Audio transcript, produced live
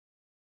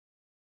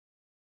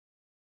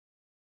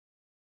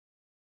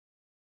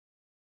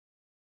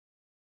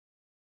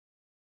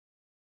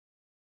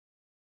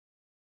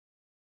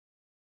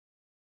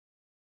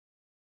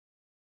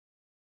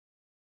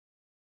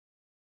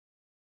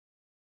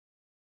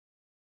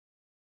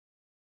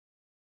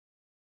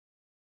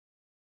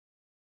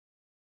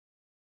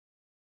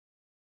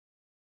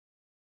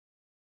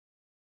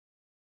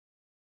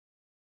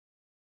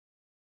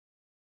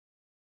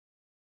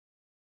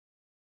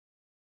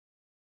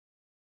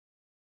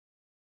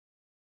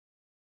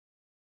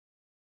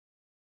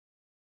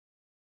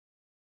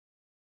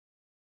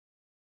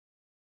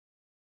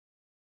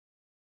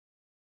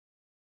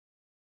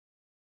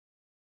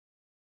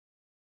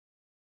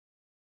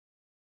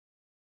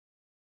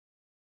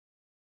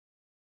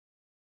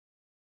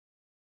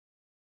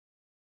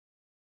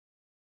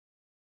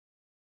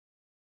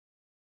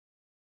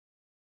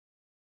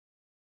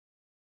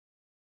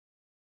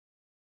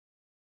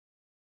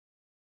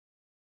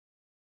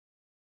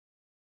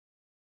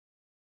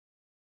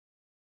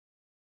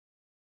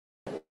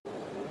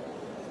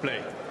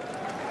Play.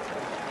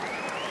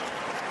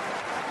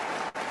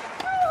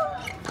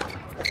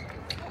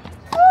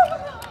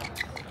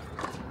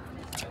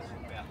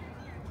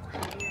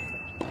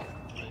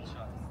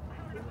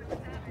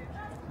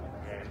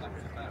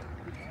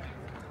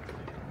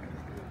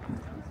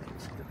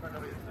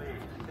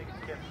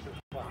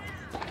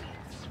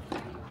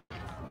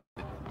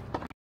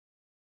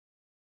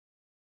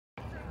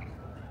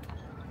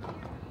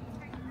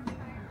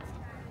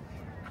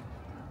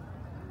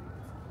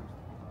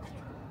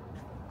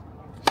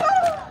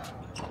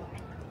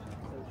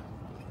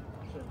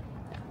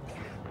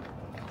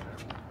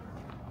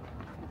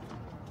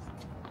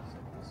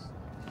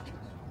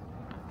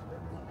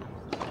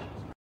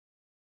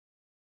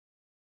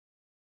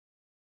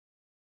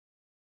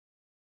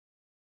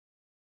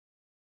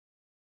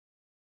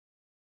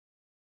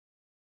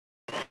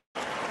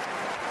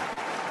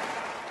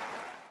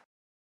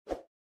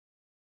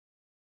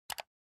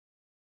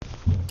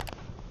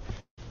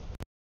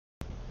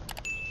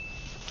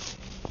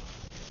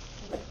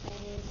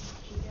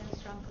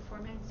 Strong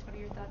performance. What are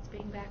your thoughts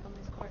being back on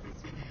this court?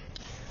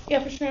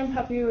 Yeah, for sure. I'm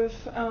happy with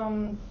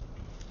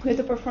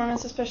the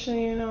performance,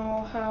 especially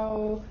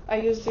how I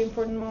used the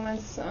important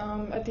moments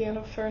at the end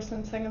of first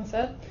and second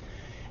set.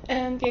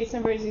 And yeah, it's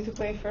never easy to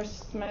play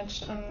first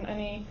match on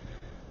any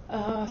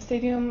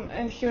stadium,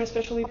 and here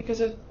especially because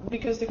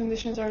the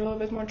conditions are a little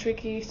bit more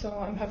tricky. So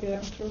I'm happy that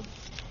I'm through.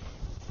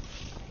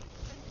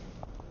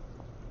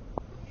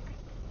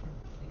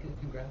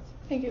 Congrats.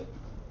 Thank you.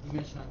 You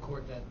mentioned on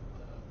court that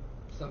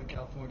Southern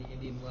California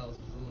Indian Wells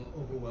was a little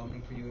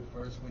overwhelming for you at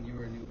first when you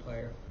were a new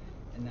player,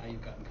 and now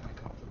you've gotten kind of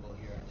comfortable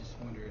here. I just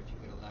wonder if you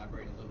could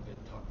elaborate a little bit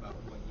and talk about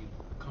what you've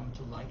come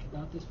to like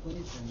about this place,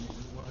 and is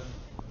it one of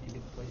maybe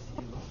the places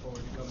you look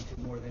forward to coming to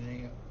more than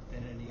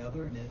any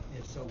other, and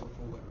if so,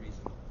 for what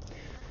reason?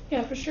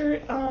 Yeah, for sure.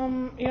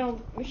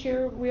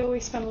 Here we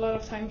always spend a lot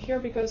of time here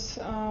because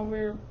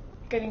we're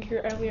getting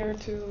here earlier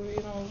to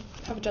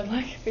have a jet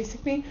lag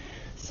basically.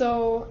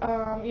 So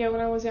yeah, when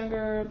I was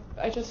younger,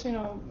 I just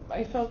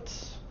I felt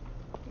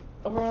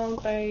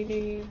overwhelmed by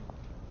the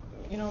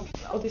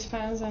all these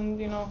fans, and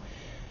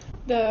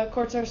the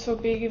courts are so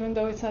big even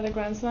though it's not a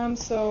Grand Slam.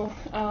 So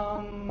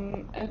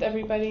and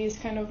everybody is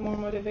kind of more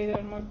motivated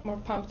and more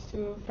pumped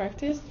to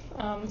practice.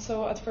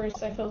 So at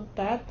first I felt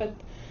that, but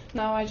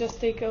now I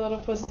just take a lot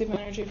of positive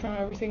energy from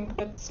everything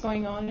that's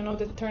going on.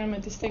 The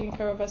tournament is taking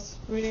care of us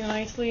really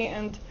nicely,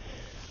 and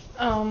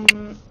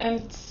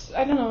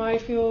I don't know, I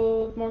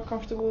feel more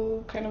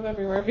comfortable kind of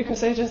everywhere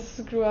because I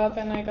just grew up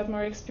and I got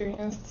more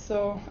experienced.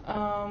 So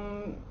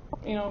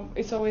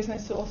it's always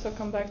nice to also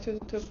come back to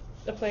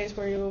a place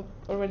where you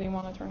already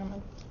won a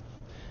tournament.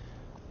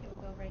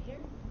 We'll go right here.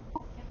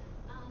 Yeah.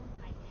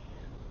 Hi.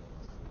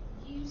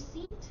 You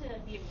seem to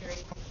be a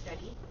very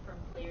study from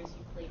players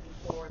you played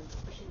before and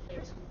especially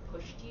players who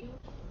pushed you.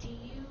 Do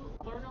you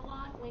learn a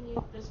lot when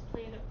there's a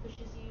player that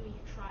pushes you and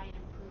you try and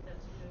improve that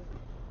sort of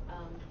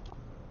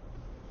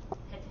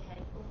head-to-head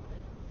a little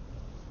bit?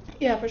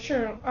 Yeah, for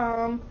sure.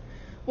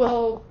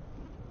 Well,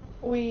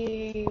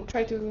 we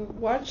try to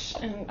watch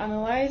and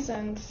analyze,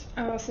 and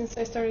since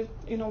I started,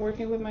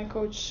 working with my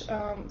coach,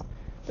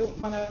 the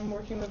one that I'm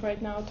working with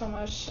right now,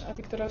 Tomasz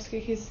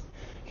Wiktorowski, he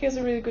has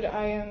a really good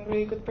eye and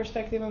really good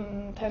perspective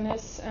on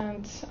tennis.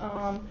 And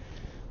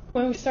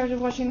when we started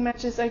watching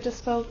matches, I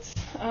just felt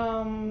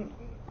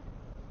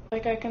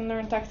like I can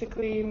learn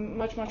tactically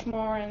much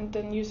more and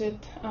then use it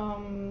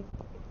on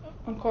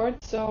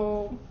court.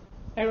 So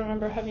I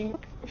remember having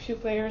a few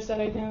players that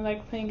I didn't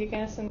like playing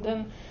against, and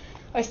then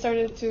I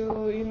started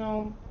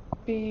to,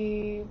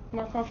 be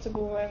more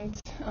comfortable and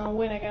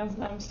win against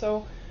them.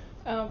 So,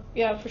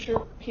 yeah, for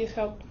sure, his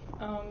help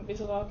is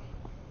a lot.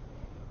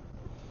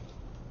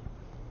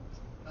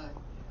 Hi.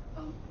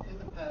 In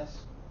the past,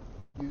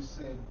 you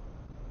said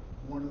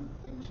one of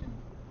the things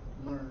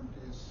you learned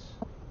is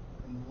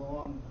in the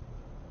long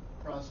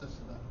process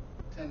of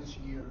a tennis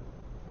year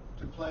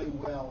to play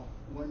well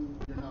when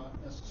you're not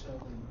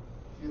necessarily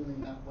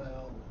feeling that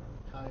well,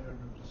 or tired,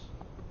 or just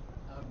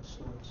out of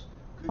sorts.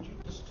 Could you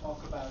just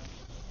talk about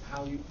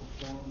how you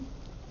perform,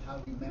 how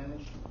you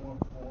manage to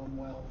perform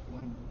well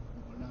when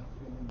you're not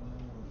feeling well?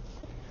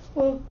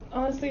 Well,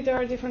 honestly, there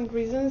are different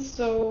reasons,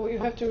 so you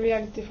have to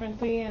react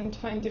differently and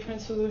find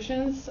different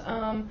solutions.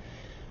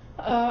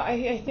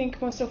 I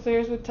think most of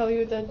players would tell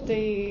you that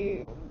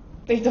they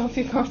don't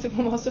feel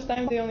comfortable most of the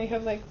time. They only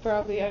have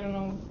probably, I don't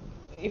know,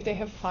 if they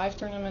have 5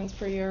 tournaments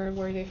per year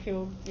where they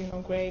feel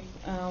great.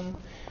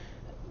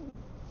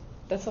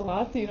 That's a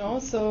lot,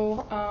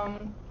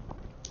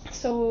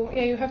 So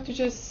yeah, you have to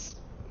just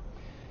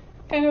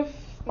kind of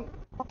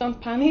don't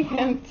panic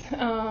and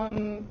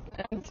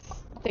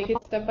take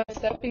it step by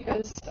step,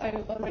 because I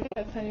already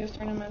had plenty of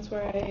tournaments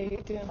where I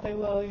didn't play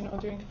well,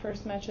 during the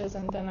first matches,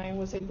 and then I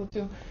was able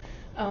to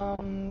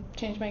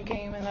change my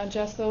game and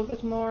adjust a little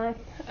bit more,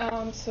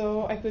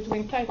 so I could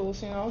win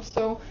titles,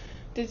 So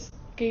this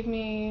gave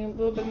me a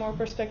little bit more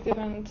perspective,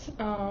 and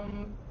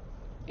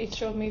it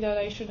showed me that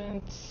I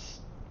shouldn't,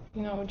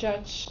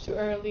 judge too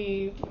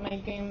early my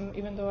game,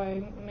 even though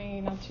I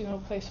may not,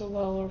 play so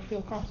well or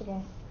feel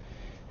comfortable.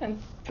 and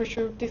for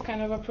sure this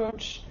kind of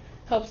approach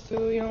helps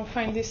to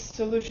find these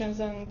solutions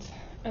and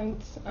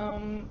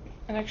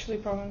actually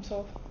problem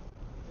solve.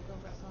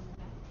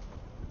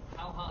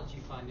 How hard do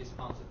you find this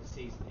part of the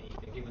season,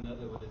 Eva, given that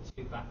there were the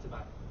 2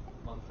 back-to-back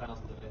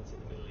 1,000 events in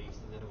the Middle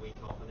East and then a week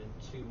off and then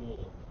 2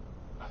 more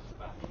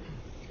back-to-back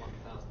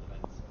 1,000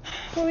 events?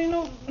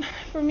 Well,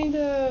 for me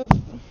the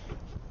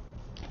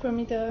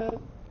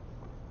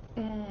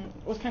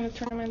what kind of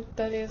tournament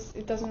that is,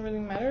 it doesn't really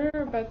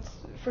matter, but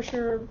for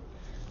sure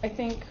I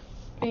think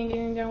being in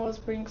Indian Wells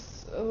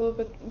brings a little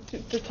bit to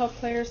the top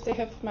players. They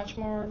have much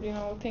more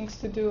things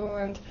to do,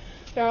 and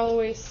there are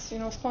always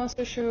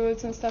sponsor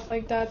shoots and stuff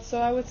like that. So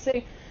I would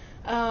say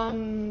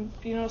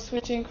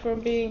switching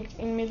from being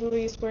in Middle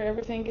East where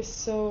everything is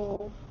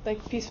so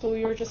like peaceful,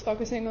 you're just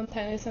focusing on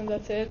tennis and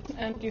that's it,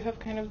 and you have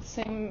kind of the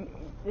same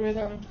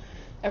rhythm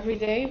every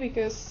day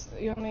because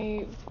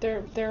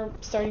they're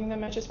starting the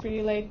matches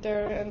pretty late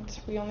there, and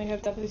we only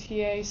have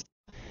WTA. So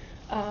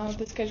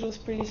the schedule is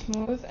pretty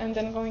smooth, and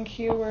then going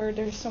here where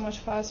there's so much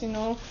fuss,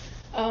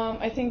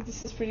 I think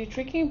this is pretty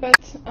tricky,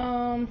 but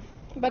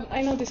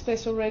I know this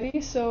place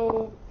already,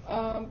 so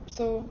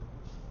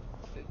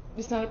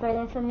it's not a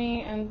problem for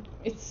me, and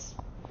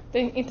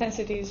the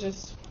intensity is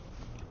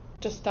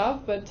just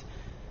tough, but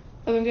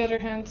on the other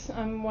hand,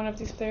 I'm one of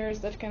these players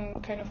that can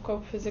kind of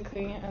cope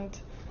physically, and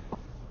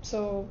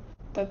so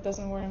that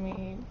doesn't worry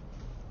me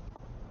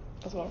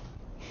as well.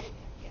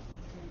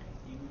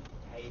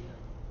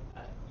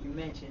 You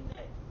mentioned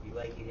that you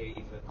like it here, you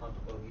feel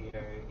comfortable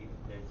here, even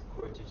the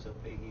courts are so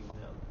big, even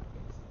though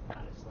it's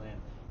not a slam.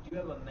 Do you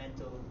have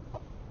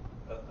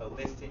a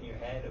list in your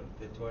head of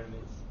the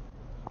tournaments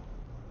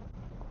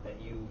that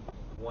you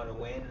want to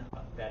win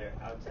that are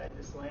outside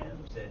the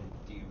slams, and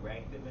do you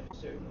rank them in a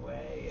certain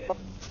way? And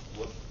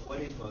what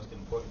is most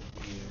important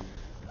to you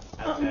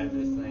outside of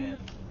the slams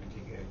in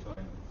particular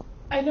tournaments?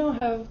 I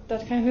don't have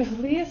that kind of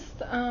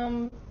list.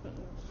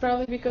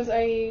 Probably because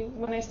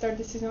when I start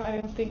the season, I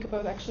don't think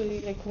about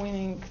actually like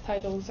winning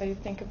titles. I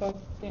think about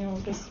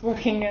just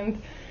working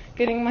and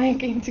getting my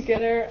game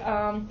together.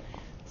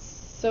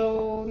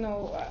 So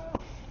no,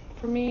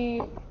 for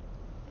me,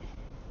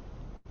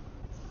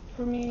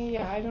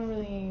 yeah, I don't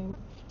really.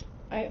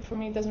 For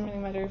me, it doesn't really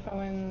matter if I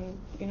win,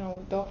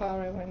 Doha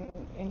or I win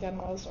Indian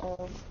Wells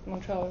or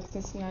Montreal or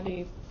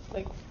Cincinnati.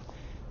 Like,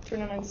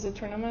 tournament is a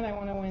tournament. I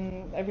want to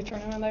win every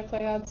tournament I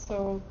play at.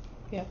 So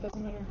yeah, it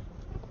doesn't matter.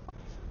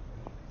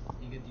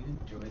 Do you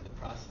enjoy the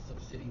process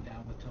of sitting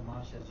down with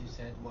Tomasz, as you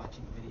said,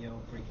 watching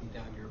video, breaking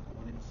down your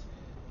opponents?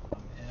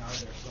 And are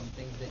there some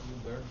things that you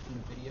learned from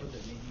the video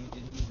that maybe you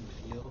didn't even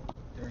feel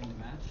during the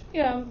match?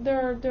 Yeah,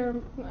 there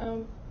are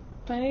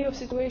plenty of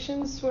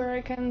situations where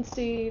I can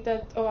see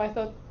that, I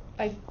thought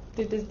I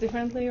did this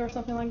differently or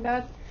something like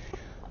that.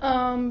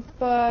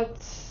 But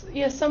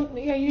yeah,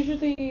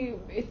 usually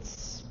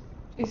it's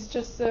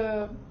just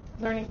a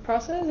learning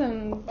process,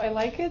 and I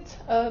like it.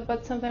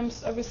 But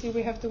sometimes, obviously,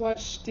 we have to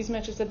watch these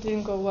matches that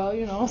didn't go well,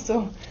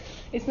 So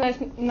it's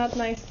not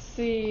nice to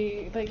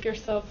see like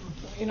yourself,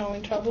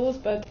 in troubles.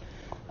 But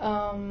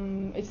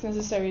it's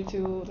necessary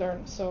to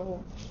learn.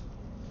 So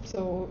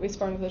it's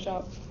part of the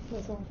job.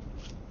 That's all.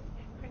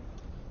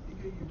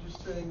 You're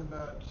just saying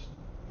about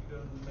you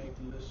don't make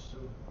lists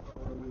of I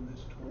want to win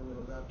this tournament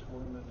or that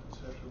tournament,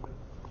 etc. But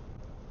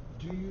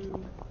do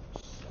you,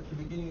 at the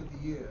beginning of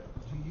the year,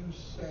 do you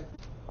set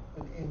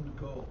an end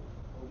goal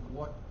of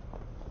what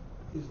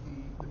is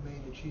the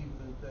main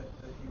achievement that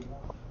you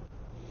want?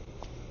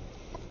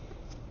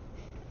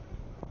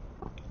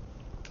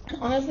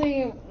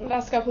 Honestly,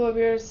 last couple of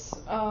years,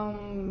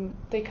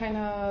 they kind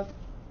of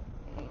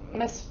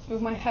messed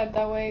with my head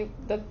that way.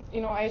 That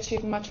I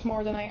achieved much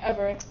more than I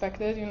ever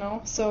expected.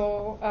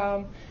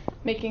 So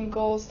making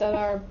goals that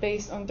are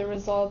based on the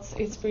results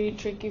is pretty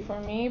tricky for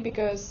me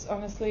because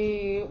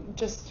honestly,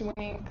 just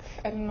winning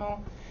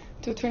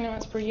 2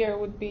 tournaments per year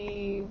would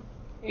be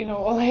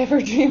all I ever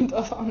dreamed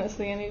of,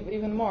 honestly, and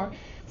even more.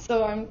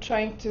 So I'm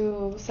trying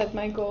to set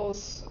my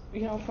goals,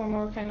 for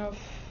more kind of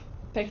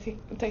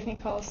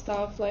technical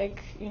stuff,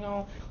 like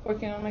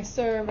working on my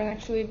serve and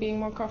actually being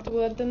more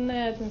comfortable at the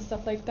net and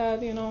stuff like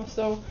that.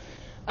 So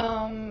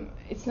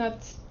it's not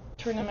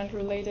tournament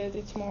related,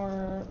 it's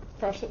more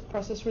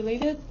process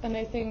related, and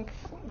I think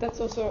that's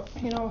also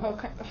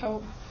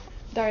how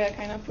Daria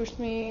kind of pushed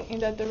me in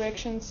that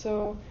direction.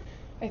 So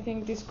I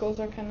think these goals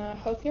are kind of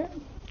healthier.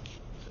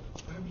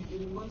 Have you,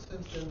 in one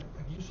sense, then,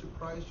 have you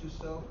surprised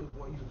yourself with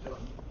what you've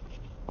done?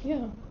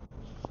 Yeah,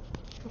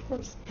 of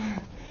course.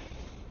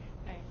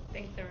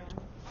 Thanks, everyone.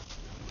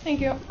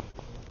 Thank you.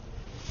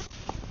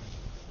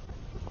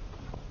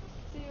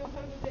 See you. Have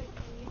a good day.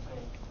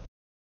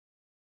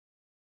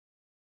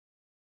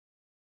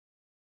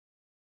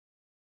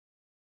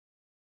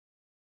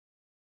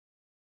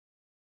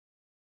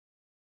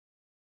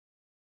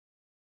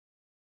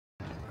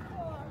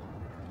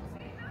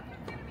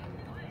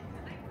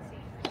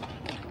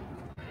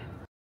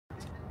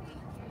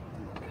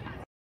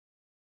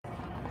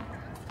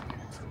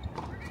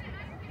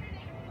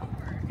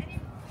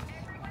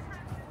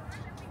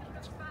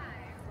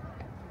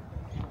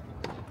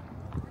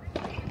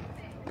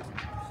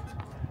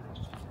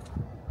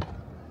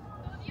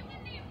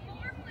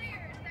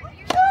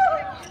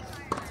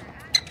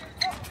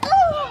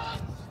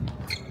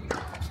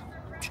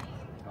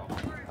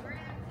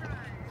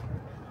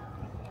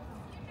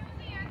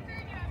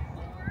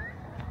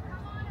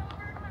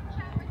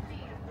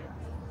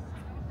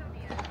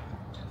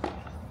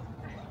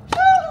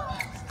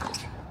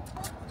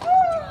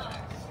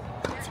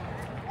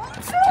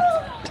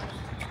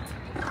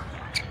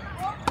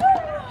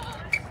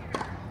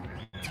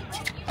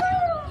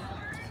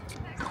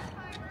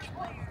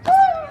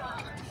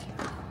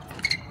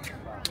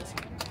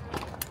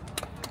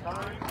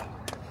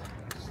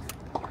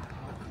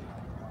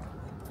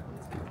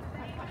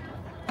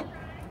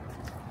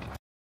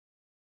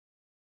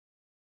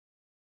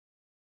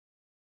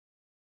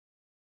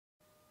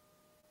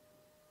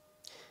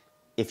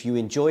 If you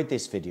enjoyed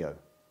this video,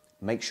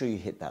 make sure you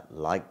hit that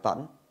like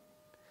button.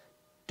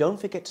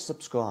 Don't forget to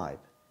subscribe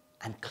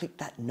and click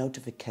that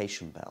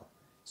notification bell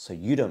so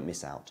you don't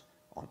miss out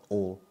on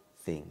all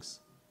things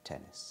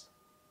tennis.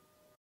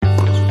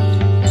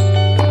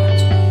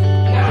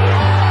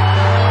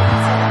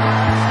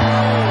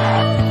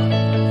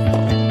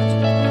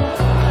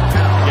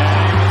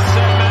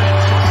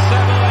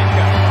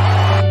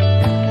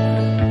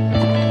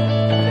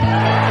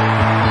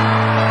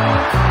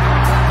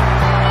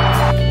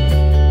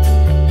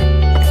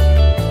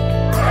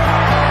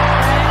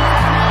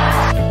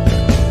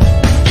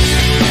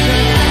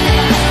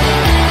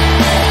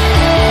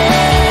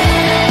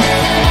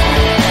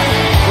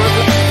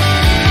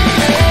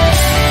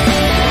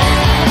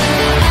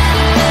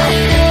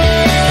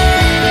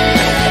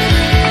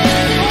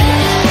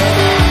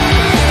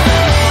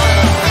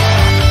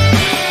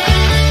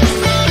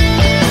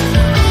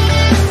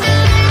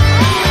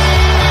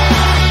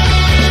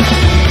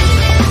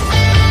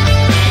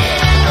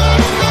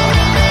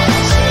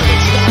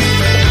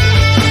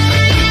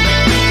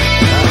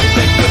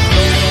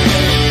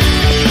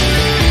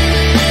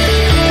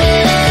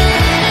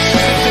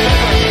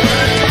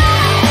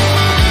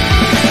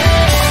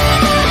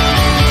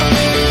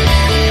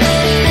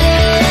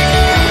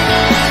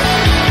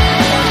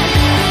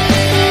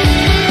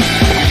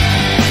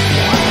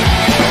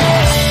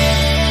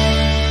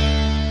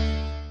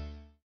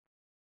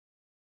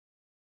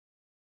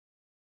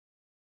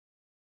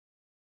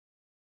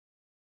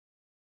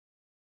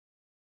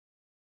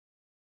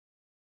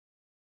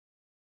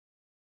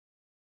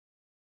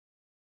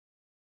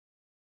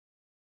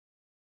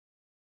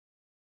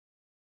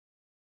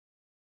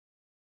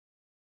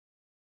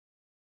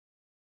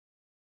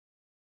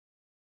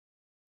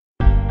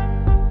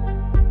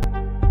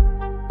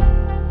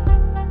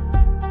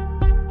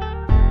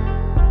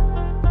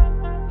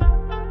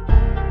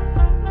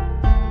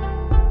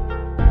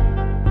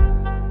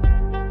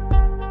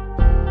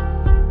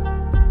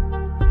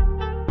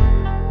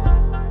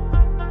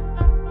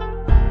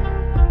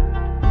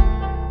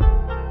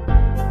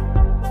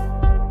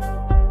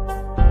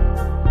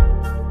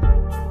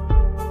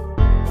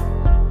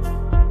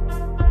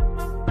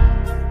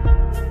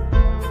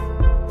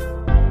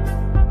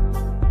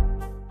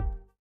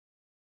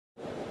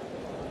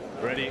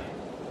 Ready?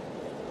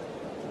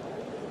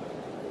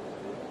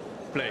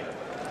 Play.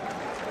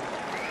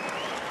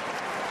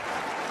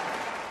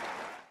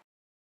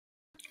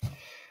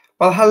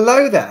 Well,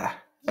 hello there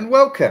and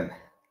welcome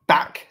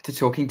back to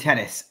Talking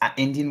Tennis at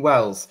Indian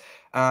Wells.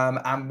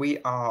 And we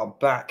are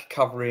back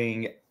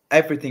covering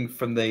everything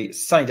from the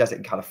sunny desert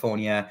in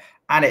California.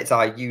 And it's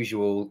our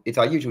usual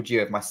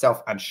duo of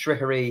myself and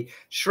Shrihari.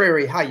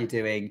 Shrihari, how are you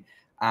doing?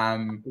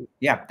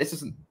 Yeah, this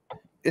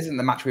isn't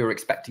the match we were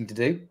expecting to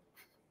do.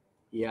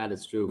 Yeah,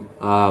 that's true.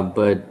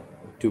 But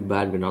too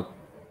bad we're not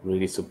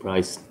really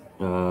surprised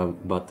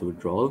about the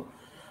withdrawal.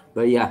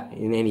 But yeah,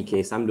 in any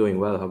case, I'm doing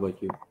well. How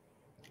about you?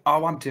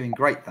 Oh, I'm doing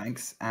great,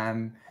 thanks.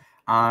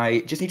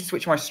 I just need to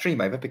switch my stream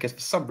over because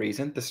for some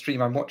reason the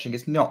stream I'm watching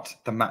is not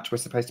the match we're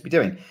supposed to be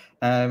doing.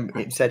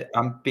 It said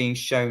I'm being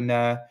shown.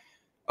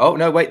 Oh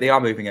no, wait, they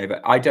are moving over.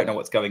 I don't know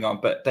what's going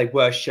on, but they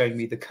were showing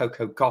me the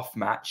Coco Gauff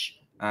match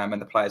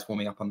and the players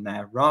warming up on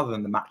there, rather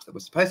than the match that we're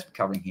supposed to be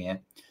covering here,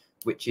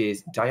 which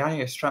is Dayana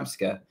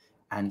Yastremska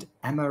and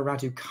Emma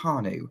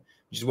Raducanu,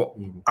 which is what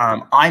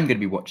I'm going to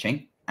be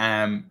watching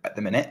at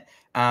the minute.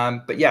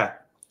 But yeah,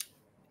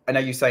 I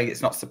know you say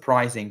it's not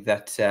surprising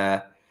that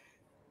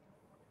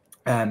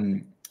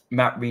Marinos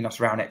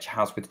Raonic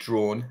has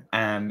withdrawn.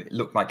 It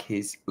looked like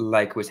his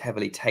leg was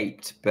heavily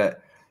taped,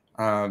 but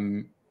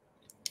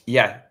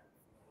yeah,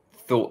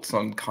 thoughts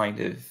on kind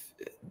of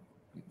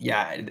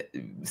the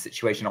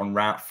situation on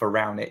for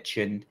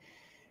Raonic and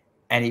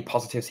any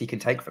positives he can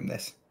take from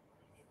this.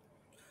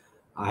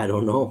 I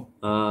don't know.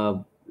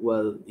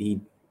 Well,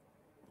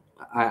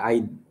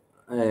 I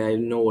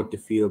know what to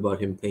feel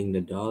about him playing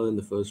Nadal in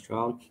the first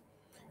round,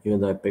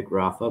 even though I picked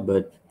Rafa,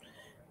 but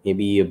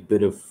maybe a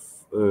bit of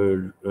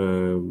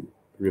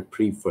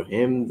reprieve for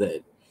him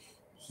that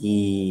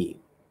he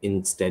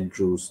instead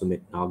drew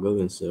Sumit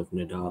Nagal instead of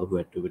Nadal, who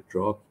had to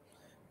withdraw.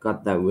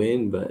 Got that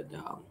win, but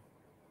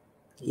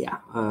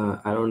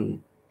I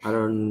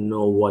don't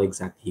know what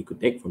exactly he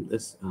could take from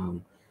this.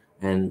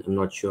 And I'm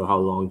not sure how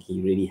long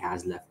he really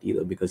has left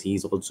either, because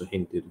he's also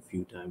hinted a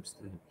few times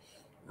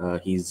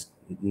that he's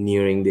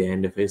nearing the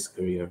end of his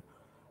career.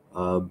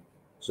 So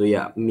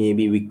yeah,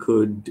 maybe we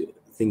could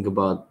think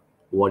about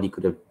what he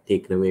could have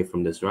taken away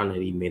from this run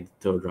had he made the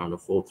third round or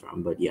fourth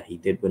round. But yeah, he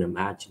did win a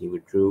match and he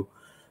withdrew.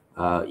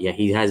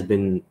 He has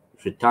been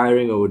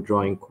retiring or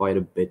withdrawing quite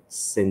a bit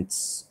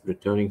since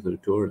returning to the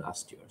tour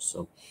last year.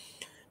 So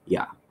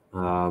yeah,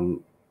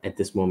 at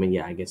this moment,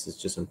 I guess it's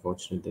just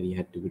unfortunate that he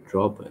had to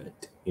withdraw, but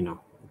it's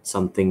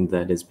something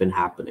that has been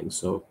happening.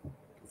 So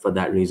for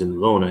that reason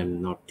alone,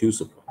 I'm not too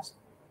surprised.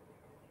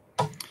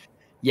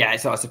 Yeah,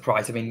 it's not a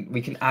surprise. I mean,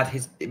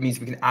 it means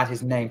we can add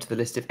his name to the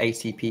list of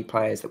ATP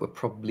players that were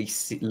probably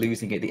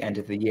losing at the end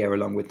of the year,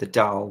 along with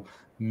Nadal,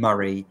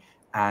 Murray,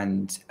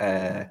 and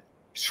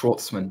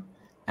Schwartzman.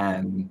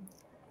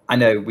 I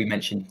know we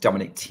mentioned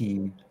Dominic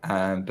Thiem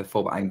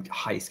before, but I'm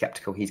highly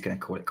skeptical he's going to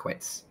call it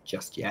quits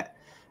just yet.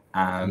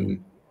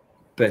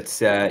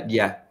 But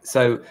yeah,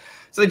 so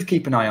something to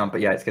keep an eye on. But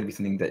yeah, it's going to be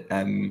something that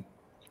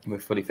we're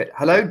fully fit.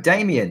 Hello,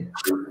 Damien.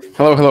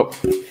 Hello, hello.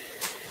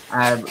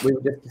 We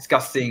were just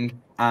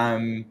discussing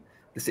the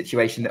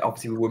situation that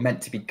obviously we were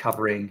meant to be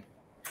covering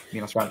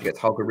Milos Raonic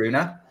against Holger Rune,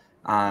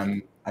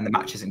 and the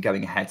match isn't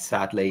going ahead,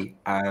 sadly.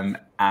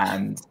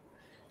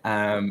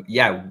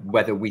 Yeah,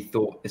 whether we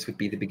thought this would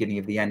be the beginning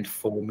of the end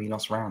for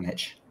Milos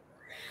Raonic.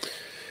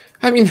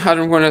 I mean, I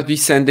don't want to be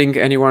sending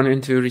anyone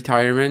into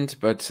retirement,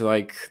 but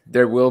like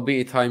there will be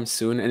a time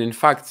soon. And in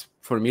fact,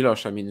 for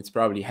Milos, I mean, it's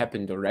probably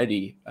happened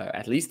already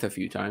at least a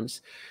few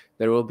times.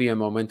 There will be a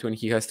moment when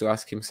he has to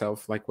ask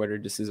himself like whether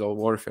this is all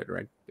worth it,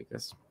 right?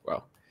 Because,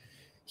 well,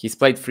 he's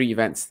played 3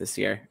 events this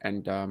year,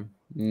 and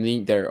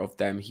neither of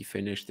them he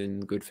finished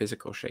in good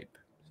physical shape.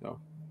 So,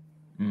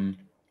 and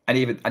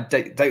even I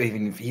don't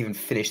even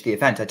finish the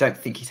event. I don't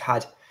think he's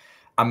had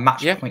a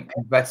match point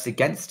converted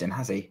against him,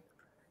 has he?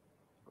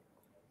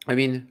 I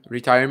mean,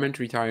 retirement,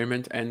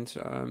 and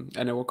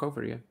a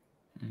walkover, yeah.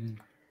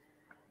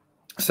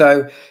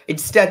 So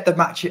instead, the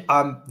match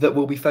that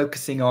we'll be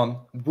focusing on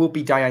will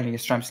be Dayana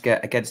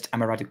Yastremska against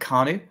Emma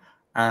Raducanu,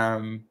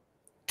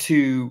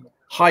 2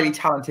 highly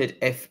talented,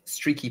 if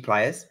streaky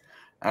players,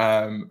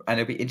 and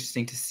it'll be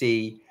interesting to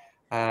see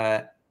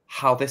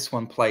how this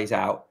one plays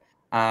out.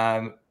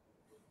 I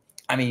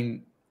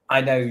mean, I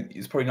know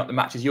it's probably not the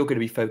matches you're going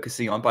to be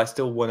focusing on, but I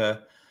still want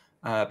to.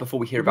 Before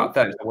we hear about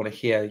those, I want to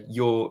hear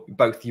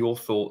both your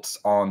thoughts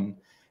on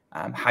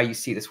how you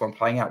see this one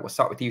playing out. We'll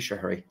start with you,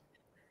 Shahari.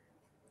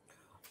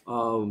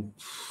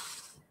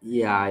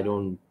 Yeah, I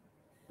don't.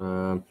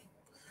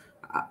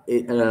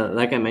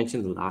 Like I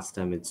mentioned the last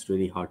time, it's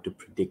really hard to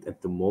predict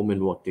at the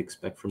moment what to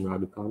expect from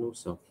Raducanu.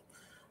 So,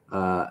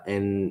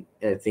 and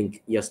I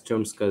think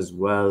Yastremska as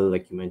well,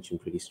 like you mentioned,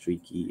 pretty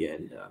streaky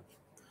and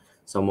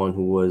someone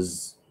who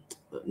was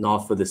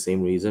not for the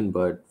same reason,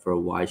 but for a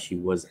while she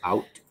was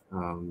out.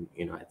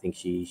 I think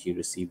she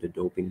received a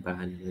doping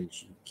ban and then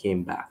she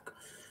came back.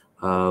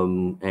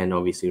 And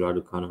obviously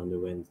Raducanu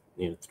underwent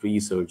 3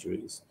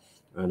 surgeries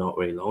not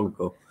very long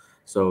ago.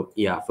 So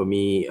yeah, for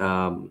me,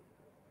 Emma,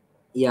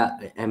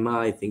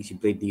 I think she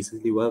played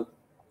decently well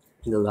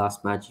in the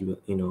last match.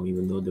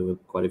 Even though there were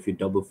quite a few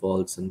double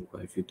faults and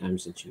quite a few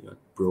times that she got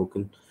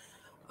broken.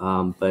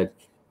 But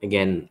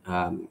again,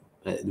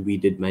 we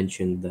did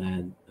mention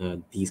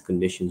that these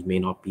conditions may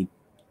not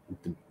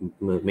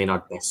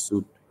best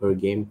suit her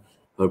game,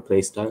 her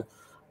play style.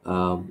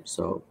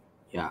 So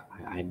yeah,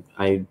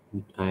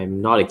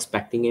 I'm not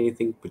expecting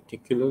anything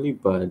particularly,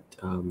 but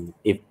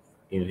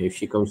if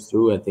she comes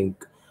through, I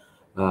think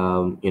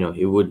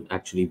it would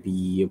actually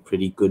be a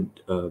pretty good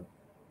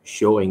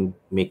showing,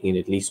 making it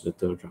at least the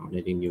 3rd round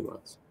at India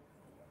Worlds.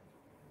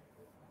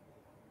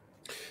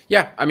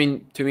 Yeah, I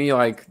mean, to me,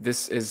 like,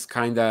 this is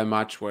kind of a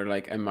match where,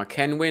 like, Emma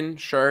can win.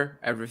 Sure,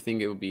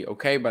 everything, it will be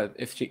okay. But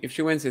if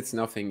she wins, it's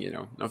nothing,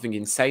 nothing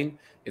insane.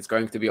 It's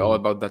going to be all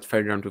about that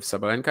 3rd round with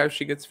Sabalenka if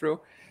she gets through.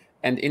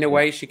 And in a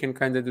way, she can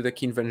kind of do the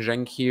Qinwen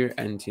Zheng here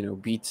and,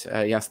 beat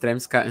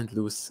Yastremska and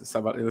lose to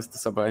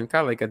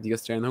Sabalenka, like at the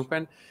Australian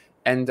Open.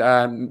 And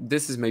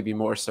this is maybe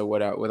more so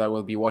what I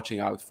will be watching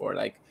out for,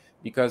 like,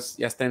 because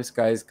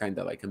Yastremska is kind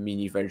of like a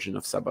mini version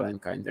of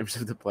Sabalenka in terms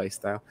of the play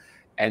style.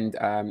 And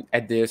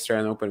at the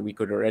Australian Open, we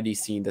could already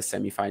see in the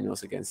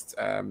semifinals against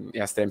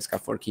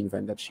Yastremska for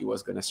Qinwen that she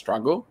was going to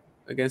struggle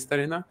against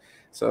Arena.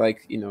 So,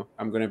 like,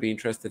 I'm going to be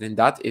interested in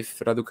that if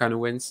Raducanu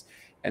wins,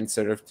 and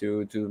sort of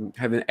to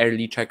have an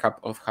early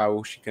checkup of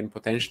how she can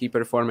potentially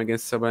perform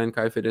against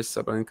Sabalenka if it is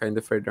Sabalenka in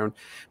the 3rd round.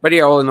 But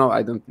yeah, all in all,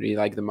 I don't really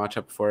like the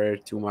matchup for her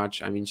too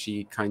much. I mean,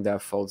 she kind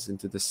of falls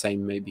into the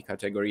same maybe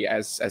category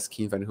as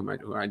Qinwen,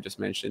 who I just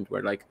mentioned,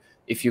 where, like,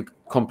 if you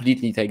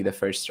completely take the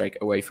first strike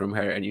away from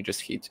her and you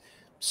just hit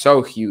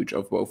so huge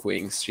of both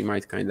wings, she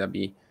might kind of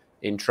be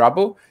in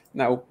trouble.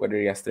 Now, whether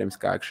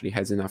Yastremska actually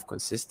has enough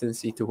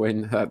consistency to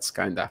win, that's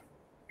kind of,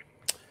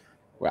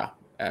 well,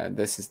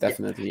 this is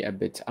definitely a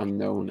bit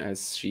unknown,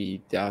 as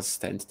she does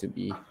tend to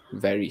be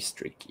very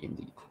streaky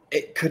indeed.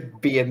 It could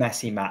be a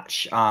messy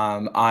match.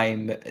 I'm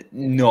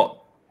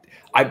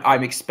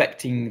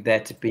expecting there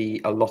to be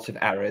a lot of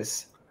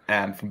errors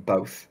from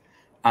both.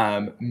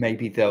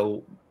 Maybe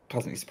they'll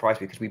pleasantly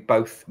surprise me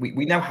because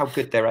we know how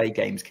good their A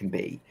games can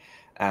be.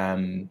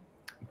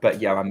 But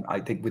yeah, I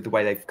think with the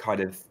way they've kind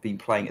of been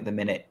playing at the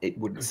minute, it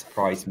wouldn't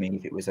surprise me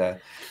if it was a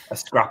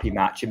scrappy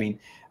match. I mean,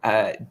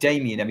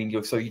 Damien, I mean,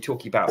 you're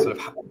talking about sort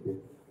of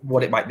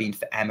what it might mean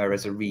for Emma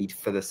as a read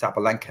for the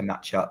Sabalenka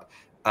matchup.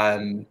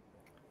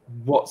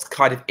 What's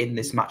kind of in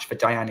this match for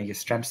Dayana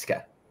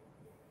Yastremska?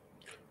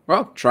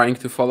 Well, trying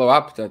to follow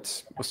up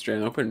that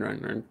Australian Open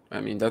run.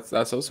 I mean,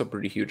 that's also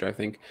pretty huge, I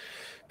think,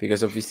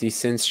 because obviously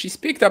since she's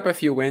picked up a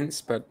few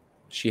wins, but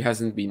she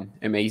hasn't been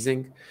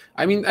amazing.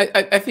 I mean,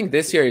 I think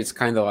this year it's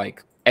kind of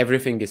like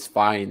everything is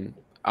fine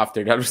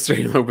after that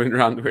Australian Open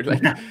round, where,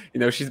 like,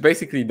 she's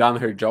basically done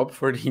her job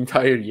for the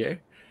entire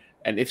year.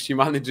 And if she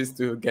manages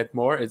to get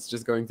more, it's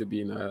just going to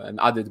be an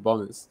added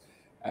bonus.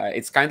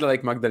 It's kind of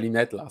like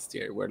Magdalinette last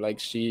year, where like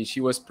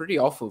she was pretty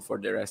awful for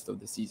the rest of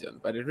the season,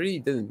 but it really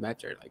didn't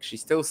matter. Like she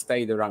still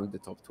stayed around the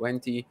top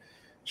 20.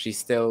 She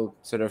still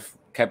sort of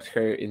kept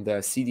her in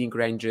the seeding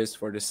ranges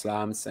for the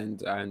slams and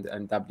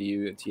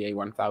WTA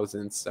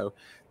 1000. So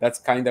that's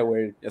kind of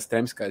where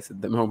Yastremska is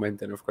at the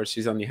moment. And of course,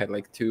 she's only had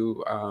like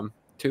two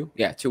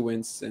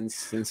wins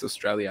since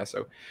Australia.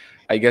 So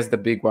I guess the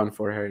big one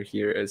for her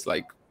here is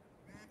like,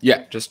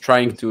 yeah, just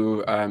trying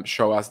to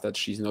show us that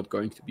she's not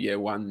going to be a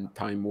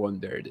one-time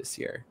wonder this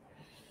year.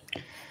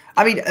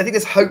 I mean, I think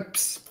there's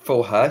hopes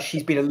for her.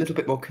 She's been a little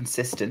bit more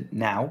consistent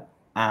now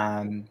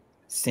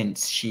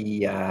since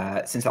the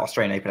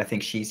Australian Open. I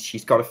think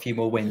she's got a few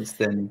more wins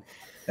than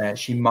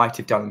she might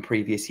have done in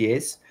previous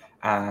years.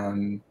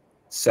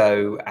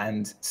 So,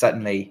 and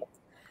certainly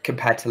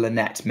compared to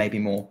Lynette, maybe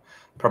more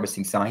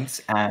promising signs.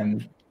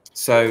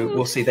 So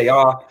we'll see. They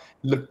are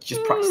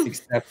just practicing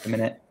serve for a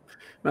minute.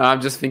 No,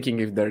 I'm just thinking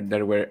if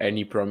there were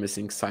any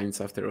promising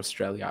signs after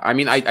Australia. I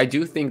mean, I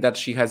do think that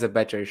she has a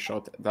better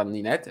shot than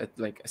Ninette at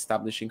like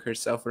establishing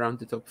herself around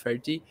the top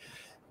 30,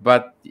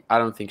 but I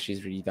don't think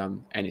she's really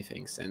done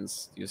anything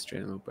since the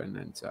Australian Open,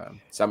 and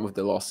some of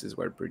the losses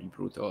were pretty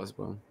brutal as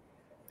well.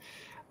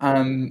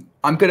 I'm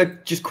going to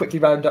just quickly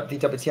round up the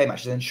WTA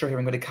matches, and sure,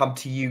 I'm going to come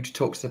to you to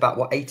talk to us about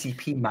what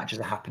ATP matches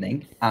are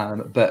happening.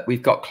 But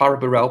we've got Clara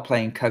Burel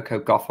playing Coco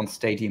Gauff on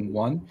Stadium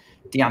 1.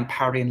 Diane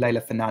Parry and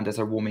Leylah Fernandez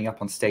are warming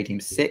up on Stadium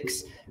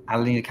 6.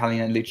 Alina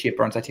Kalina and Lucia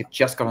Bronzetti have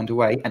just got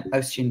underway, and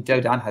Ocean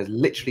Dodan has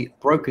literally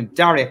broken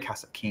Daria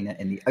Kasatkina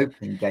in the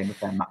opening game of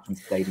their match on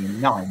Stadium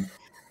 9.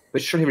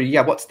 But surely,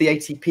 yeah, what's the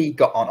ATP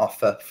got on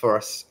offer for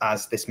us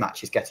as this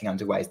match is getting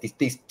underway? Is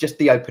these just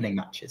the opening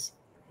matches?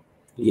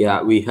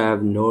 Yeah, we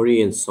have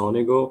Nori and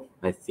Sonego,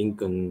 I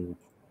think, on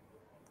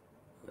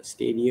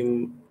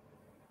Stadium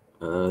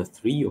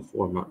 3 or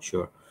 4, I'm not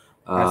sure.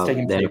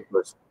 Stadium then, 3. of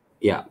course,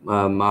 yeah,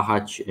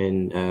 Mahach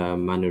and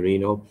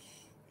Manarino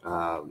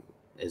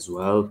as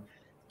well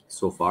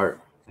so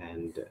far.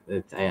 And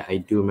I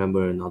do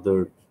remember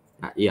another,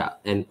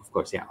 and of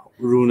course, yeah,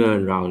 Runa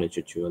and Raonic,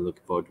 which we are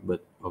looking forward to,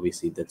 but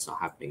obviously that's not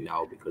happening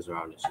now because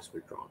Raonic is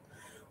withdrawn.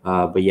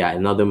 But yeah,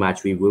 another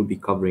match we will be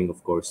covering,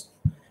 of course,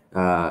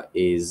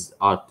 is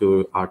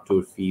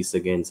Artur Fils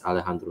against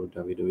Alejandro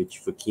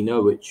Davidovich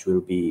Fokina, which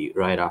will be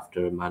right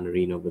after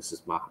Manarino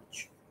versus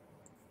Mahach.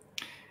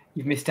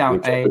 You've missed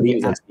out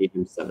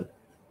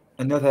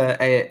another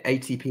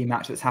ATP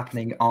match that's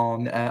happening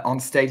on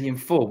Stadium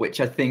 4, which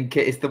I think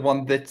is the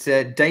one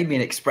that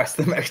Damien expressed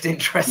the most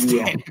interest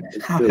in.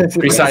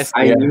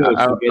 Precisely.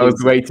 I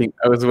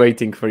was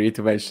waiting for you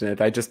to mention it.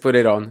 I just put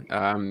it on.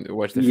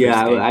 Watch the first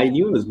game. I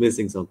knew I was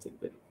missing something,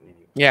 but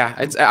yeah,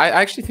 I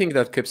actually think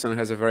that Gibson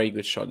has a very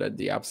good shot at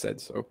the upset,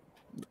 so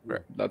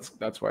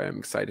that's why I'm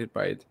excited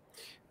by it.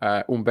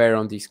 Humbert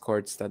on these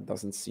courts, that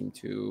doesn't seem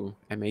too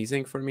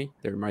amazing for me.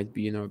 There might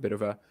be, a bit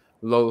of a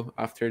lull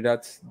after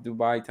that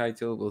Dubai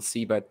title. We'll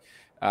see, but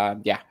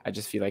yeah, I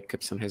just feel like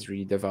Gibson has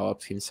really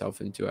developed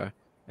himself into a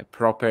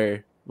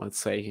proper, let's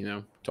say,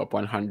 top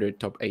 100,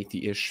 top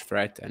 80-ish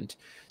threat, and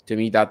to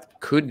me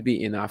that could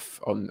be enough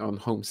on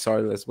home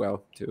soil as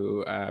well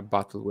to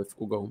battle with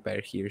Ugo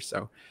Humbert here.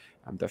 So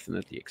I'm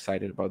definitely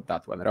excited about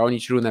that one.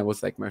 Raonic Rune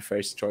was like my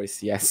first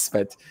choice, yes,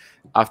 but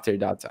after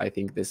that, I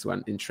think this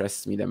one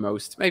interests me the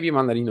most. Maybe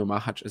Manarino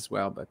Mahach as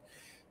well, but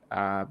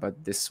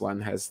this one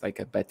has like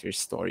a better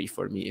story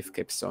for me if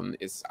Gibson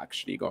is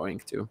actually going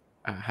to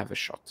have a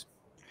shot.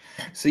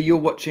 So you're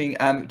watching,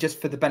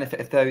 just for the benefit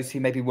of those who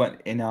maybe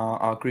weren't in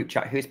our group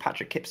chat, who is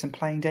Patrick Gibson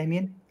playing,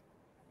 Damien?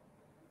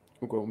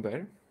 Ugo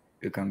Humbert.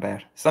 Ugo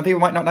Humbert. Some people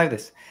might not know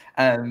this.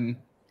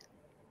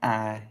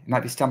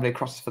 Might be stumbling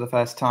across this for the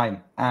first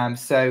time.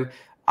 So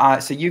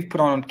you've put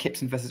on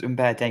Gibson versus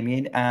Humbert,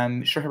 Damien.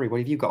 Shohari,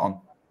 what have you got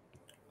on?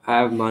 I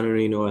have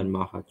Manarino and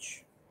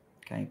Mahach.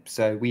 Okay,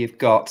 so we have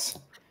got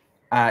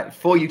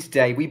for you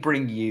today. We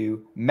bring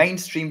you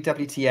mainstream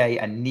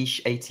WTA and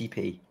niche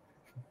ATP.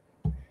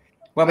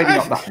 Well, maybe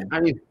not that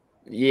one.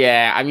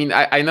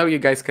 I know you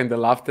guys kind of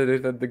laughed at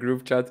it at the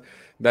group chat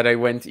that I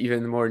went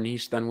even more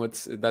niche than what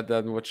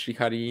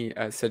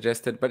Shrihari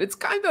suggested, but it's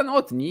kind of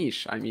not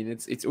niche. I mean,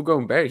 it's Ugo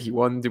Humbert. He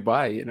won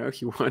Dubai,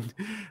 he won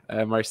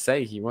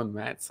Marseille, he won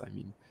Metz. I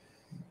mean,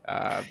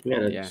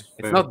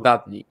 it's not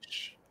that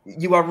niche.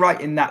 You are right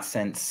in that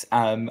sense.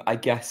 I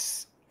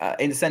guess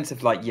in the sense of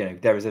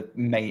there is a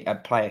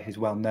player who's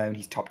well known.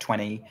 He's top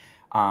 20,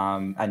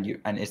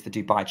 and is the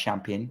Dubai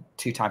champion,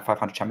 2-time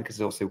 500 champion, because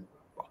he's also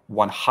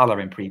won Halle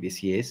in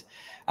previous years.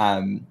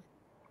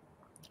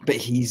 But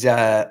he's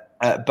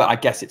but I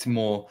guess it's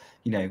more,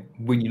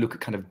 when you look at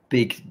kind of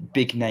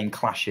big name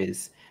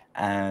clashes,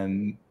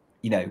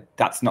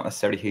 that's not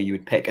necessarily who you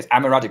would pick. As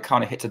Amir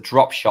Raducanu hits a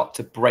drop shot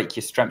to break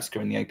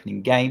Yastremska in the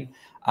opening game.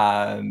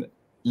 A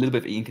little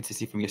bit of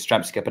inconsistency from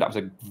Yastremska, but that was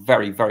a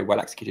very, very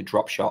well executed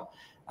drop shot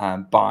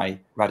by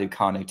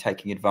Raducanu,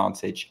 taking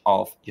advantage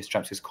of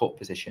Yastremska's court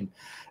position.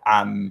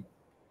 But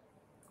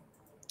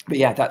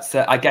yeah, that's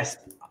I guess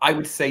I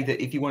would say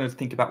that if you want to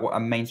think about what a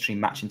mainstream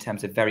match in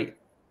terms of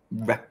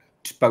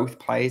both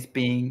players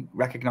being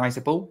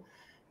recognizable,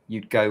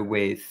 you'd go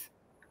with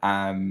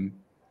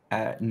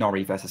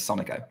Norrie versus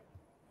Sonego.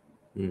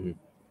 Mm-hmm.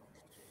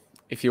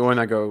 If you want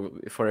to go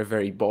for a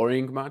very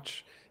boring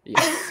match,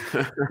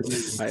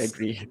 yes, I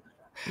agree.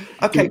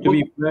 Okay, to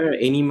be fair,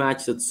 any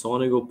match that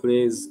Sonego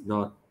plays,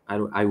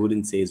 I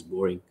wouldn't say is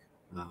boring.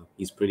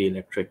 He's pretty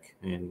electric,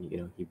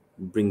 and he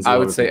brings. I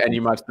would say any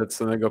match that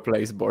Sonego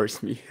plays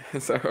bores me.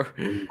 So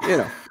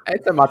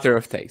it's a matter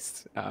of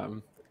taste.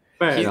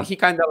 He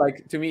kind of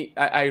like, to me.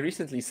 I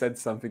recently said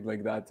something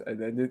like that,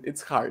 and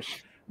it's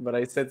harsh, but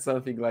I said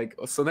something like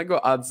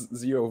Sonego adds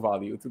 0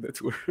 value to the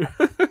tour.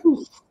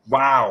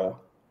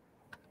 Wow.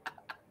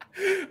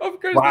 Of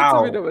course, that's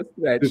a bit of a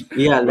stretch.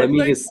 Yeah, let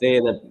me just say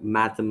that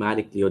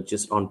mathematically or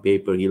just on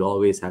paper, he'll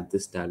always have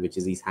this stat, which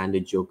is he's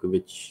handed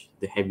Djokovic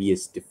the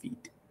heaviest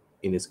defeat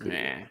in his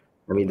career.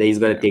 I mean, he's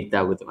going to take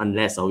that with,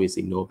 unless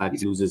obviously Novak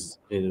loses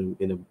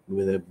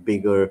with a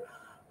bigger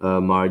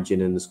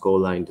margin in the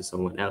scoreline to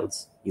someone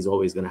else. He's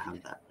always going to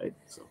have that, right?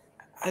 So,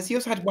 has he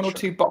also had 1 or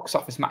 2 box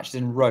office matches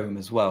in Rome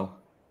as well?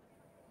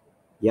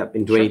 Yep,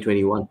 in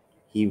 2021.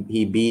 He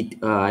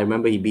beat. I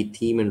remember he beat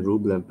Thiem and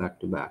Rublev back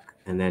to back,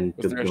 and then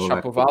was there a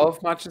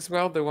Shapovalov match as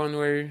well? The one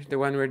where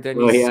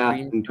Dennis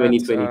screamed in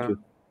 2022.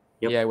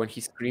 Yeah, when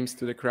he screams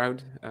to the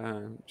crowd,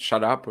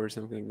 "Shut up" or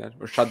something like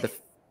that, or "Shut the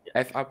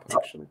f up."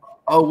 Actually.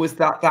 Oh, was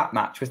that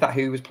match? Was that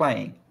who he was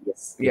playing?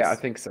 Yes. Yeah, I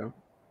think so.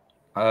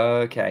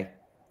 Okay.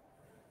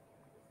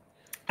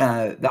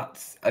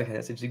 That's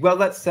interesting. Well,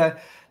 let's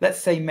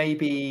say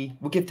maybe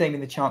we'll give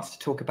Damien the chance to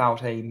talk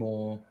about a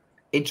more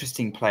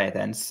interesting player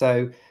then.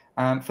 So.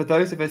 For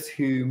those of us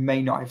who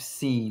may not have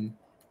seen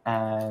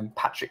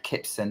Patrick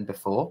Kipson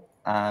before,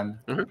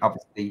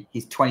 obviously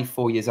he's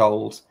 24 years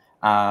old.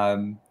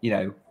 I've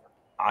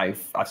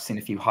seen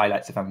a few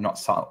highlights of him.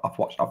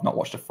 I've not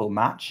watched a full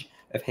match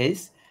of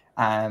his.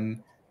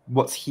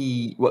 What's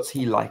he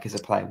like as a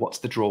player? What's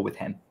the draw with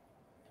him?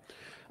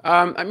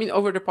 I mean,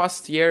 over the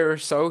past year or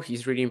so,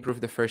 he's really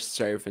improved the first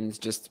serve, and it's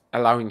just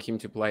allowing him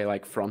to play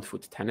like front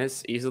foot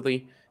tennis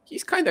easily.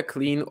 He's kind of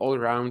clean all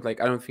around.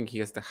 Like, I don't think he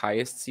has the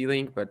highest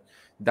ceiling, but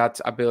that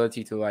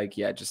ability to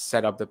just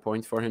set up the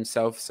point for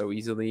himself so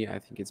easily, I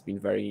think it's been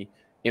very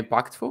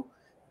impactful.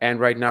 And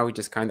right now he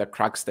just kind of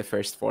cracks the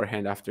first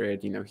forehand after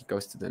it. He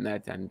goes to the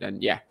net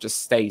and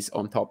just stays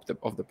on top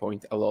of the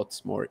point a lot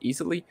more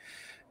easily.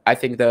 I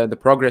think the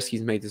progress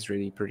he's made is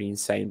really pretty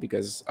insane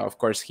because, of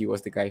course, he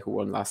was the guy who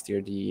won last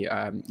year the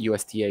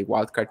USTA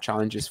wildcard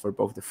challenges for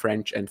both the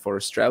French and for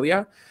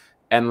Australia.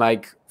 And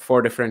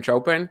for the French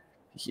Open,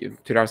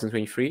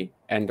 2023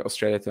 and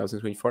Australia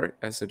 2024.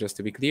 So just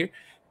to be clear,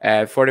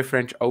 for the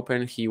French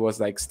Open, he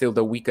was still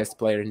the weakest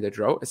player in the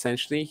draw.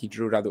 Essentially, he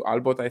drew Radu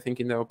Albot, I think,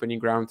 in the opening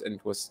round, and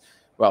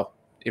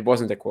it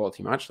wasn't a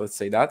quality match. Let's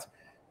say that.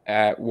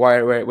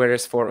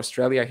 Whereas for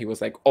Australia, he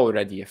was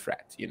already a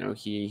threat.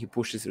 He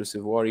pushes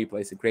Rusevori,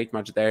 plays a great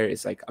match there.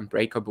 It's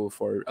unbreakable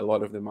for a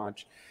lot of the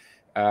match.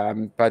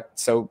 But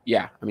so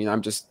yeah, I mean,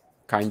 I'm just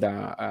kind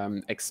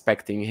of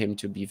expecting him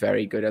to be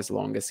very good as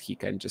long as he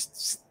can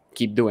just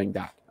keep doing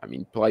that. I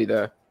mean, play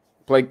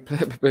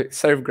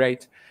serve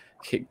great,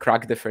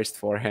 crack the first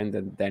forehand,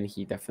 and then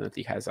he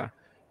definitely has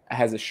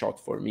a shot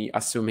for me.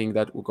 Assuming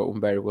that Ugo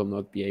Humbert will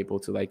not be able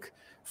to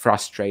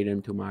frustrate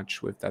him too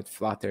much with that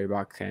flatter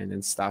backhand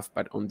and stuff.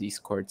 But on these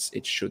courts,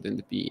 it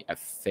shouldn't be a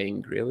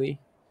thing, really.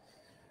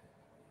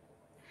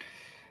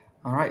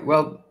 All right.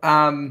 Well,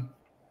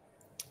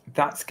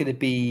 that's going to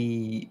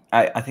be.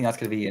 I think that's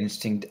going to be an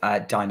interesting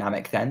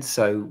dynamic then.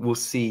 So we'll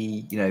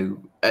see.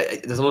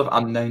 There's a lot of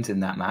unknowns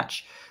in that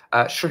match.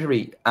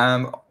 Shrihari,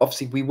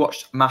 obviously we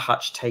watched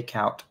Machac take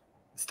out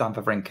Stan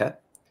Wawrinka.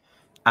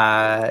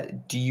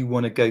 Do you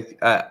want to go?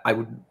 I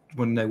would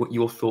want to know what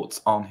your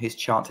thoughts on his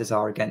chances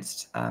are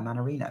against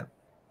Mannarino.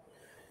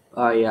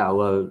 Yeah,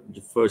 well,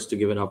 first to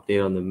give an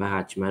update on the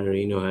match,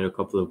 Mannarino had a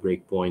couple of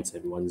break points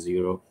at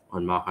 1-0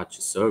 on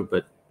Mahac's serve,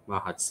 but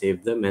Machac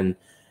saved them, and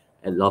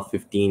at love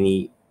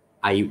 15,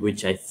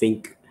 which I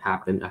think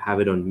happened. I have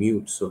it on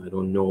mute, so I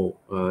don't know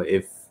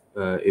if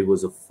it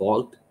was a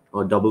fault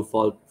or double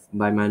fault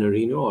by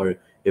Mannarino, or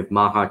if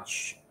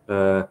Machac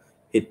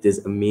hit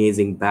this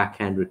amazing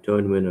backhand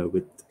return winner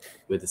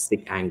with a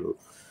sick angle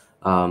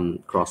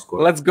cross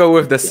court. Let's go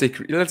with the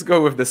sick. Let's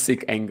go with the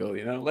sick angle.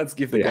 Let's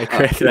give the guy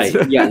credit.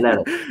 Right? Yeah.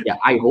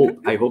 I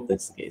hope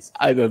that's the case.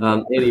 I don't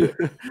know. Anyway,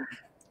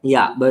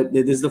 yeah, but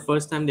this is the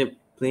first time they're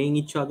playing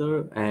each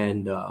other,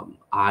 and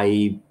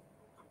I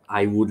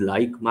would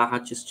like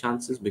Mahac's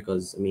chances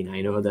because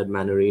I know that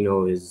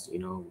Mannarino is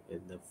in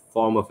the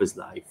form of his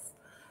life,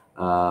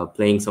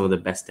 playing some of the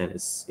best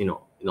tennis in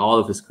all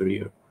of his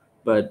career.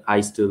 But I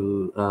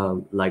still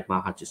like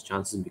Mahac's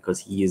chances because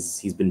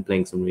he's been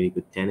playing some really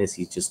good tennis.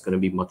 He's just going to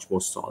be much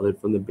more solid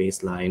from the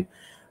baseline.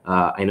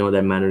 I know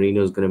that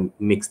Mannarino is going to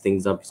mix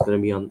things up. He's going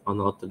to be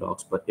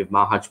unorthodox. But if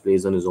Machac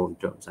plays on his own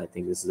terms, I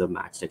think this is a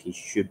match that he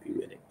should be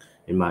winning,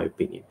 in my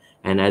opinion.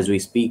 And as we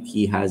speak,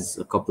 he has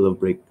a couple of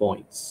break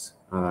points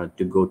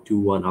to go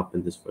 2-1 up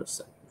in this first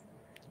set.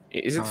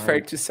 Is it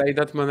fair to say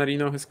that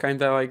Mannarino has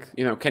kind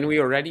of can we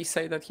already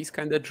say that he's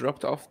kind of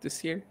dropped off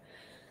this year?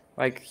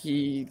 Like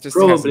he just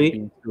hasn't Probably.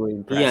 been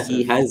too Yeah,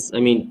 he impressive. has. I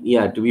mean,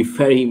 yeah, to be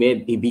fair,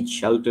 he beat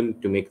Shelton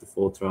to make the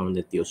 4th round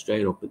at the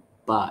Australian Open.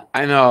 But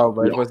I know,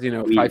 but it yeah, was, you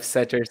know, we 5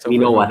 setters we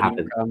over know what Wawrinka,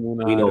 happened.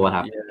 We know Munar. what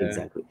happened Yeah.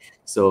 exactly.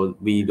 So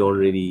we don't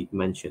really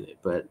mention it.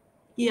 But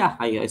yeah,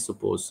 I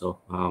suppose so.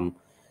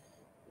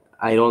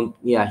 I don't.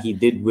 Yeah, he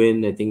did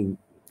win. I think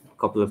a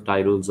couple of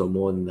titles or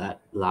more than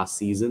that last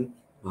season.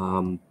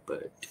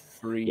 But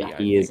 3, yeah, I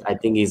he is. think. I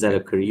think he's at a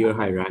career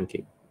high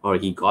ranking, or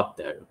he got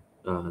there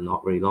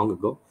not very long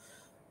ago.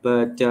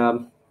 But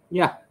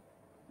yeah,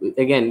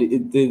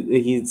 again,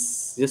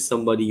 he's just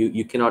somebody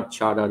you cannot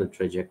chart out a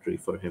trajectory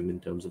for him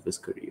in terms of his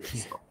career.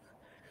 So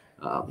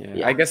Yeah,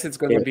 yeah, I guess it's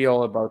going Yeah. to be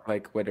all about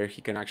like whether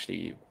he can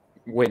actually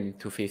win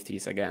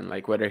 250s again,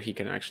 like whether he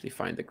can actually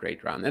find a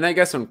great round. And I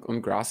guess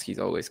on grass, he's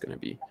always going to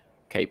be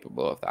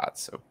capable of that.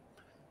 So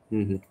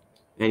And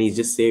he's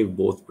just saved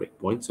both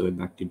breakpoints, so we're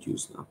back to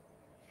juice now.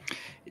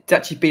 It's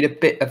actually been a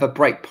bit of a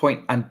break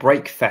point and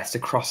break fest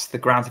across the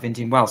grounds of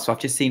Indian Wells. So I've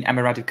just seen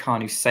Emma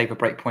Raducanu save a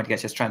break point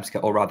against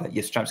Yastremska, or rather,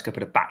 Yastremska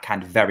put a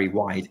backhand very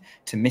wide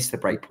to miss the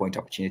break point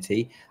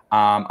opportunity.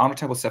 I'm on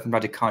table 7.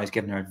 Raducanu has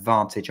given her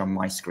advantage on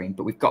my screen,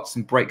 but we've got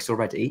some breaks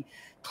already.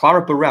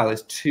 Clara Burrell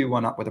is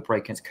 2-1 up with a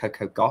break against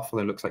Coco Gauff,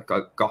 although it looks like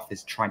Gauff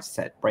is trying to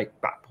set break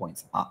back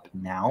points up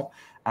now.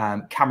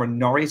 Cameron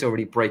Norrie's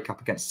already break up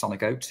against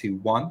Sonego,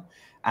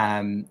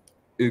 2-1.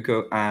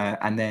 Ugo,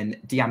 and then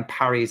Diane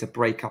Parry is a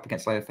break up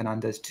against Leo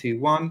Fernandez,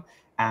 2-1.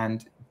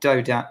 And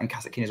Dodan and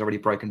Kasatkina has already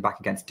broken back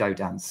against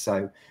Dodan.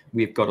 So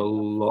we've got a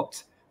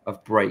lot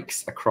of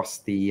breaks across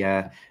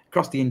the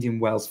Indian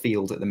Wells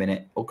field at the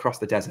minute, or across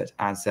the desert,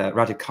 as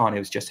Raducanu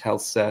has just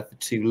held serve for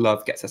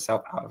 2-love, gets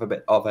herself out of a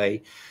bit of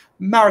a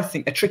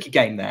marathon, a tricky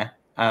game there.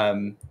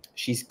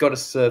 She's got to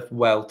serve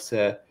well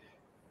to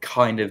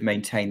kind of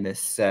maintain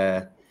this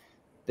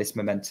this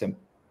momentum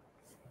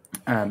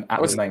at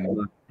the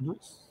moment.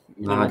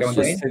 I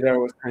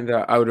was kind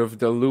of out of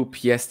the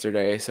loop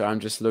yesterday, so I'm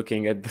just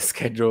looking at the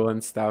schedule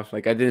and stuff.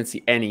 Like I didn't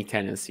see any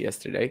tennis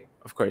yesterday.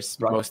 Of course,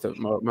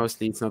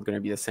 mostly it's not going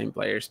to be the same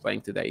players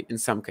playing today. In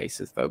some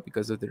cases, though,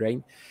 because of the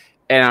rain.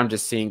 And I'm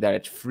just seeing that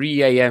at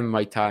 3 a.m.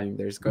 my time,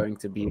 there's going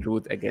to be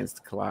Ruud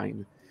against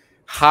Klein.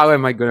 How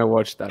am I going to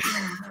watch that?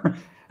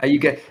 Are you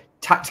get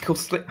tactical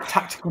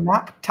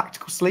nap,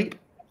 tactical sleep?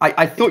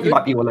 I thought you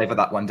might be all over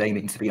that one,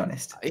 Damien, to be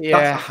honest.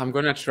 Yeah, I'm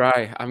gonna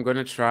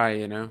try.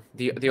 You know,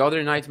 the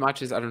other night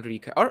matches I don't really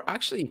care. Or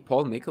actually,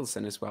 Paul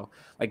Mickelson as well.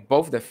 Like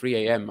both the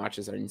 3 a.m.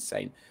 matches are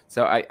insane.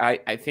 So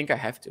I think I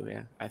have to.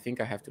 Yeah, I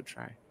think I have to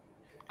try.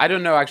 I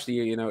don't know actually.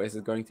 You know, is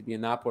it going to be a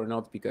nap or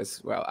not?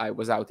 Because well, I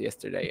was out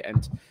yesterday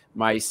and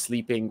my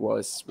sleeping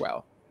was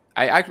well.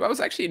 I was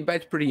actually in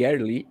bed pretty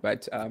early,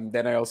 but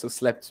then I also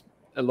slept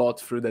a lot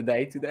through the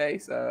day today.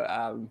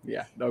 So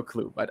yeah, no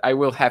clue. But I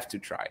will have to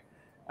try.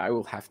 I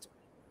will have to.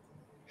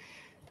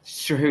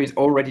 Shrew is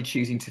already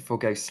choosing to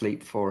forego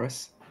sleep for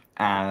us.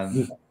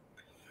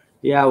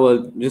 Yeah,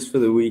 well, just for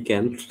the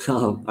weekend.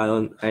 I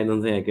don't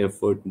think I can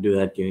afford to do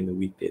that during the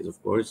weekdays,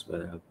 of course.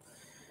 But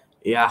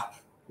yeah,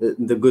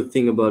 the good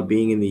thing about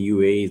being in the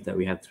UAE is that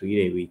we have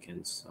 3-day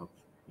weekends. So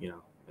you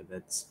know,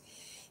 that's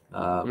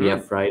we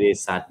have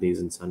Fridays, Saturdays,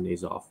 and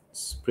Sundays off.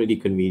 It's pretty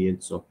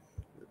convenient. So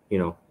you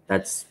know,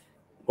 that's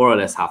more or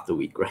less half the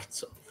week, right?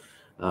 So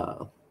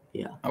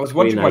yeah, I was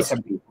wondering why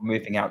some people are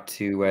moving out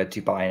to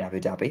Dubai and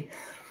Abu Dhabi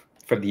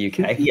from the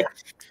UK.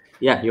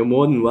 Yeah, you're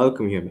more than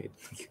welcome here, mate.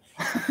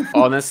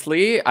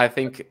 Honestly, I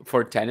think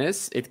for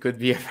tennis, it could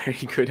be a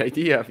very good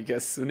idea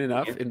because soon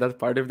enough, in that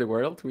part of the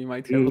world, we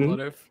might have a lot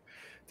of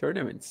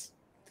tournaments.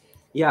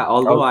 Yeah,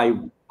 although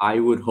I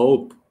would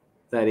hope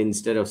that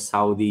instead of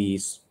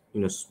Saudis,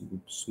 you know,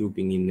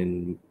 snooping in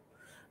and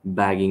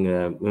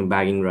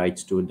bagging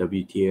rights to a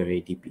WTA or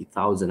ATP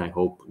 1000, I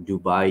hope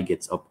Dubai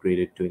gets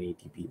upgraded to an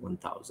ATP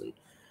 1000.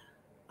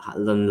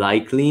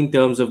 Unlikely in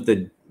terms of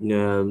the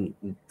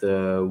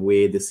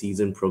way the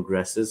season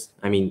progresses.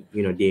 I mean,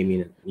 you know,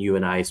 Damien, you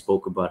and I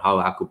spoke about how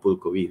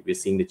Acapulco, we're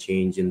seeing the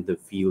change in the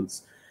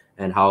fields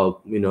and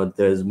how, you know,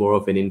 there's more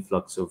of an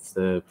influx of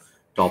the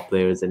top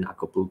players in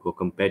Acapulco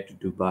compared to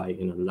Dubai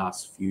in the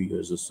last few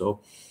years or so.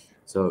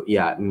 So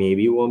yeah,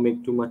 maybe it won't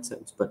make too much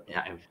sense, but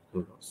yeah,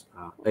 who knows?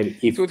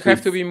 It would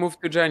have to be moved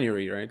to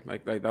January, right?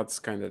 Like that's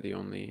kind of the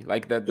only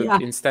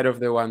instead of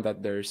the one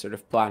that they're sort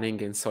of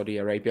planning in Saudi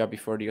Arabia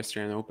before the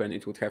Australian Open,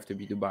 it would have to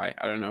be Dubai.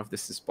 I don't know if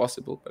this is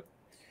possible, but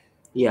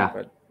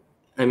yeah,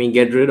 I mean,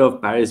 get rid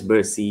of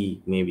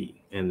Paris-Bercy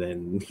maybe, and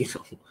then you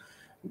know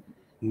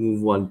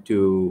move on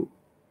to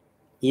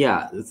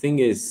the thing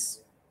is.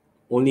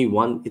 Only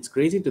one. It's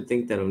crazy to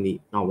think that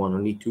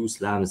only two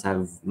slams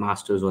have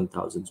Masters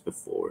 1000s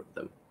before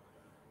them,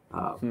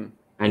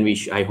 and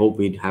I hope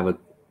we'd have a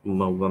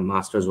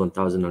Masters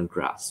 1000 on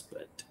grass.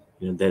 But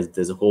you know,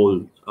 there's a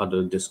whole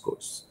other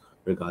discourse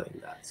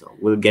regarding that. So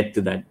we'll get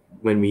to that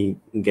when we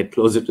get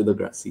closer to the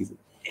grass season.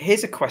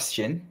 Here's a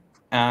question.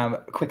 A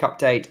quick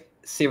update.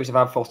 Series of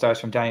ad false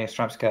starts from Daniel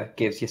Yastremska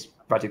gives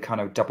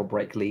Raducanu double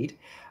break lead.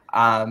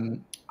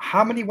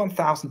 How many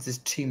 1000s is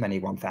too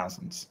many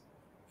 1000s?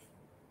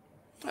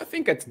 I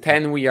think at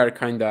 10 we are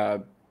kind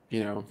of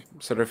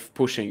sort of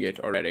pushing it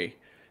already.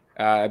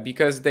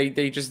 Because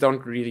they just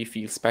don't really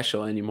feel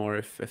special anymore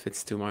if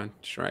it's too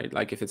much, right?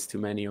 Like if it's too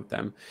many of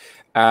them.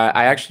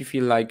 I actually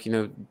feel like,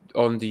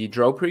 on the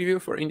draw preview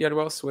for Indian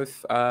Wells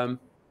with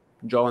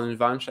John and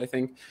Vansh, I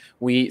think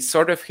we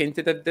sort of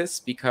hinted at this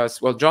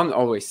because, well, John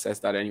always says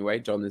that anyway.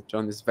 John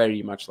is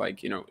very much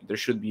like, there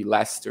should be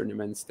less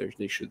tournaments.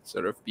 They should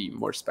sort of be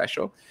more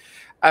special.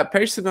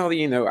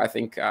 Personally, I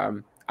think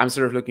I'm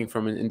sort of looking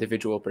from an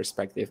individual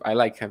perspective. I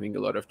like having a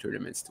lot of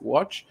tournaments to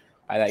watch.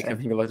 I like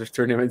having a lot of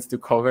tournaments to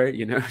cover,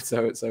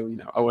 so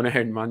I want to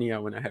earn money. I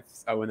want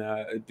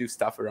to do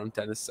stuff around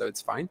tennis, so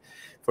it's fine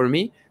for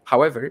me.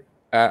 However,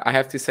 I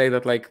have to say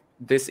that like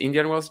this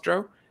Indian Wells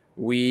draw,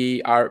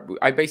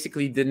 I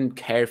basically didn't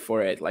care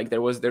for it. Like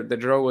the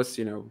draw was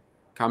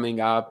coming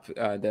up.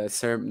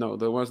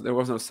 There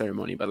was no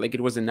ceremony, but like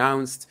it was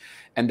announced,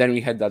 and then we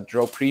had that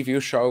draw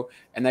preview show,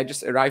 and I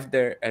just arrived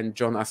there, and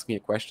John asked me a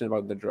question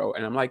about the draw,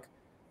 and I'm like,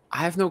 I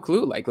have no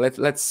clue. Like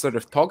let's sort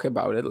of talk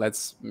about it.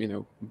 Let's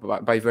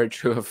by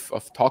virtue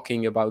of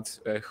talking about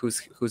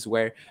who's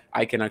where,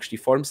 I can actually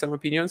form some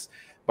opinions.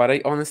 But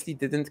I honestly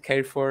didn't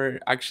care for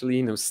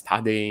actually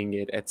studying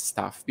it at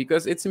stuff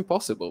because it's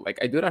impossible. Like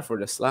I do that for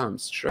the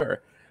slams,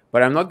 sure,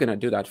 but I'm not gonna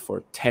do that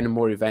for 10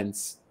 more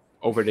events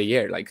over the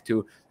year. Like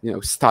to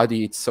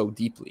study it so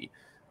deeply.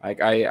 Like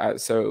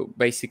so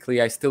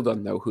basically I still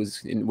don't know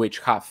who's in which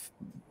half,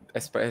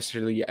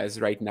 especially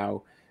as right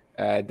now.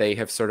 They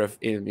have sort of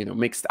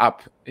mixed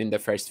up in the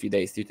first few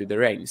days due to the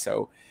rain.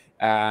 So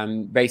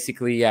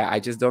basically, yeah, I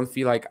just don't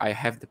feel like I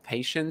have the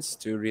patience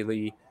to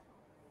really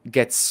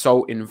get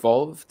so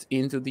involved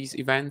into these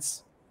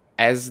events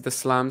as the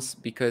slams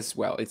because,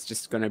 well, it's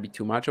just going to be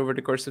too much over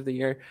the course of the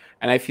year.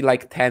 And I feel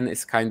like 10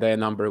 is kind of a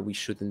number we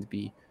shouldn't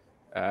be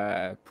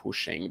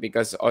pushing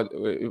because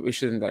we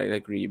shouldn't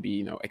like really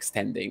be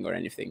extending or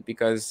anything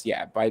because,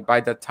 yeah,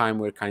 by that time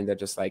we're kind of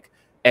just like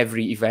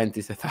every event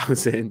is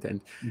 1,000 and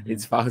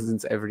it's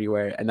thousands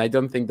everywhere, and I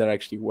don't think that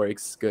actually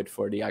works good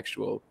for the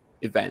actual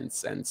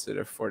events and sort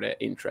of for the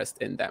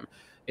interest in them.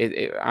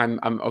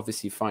 I'm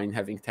obviously fine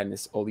having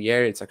tennis all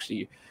year. It's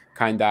actually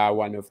kind of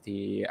one of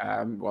the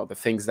the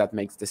things that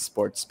makes the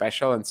sport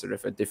special and sort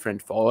of a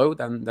different follow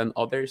than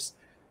others.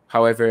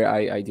 However,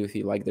 I do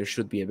feel like there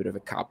should be a bit of a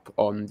cap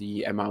on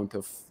the amount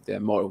of the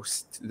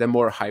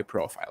more high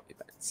profile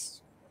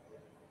events.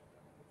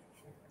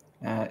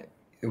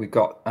 We've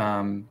got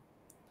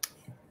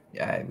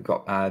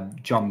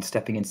John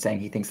stepping in saying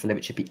he thinks the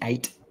limit should be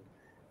 8.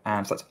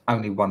 So that's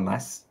only one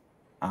less.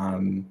 I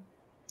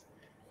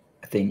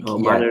think.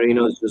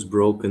 Manarino is just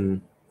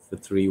broken for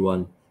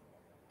 3-1.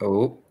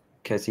 Oh,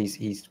 because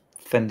he's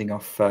fending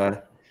off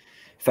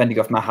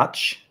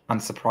Mahach.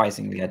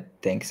 Unsurprisingly, I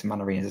think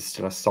Manarino is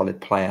still a solid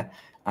player.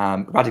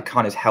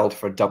 Raducanu is held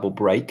for a double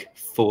break.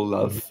 Full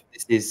love.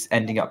 This is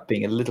ending up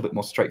being a little bit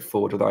more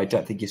straightforward, although I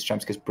don't think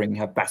Yastremska is bringing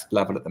her best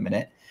level at the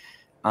minute.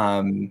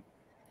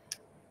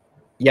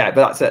 Yeah,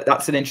 but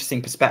that's an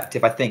interesting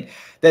perspective. I think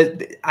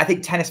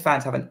tennis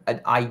fans have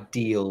an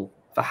ideal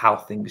for how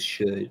things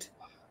should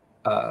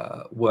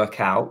work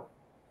out,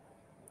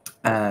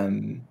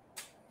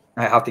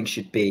 how things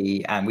should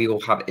be, and we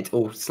all have it's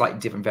all slightly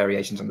different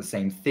variations on the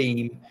same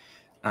theme.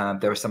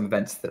 There are some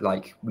events that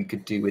like we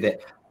could do with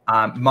it.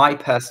 My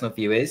personal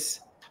view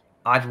is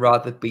I'd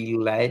rather be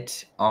led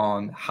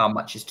on how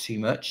much is too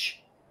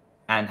much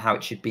and how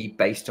it should be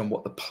based on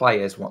what the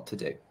players want to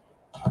do.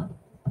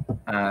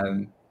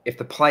 If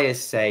the players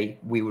say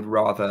we would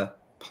rather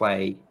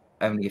play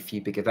only a few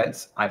big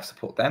events, I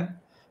support them.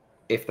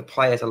 If the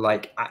players are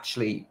like,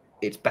 actually,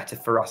 it's better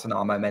for us and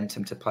our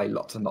momentum to play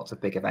lots and lots of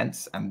big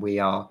events, and we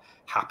are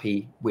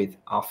happy with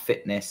our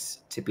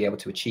fitness to be able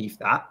to achieve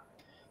that,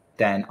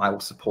 then I will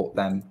support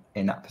them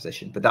in that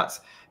position. But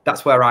that's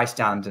where I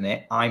stand in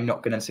it. I'm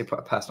not going to put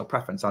a personal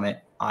preference on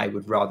it. I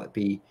would rather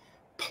be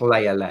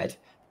player-led.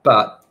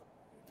 But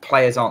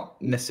players aren't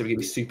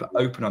necessarily super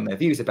open on their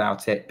views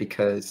about it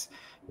because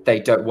they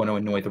don't want to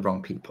annoy the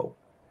wrong people.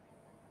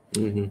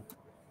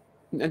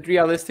 Mm-hmm. And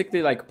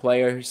realistically, like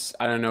players,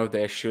 I don't know if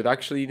they should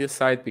actually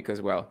decide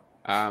because, well,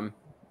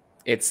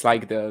 it's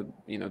like the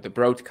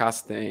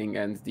broadcasting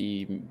and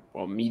the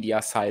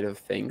media side of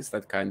things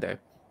that kind of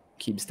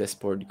keeps the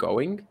sport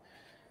going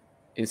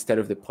instead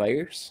of the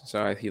players.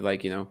 So I feel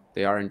like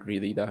they aren't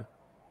really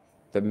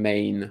the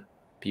main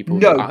people.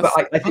 No, but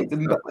I think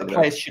the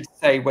players should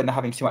say when they're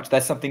having too much.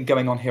 There's something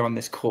going on here on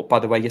this court, by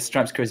the way.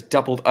 Yastremska is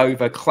doubled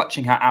over,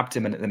 clutching her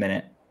abdomen at the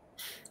minute,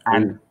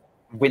 and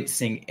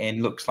wincing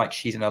in. Looks like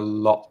she's in a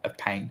lot of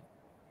pain.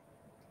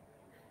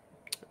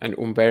 And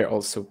Humbert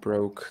also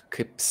broke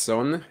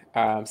Kipson.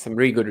 Some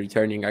really good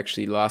returning,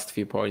 actually, last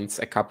few points.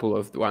 A couple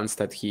of the ones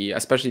that he,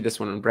 especially this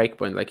one on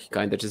breakpoint, like he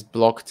kind of just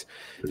blocked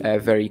a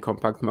very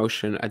compact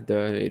motion at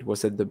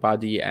the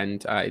body,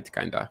 and it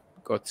kind of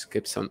got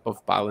Kipson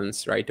off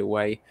balance right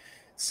away.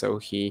 So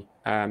he,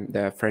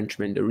 the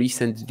Frenchman, the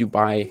recent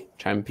Dubai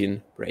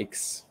champion,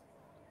 breaks.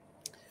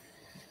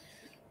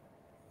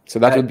 So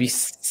that would be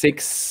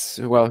 6,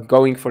 well,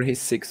 going for his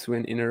 6th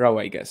win in a row,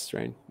 I guess,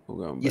 right?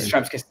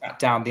 Yastremska sat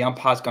down. The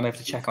umpire's gone over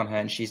to check on her,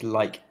 and she's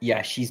like,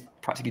 yeah, she's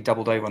practically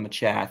doubled over on the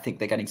chair. I think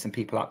they're getting some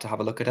people out to have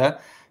a look at her.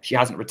 She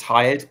hasn't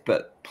retired,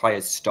 but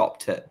players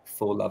stopped at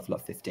 4 love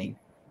 15.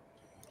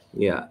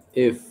 Yeah,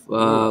 if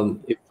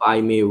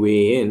I may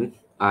weigh in,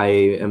 I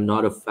am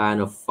not a fan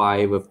of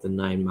 5 of the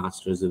 9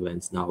 Masters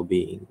events now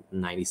being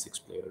 96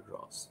 player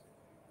draws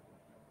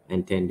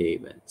and 10-day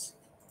events.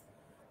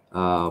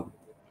 I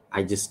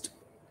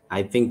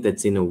think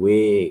that's in a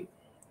way,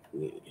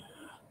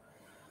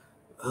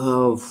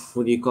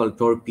 what do you call it,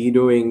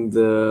 torpedoing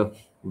the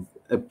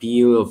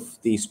appeal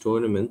of these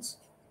tournaments.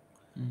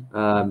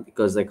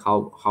 Because like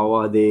how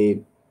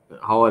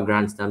are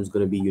Grand Slams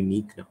going to be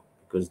unique now?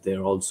 Because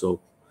they're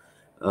also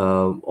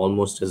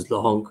almost as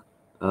long,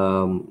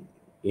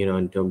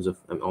 in terms of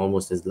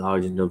almost as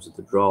large in terms of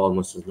the draw,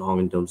 almost as long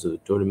in terms of the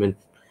tournament.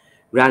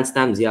 Grand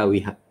Slams, yeah,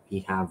 we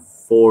have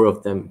 4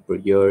 of them per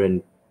year,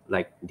 and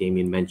like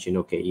Damien mentioned,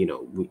 okay,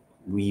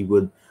 we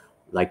would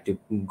like to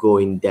go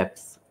in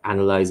depth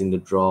analyzing the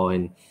draw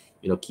and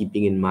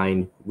keeping in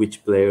mind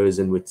which players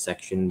in which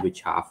section,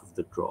 which half of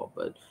the draw.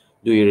 But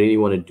do you really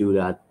want to do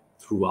that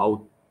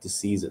throughout the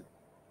season?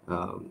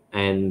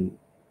 And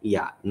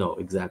yeah, no,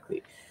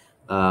 exactly.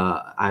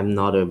 I'm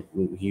not a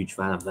huge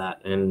fan of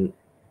that. And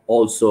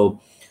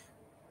also,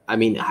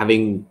 when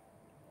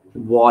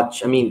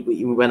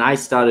I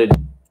started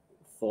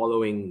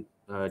following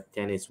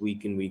tennis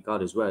week in, week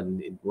out as well,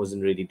 it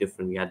wasn't really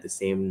different. We had the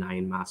same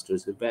 9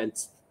 Masters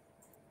events.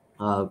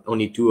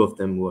 Only 2 of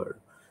them were,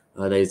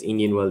 that is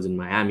Indian Wells and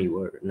Miami,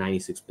 were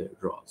 96 player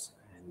draws.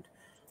 And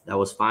that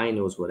was fine.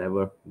 It was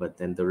whatever. But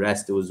then the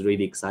rest, it was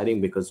really exciting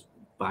because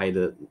by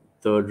the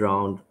third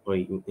round or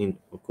in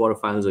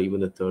quarterfinals or even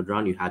the third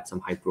round, you had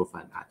some high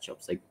profile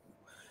matchups. Like,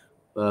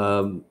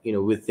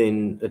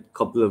 within a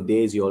couple of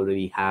days, you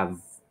already have,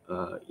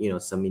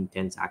 some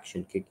intense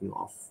action kicking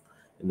off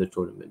in the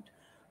tournament.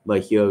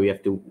 But here we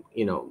have to,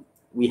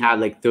 we have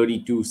like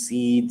 32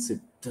 seeds. It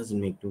doesn't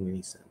make too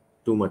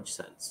much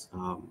sense.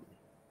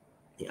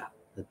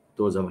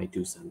 Those are my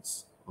 2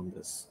 cents on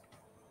this.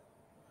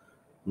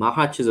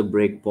 Mahach is a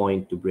break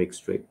point to break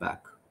straight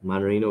back.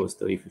 Manarino was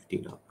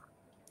 30-15 up.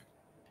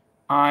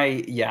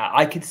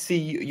 I could see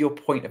your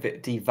point of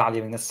it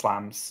devaluing the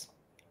slams.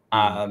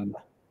 I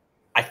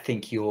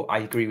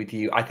agree with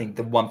you. I think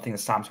the one thing the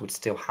slams would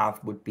still have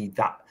would be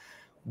that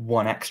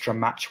 1 extra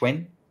match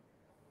win.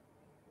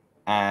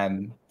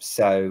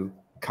 So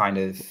kind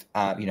of,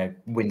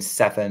 win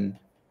 7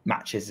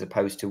 matches as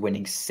opposed to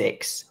winning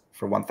 6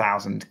 for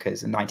 1,000,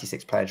 because a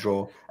 96 player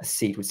draw, a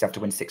seed would still have to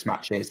win 6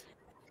 matches.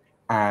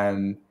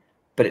 But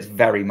it's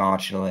very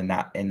marginal in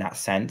that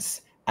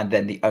sense. And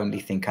then the only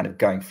thing kind of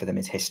going for them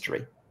is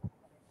history,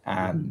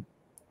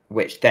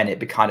 which then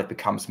it kind of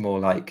becomes more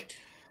like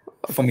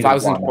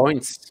 1,000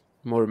 points,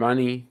 more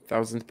money,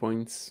 1,000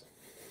 points.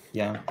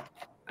 Yeah,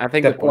 I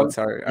think the points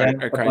are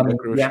kind of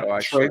crucial,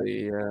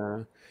 actually.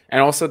 And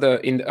also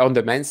on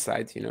the men's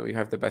side, you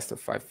have the best of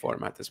 5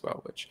 format as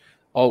well, which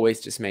always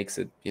just makes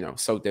it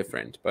so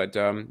different. But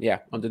on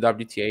the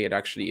WTA, it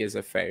actually is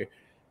a fair.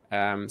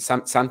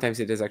 Sometimes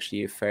it is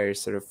actually a fair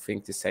sort of thing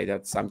to say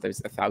that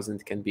sometimes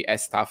 1,000 can be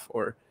as tough,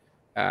 or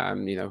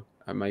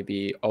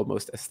maybe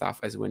almost as tough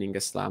as winning a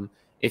slam.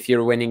 If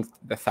you're winning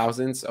the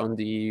thousands on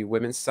the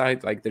women's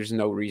side, like there's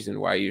no reason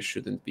why you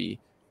shouldn't be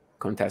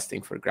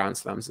contesting for Grand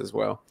Slams as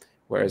well.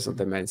 Whereas on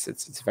the men's,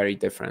 it's very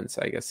different.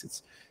 So I guess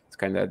it's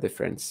kind of a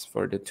difference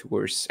for the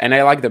tours. And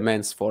I like the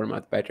men's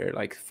format better,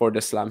 like for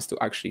the slams to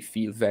actually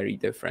feel very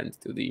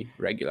different to the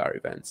regular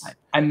events.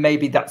 And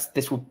maybe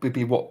this will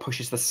be what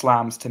pushes the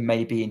slams to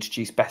maybe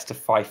introduce best of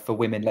 5 for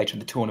women later in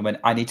the tournament.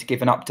 I need to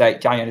give an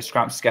update. Dayana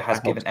Yastremska has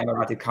given Emma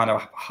Raducanu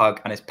a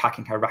hug and is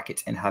packing her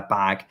rackets in her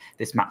bag.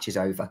 This match is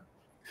over.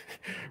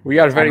 We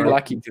are very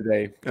lucky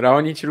today.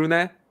 Raonic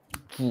Rune,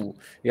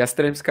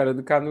 Yastremska,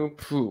 Raducanu,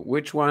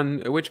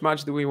 which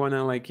match do we want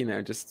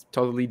to just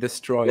totally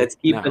destroy? Let's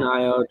keep an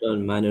eye out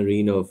on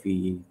Manarino if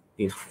he,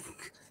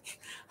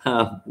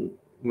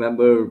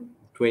 remember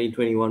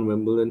 2021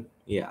 Wimbledon?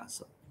 Yeah,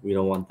 so we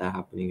don't want that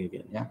happening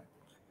again.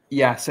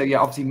 Yeah. So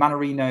obviously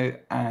Manarino,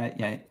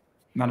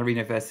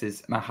 Manarino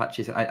versus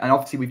Mahachis, and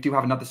obviously we do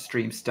have another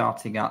stream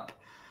starting up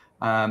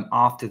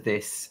after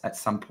this at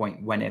some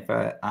point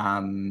whenever.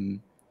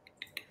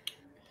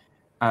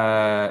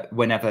 Who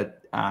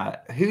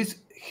is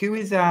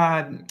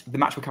the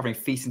match we're covering?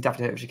 Feast and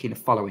David Shakina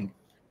following.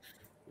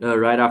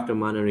 Right after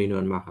Manarino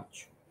and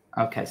Mahach.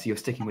 Okay, so you're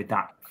sticking with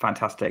that.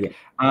 Fantastic.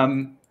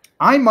 Yeah.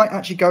 I might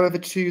actually go over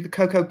to the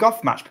Coco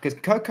Gauff match because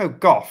Coco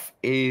Gauff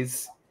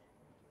is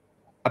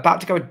about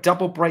to go a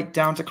double break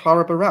down to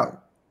Clara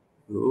Burrell.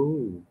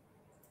 Ooh.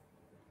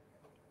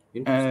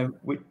 It's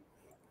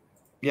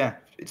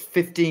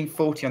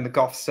 15-40 on the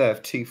Gauff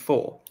serve,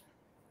 2-4.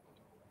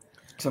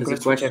 So there's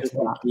a question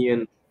from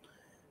Ian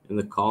in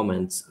the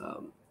comments.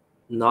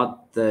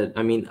 Not that,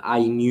 I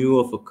knew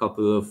of a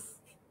couple of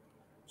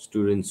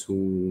students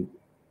who,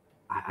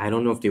 I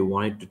don't know if they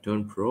wanted to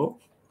turn pro,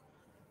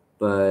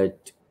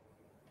 but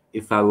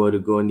if I were to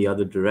go in the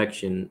other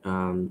direction,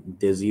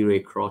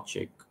 Desiree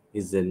Krawczyk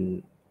is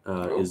in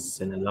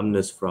is an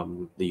alumnus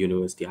from the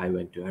university I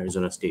went to,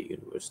 Arizona State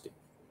University.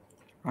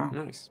 Wow,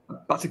 Nice.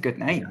 that's a good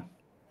name.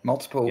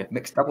 Multiple Yeah.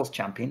 mixed doubles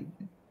champion.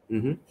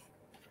 Mm-hmm.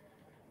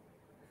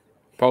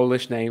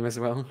 Polish name as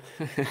well.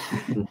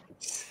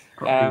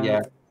 Probably,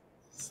 yeah.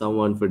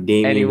 Someone for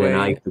Damien and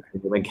I,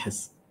 Anyway. I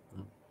guess.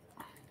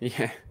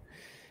 Yeah.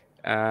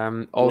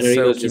 Enrico's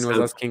Also, just Keen was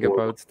helped asking for-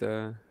 about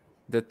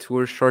the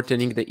tour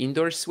shortening the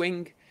indoor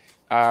swing.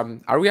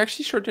 Are we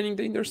actually shortening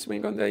the indoor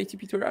swing on the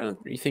ATP tour? I don't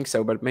really think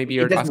so, but maybe It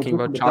you're doesn't asking exist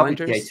about on the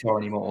challengers. WTA tour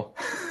anymore.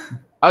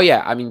 Oh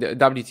yeah, I mean the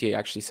WTA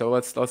actually. So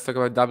let's talk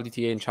about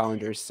WTA and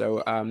challengers.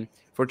 So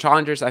for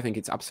challengers, I think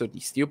it's absolutely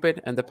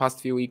stupid, and the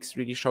past few weeks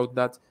really showed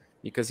that,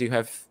 because you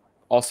have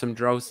awesome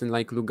draws in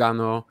like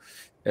Lugano,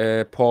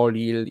 Paul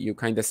Lille. You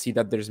kind of see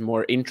that there's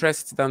more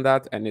interest than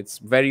that, and it's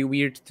very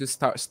weird to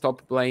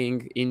stop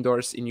playing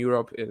indoors in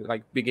Europe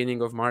like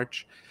beginning of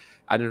March.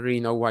 I don't really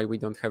know why we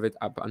don't have it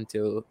up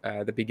until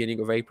the beginning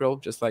of April,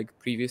 just like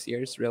previous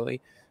years, really.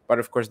 But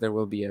of course, there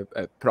will be a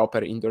proper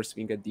indoor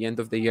swing at the end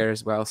of the year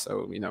as well.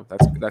 So,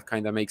 that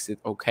kind of makes it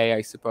okay,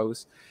 I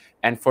suppose.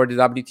 And for the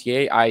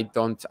WTA, I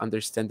don't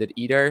understand it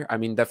either. I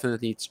mean,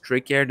 definitely it's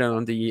trickier than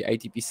on the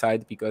ATP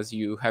side, because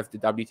you have the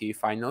WTA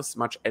finals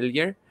much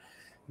earlier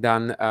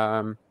than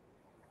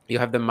you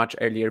have them much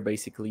earlier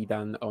basically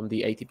than on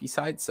the ATP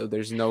side. So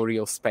there's no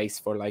real space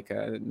for like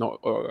an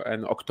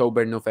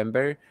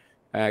October-November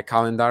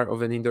calendar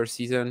of an indoor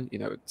season.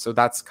 So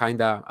that's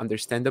kind of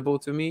understandable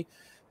to me.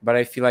 But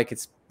I feel like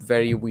it's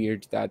very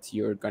weird that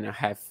you're going to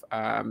have,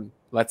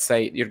 let's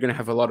say, you're going to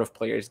have a lot of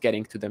players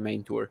getting to the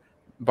main tour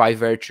by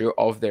virtue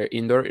of their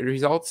indoor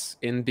results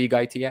in big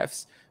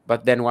ITFs.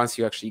 But then once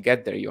you actually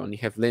get there, you only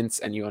have Linz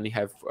and you only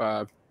have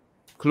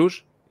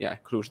Cluj. Yeah,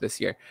 Cluj this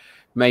year.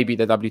 Maybe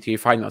the WTA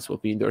finals will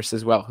be indoors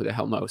as well. Who the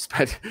hell knows?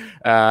 But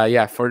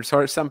yeah, for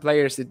some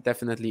players, it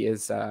definitely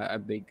is a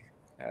big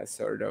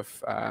sort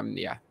of,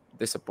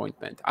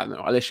 disappointment. I don't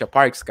know. Alicia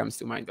Parks comes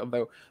to mind,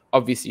 although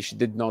obviously she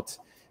did not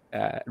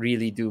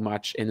really do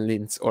much in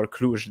Linz or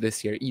Cluj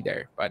this year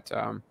either. But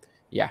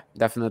yeah,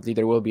 definitely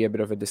there will be a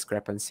bit of a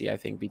discrepancy, I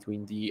think,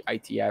 between the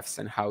ITFs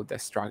and how the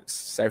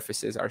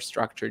surfaces are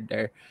structured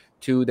there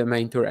to the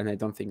main tour. And I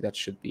don't think that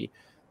should be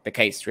the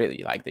case,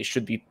 really. Like, they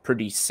should be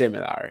pretty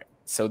similar,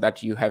 so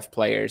that you have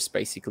players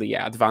basically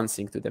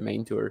advancing to the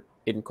main tour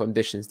in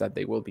conditions that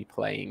they will be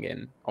playing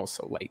in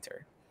also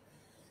later.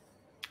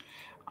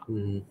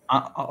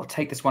 I'll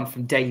take this one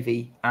from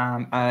Davey.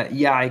 I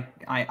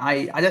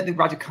don't think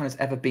Raducanu has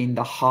ever been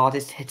the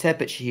hardest hitter,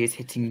 but she is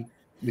hitting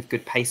with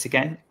good pace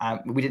again.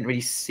 We didn't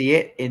really see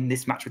it in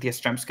this match with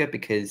Yastremska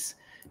because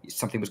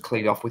something was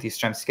cleared off with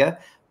Yastremska,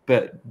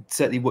 but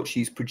certainly what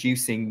she's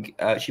producing,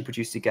 she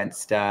produced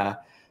against the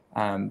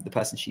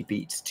person she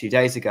beat 2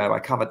 days ago. I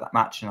covered that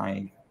match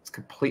and it's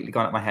completely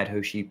gone out my head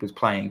who she was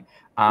playing.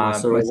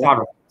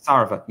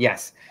 Sarova,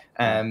 yes.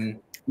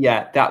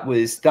 Yeah, there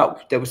was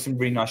some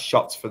really nice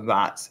shots for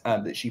that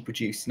that she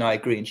produced, and I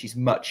agree. And she's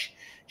much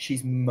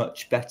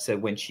better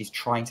when she's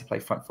trying to play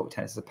front foot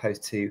tennis, as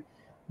opposed to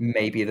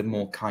maybe the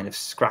more kind of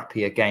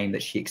scrappier game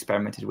that she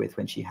experimented with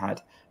when she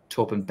had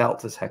Torben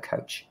Belt as her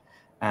coach,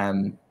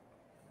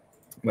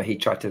 where he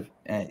tried to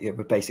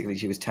basically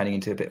she was turning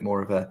into a bit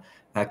more of a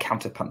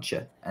counter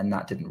puncher, and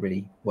that didn't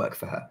really work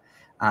for her.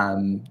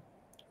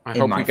 I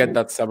hope we get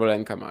that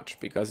Sabalenka match,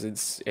 because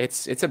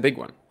it's a big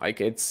one. Like,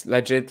 it's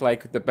legit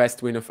like the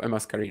best win of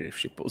Emma's career if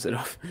she pulls it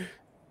off.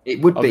 It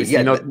would obviously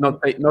be, yeah.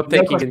 Not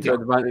taking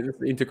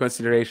into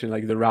consideration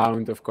like the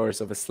round, of course,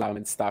 of a slam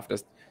and stuff.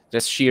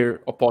 Just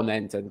sheer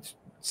opponent and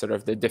sort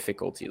of the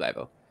difficulty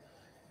level.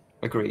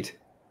 Agreed.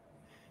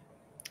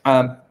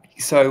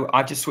 So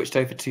I've just switched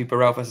over to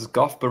Burrell versus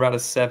Goff. Burrell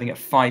is serving at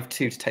 5-2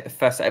 to take the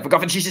first set over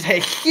Goff, and she's just hit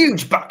a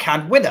huge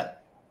backhand winner.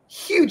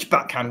 Huge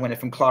backhand winner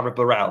from Clara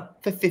Burrell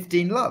for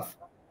 15 love.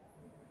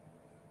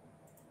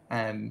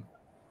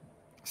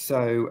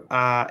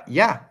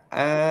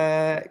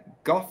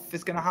 Goff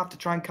is going to have to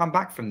try and come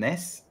back from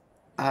this.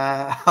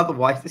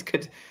 Otherwise, this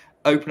could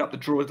open up the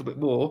draw a little bit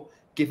more,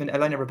 given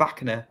Elena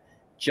Rybakina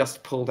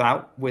just pulled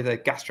out with a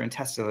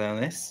gastrointestinal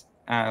illness,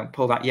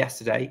 pulled out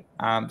yesterday,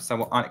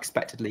 somewhat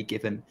unexpectedly,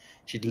 given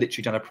she'd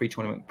literally done a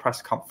pre-tournament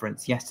press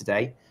conference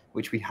yesterday,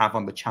 which we have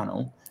on the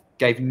channel.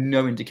 Gave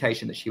no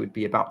indication that she would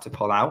be about to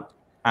pull out.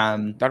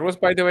 That was,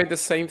 by the way, the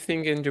same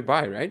thing in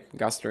Dubai, right?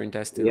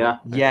 Gastrointestinal.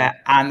 Yeah,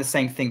 and the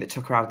same thing that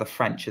took her out of the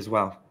French as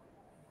well.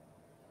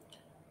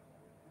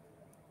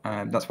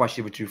 That's why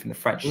she withdrew from the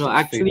French. No,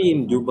 actually,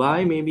 in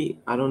Dubai, maybe,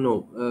 I don't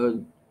know.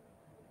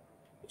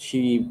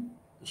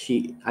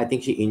 I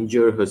think she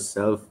injured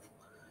herself.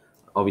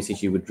 Obviously,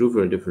 she withdrew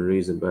for a different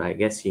reason, but I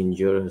guess she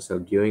injured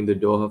herself during the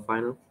Doha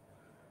final.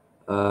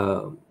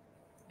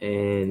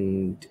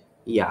 And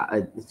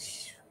yeah,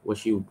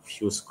 she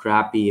was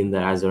scrappy in the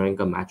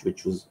Azarenka match,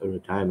 which was a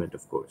retirement,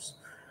 of course.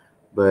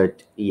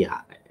 But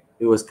yeah,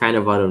 it was kind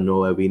of out of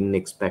nowhere. We didn't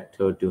expect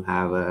her to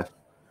have an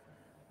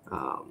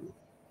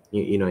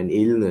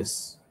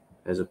illness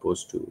as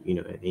opposed to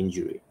an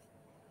injury.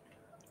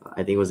 I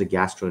think it was a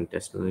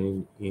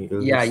gastrointestinal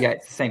illness. Yeah,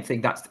 it's the same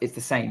thing. It's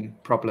the same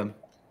problem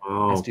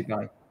as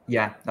Dubai.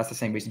 Yeah, that's the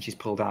same reason she's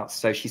pulled out.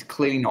 So she's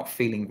clearly not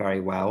feeling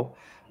very well.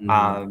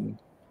 Mm.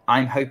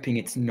 I'm hoping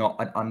it's not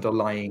an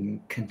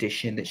underlying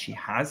condition that she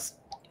has,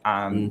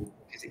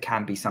 because it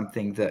can be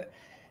something that,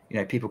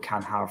 people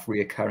can have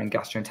reoccurring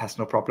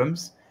gastrointestinal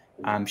problems.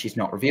 She's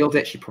not revealed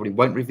it. She probably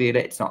won't reveal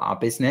it. It's not our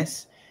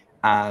business.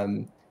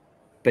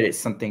 But it's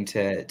something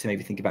to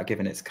maybe think about,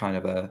 given it's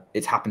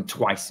it's happened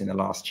twice in the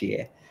last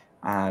year.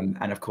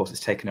 And of course,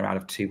 it's taken her out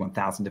of 2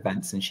 1,000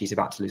 events, and she's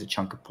about to lose a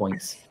chunk of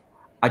points.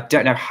 I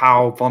don't know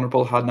how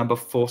vulnerable her number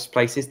 4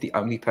 place is. The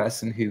only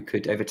person who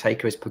could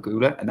overtake her is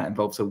Pagula, and that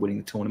involves her winning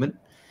the tournament,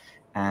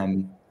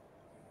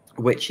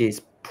 which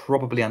is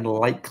probably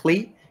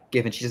unlikely,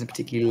 given she doesn't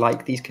particularly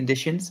like these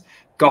conditions.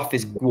 Goff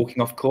is walking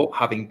off court,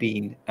 having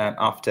been,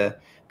 after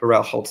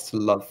Burrell holds to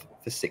love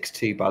for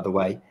 6-2, by the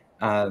way.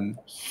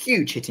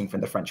 Huge hitting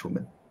from the French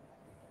woman.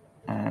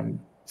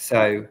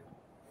 So,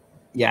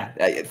 yeah,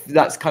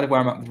 that's kind of where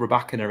I'm at with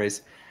Raducanu.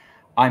 Is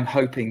I'm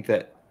hoping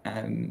that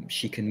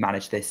she can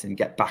manage this and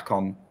get back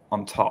on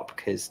top,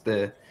 because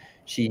the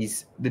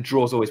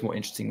draw's always more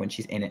interesting when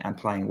she's in it and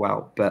playing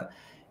well. But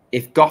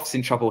if Goff's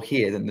in trouble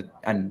here, then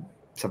and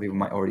some people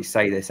might already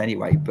say this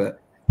anyway, but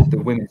the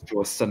women's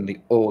draw is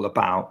suddenly all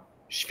about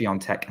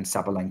Swiatek and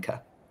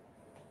Sabalenka.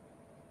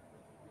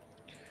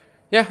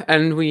 Yeah,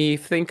 and we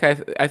think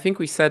I think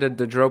we said at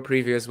the draw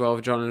preview as well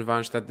of John and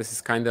Vanch that this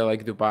is kind of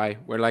like Dubai,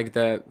 where like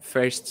the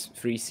first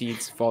 3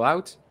 seeds fall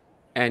out,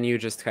 and you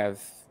just have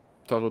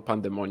total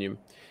pandemonium,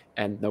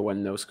 and no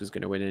one knows who's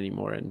going to win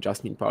anymore. And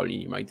Jasmine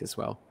Paulini might as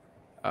well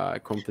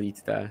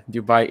complete the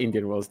Dubai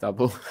Indian Wells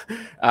double.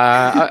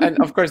 And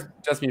of course,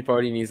 Jasmine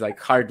Paulini is like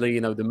hardly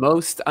the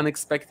most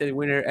unexpected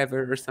winner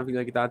ever or something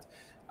like that.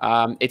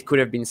 It could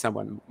have been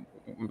someone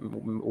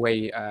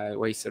way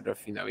sort of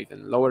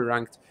even lower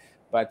ranked.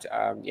 But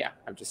yeah,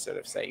 I'm just sort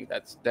of saying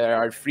that there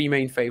are 3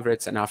 main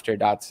favorites, and after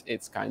that,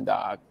 it's kind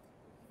of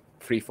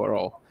free for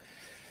all.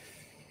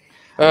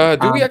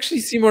 Do we actually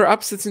see more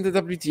upsets in the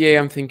WTA?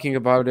 I'm thinking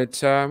about it.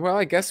 Well,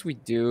 I guess we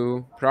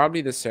do.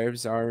 Probably the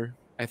Serbs are,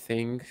 I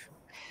think.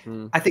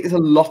 I think there's a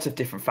lot of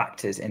different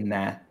factors in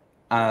there.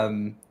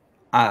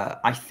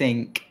 I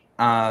think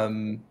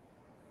there's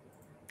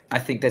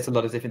a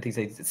lot of different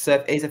things.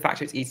 Serve is a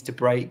factor. It's easy to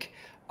break.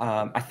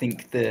 I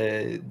think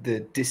the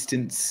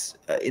distance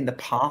in the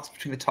past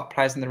between the top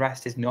players and the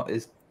rest is not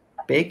as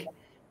big,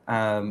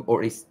 or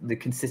at least the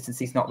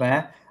consistency is not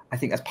there. I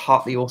think that's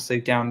partly also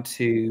down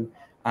to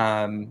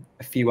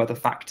a few other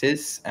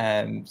factors,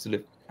 sort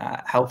of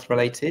health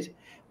related.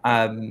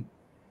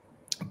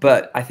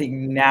 But I think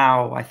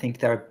now,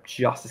 they're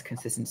just as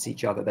consistent as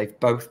each other. They've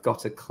both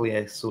got a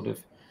clear sort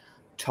of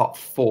top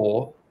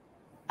 4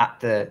 at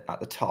the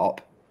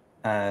top,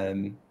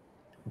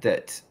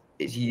 that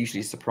is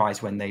usually a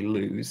surprise when they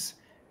lose,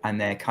 and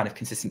they're kind of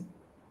consistent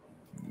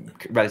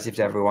relative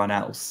to everyone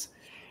else.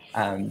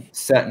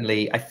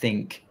 Certainly, I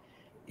think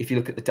if you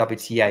look at the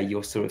WTA,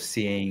 you're sort of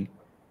seeing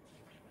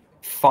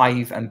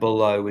 5 and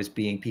below as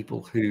being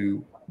people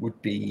who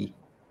you'd be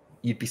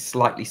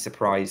slightly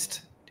surprised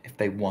if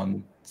they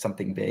won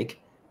something big,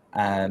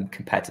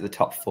 compared to the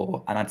top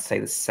 4, and I'd say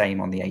the same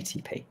on the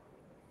ATP.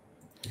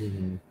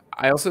 Mm-hmm.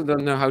 I also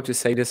don't know how to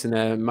say this in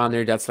a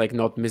manner that's like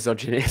not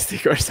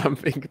misogynistic or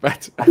something,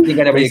 but I think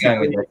I know where you're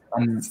going with it.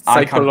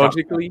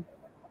 Psychologically,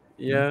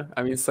 yeah,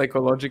 I mean,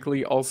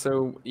 psychologically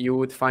also you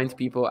would find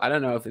people, I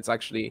don't know if it's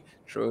actually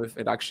true, if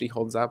it actually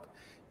holds up,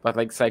 but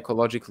like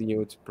psychologically you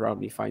would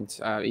probably find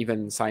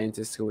even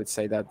scientists who would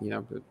say that,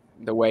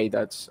 the way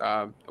that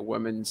a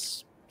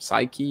woman's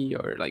psyche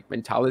or like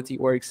mentality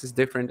works is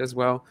different as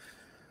well.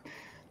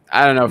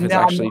 I don't know if it's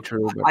actually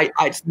true. But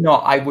it's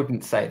not. I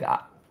wouldn't say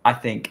that. I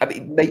mean,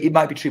 it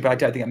might be true, but I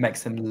don't think it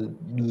makes them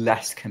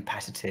less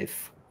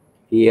competitive.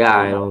 Yeah,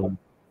 I don't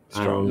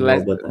know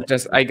about that.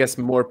 Just, I guess,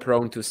 more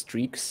prone to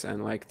streaks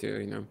and like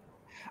to,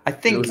 I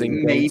think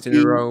losing maybe games in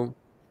a row.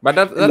 But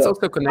that's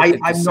also connected.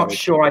 I'm not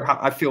sure.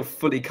 I feel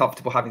fully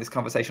comfortable having this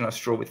conversation on a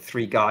straw with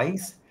 3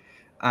 guys.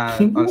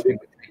 On a screen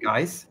with 3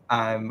 guys.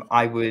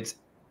 I would.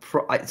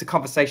 It's a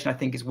conversation I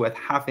think is worth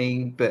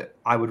having, but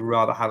I would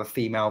rather have a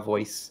female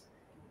voice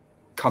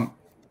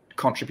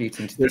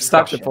contributing to the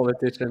discussion.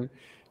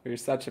 You're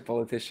such a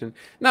politician.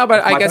 No,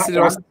 but I guess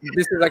this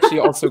is actually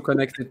also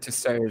connected to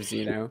serves,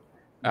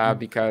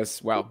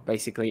 because, well,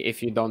 basically,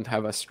 if you don't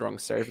have a strong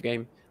serve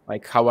game,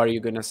 like how are you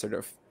going to sort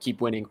of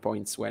keep winning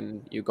points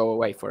when you go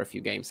away for a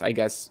few games? I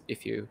guess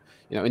if you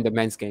in the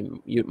men's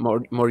game,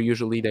 more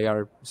usually they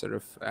are sort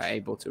of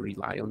able to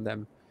rely on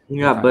them.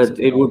 Yeah, but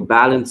it would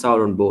balance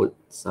out on both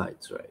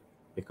sides, right?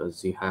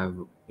 Because you have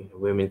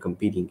women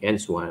competing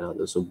against one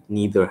another, so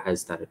neither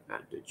has that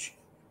advantage.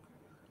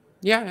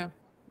 Yeah.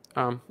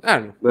 I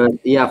don't know.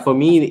 But yeah, for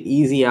me, the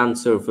easy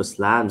answer for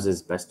slams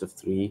is best of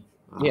 3.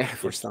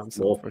 For some.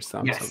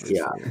 Yes,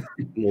 yeah,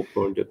 more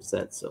prone to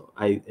upset. So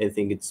I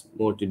think it's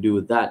more to do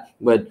with that.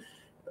 But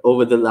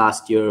over the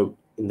last year,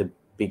 in the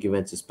big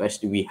events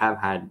especially, we have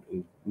had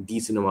a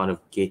decent amount of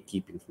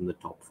gatekeeping from the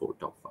top 4,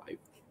 top 5.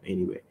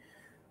 Anyway,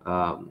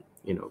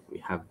 we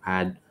have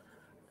had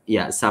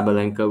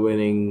Sabalenka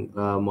winning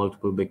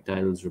multiple big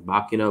titles,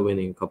 Raducanu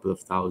winning a couple of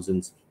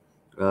thousands.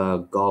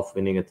 Goff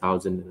winning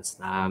 1,000 in a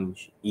slam,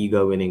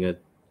 Iga winning a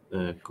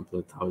couple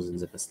of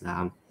thousands in a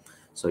slam.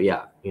 So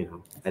yeah,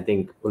 I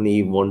think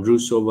only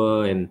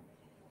Vondrousova and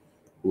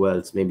who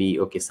else? Maybe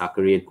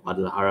Sakkari at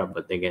Guadalajara,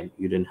 but again,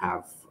 you didn't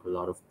have a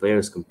lot of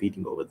players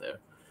competing over there.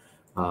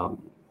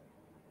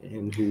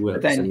 And who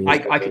else? But then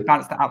I could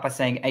balance that out by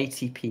saying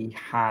ATP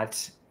had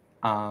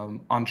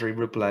Andrei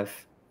Rublev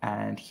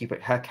and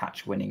Hubert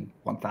Hurkacz winning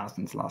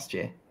 1,000s last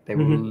year. They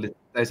were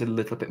those are a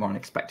little bit more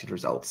unexpected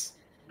results.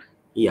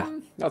 Yeah,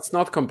 that's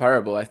not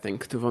comparable, I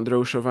think, to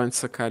Vondrousova and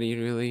Sakkari,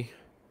 really.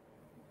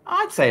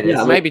 I'd say it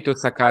is. Maybe to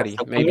Sakkari.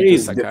 Maybe to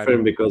is Sakkari.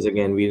 Different because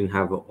again, we didn't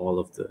have all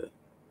of the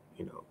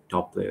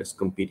top players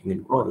competing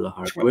in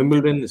Guadalajara.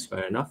 Wimbledon is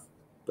fair enough,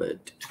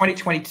 but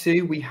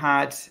 2022 we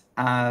had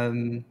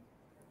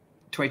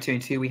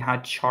 2022 we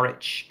had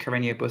Chorich,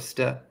 Carreño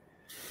Busta.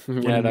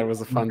 Yeah, that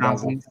was a fun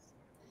double.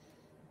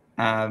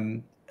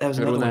 There was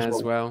another one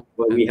as well.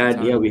 Well, we had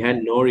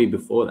Nori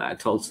before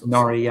that also.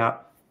 Nori, yeah.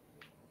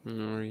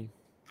 Nori.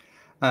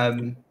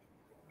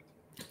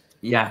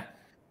 Yeah,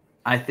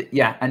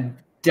 and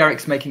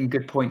Derek's making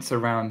good points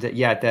around it.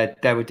 Yeah,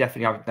 there were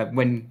definitely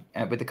when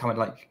with the comment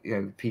like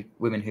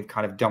women who've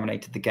kind of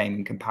dominated the game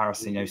in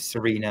comparison.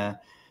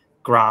 Serena,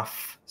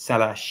 Graf,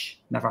 Selesh,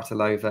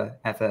 Navratilova,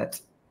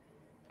 Evert,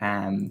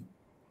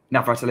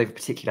 Navratilova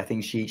particularly. I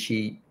think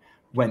she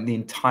went the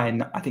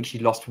entire. I think she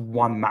lost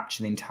one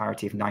match in the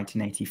entirety of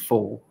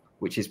 1984,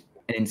 which is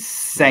an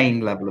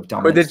insane level of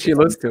dominance. Who did she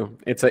lose to?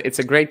 It's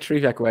a great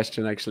trivia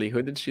question, actually.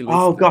 Who did she lose to?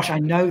 Oh gosh, I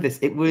know this.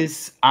 It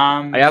was.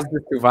 I asked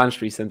this to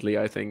Vansh recently,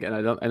 I think, and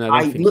I don't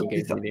think he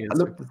gave me the answer. I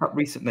looked this up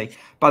recently.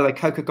 By the way,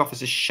 Coco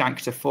Gauff's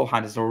shanked to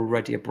forehand is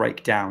already a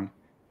breakdown.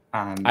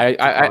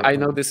 I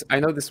know this. I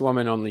know this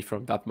woman only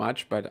from that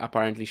match, but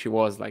apparently she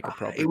was like a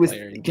proper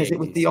player. Because it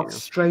was the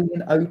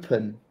Australian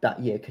Open that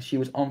year. Because she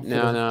was on.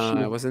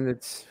 Wasn't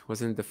it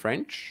the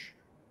French?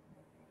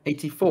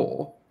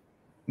 84.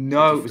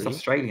 No, 83? It was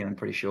Australian. I'm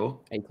pretty sure.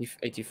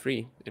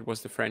 83. It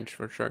was the French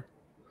for sure.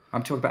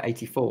 I'm talking about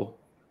 84.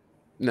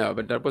 No,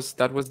 but that was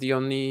the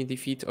only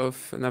defeat of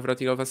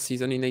Navratilova's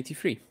season in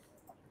 83.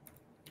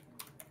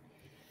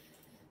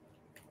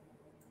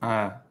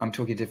 I'm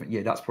talking different.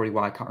 Yeah, that's probably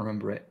why I can't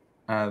remember it.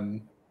 I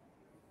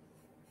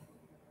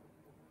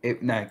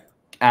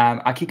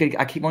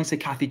keep wanting to say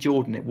Kathy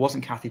Jordan. It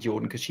wasn't Kathy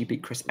Jordan because she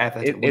beat Chris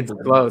Evert. It's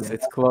close. Yeah.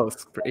 It's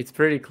close. It's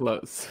pretty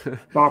close.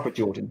 Barbara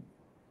Jordan.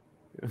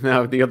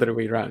 No, the other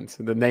way around.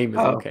 The name is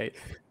okay.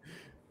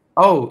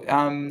 Oh,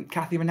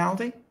 Kathy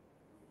Rinaldi?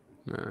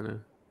 No.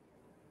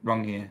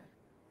 Wrong year.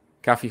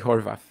 Kathy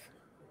Horvath.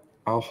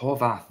 Oh,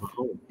 Horvath.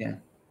 Yeah.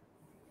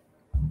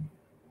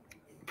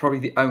 Probably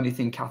the only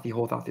thing Kathy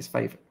Horvath is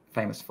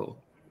famous for.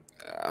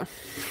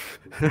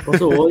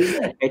 Also, what is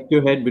that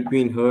head-to-head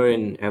between her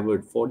and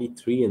Everett?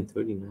 43 and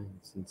 39.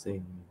 It's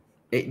insane.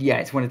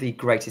 It's one of the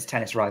greatest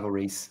tennis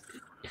rivalries.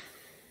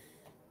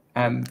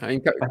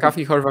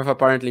 Kathy Horvath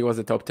apparently was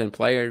a top 10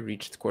 player,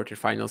 reached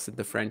quarterfinals in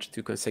the French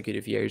 2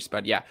 consecutive years.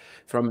 But yeah,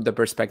 from the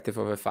perspective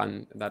of a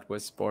fan that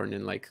was born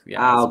in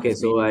okay,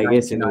 so I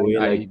guess in a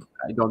way,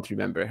 I don't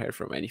remember her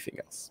from anything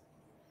else.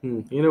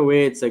 In a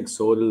way, it's like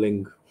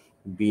Soderling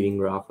beating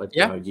Rafa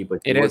Chargi,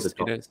 but he was a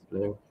top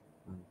player.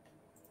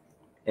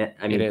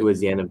 I mean,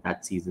 towards the end of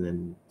that season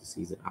and the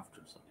season after.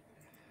 So.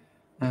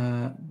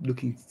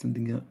 Looking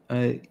something up.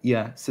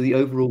 So the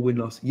overall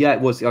win-loss. Yeah,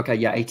 it was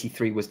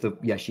 83 was the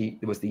year she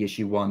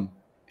won.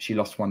 She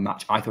lost one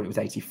match. I thought it was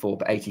 84,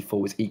 but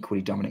 84 was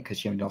equally dominant because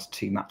she only lost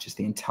 2 matches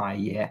the entire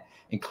year,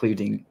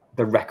 including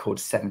the record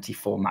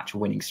 74 match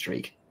winning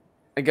streak.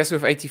 I guess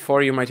with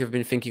 84, you might have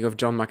been thinking of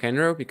John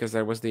McEnroe because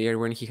that was the year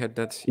when he had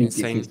that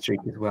insane streak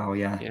as well.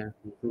 Yeah.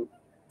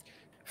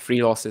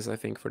 3 losses, I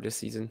think, for this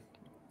season.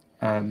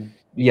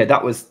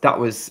 That was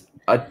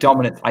a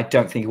dominance I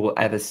don't think we'll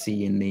ever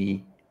see in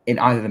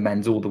either the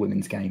men's or the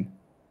women's game.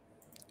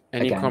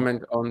 Any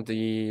comment on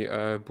the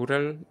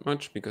Burrell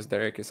match? Because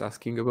Derek is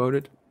asking about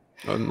it.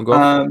 At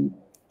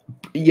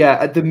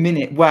the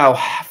minute,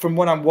 from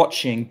what I'm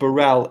watching,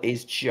 Burrell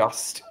is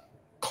just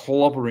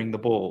clobbering the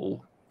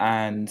ball,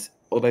 and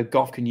although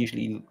Goff can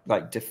usually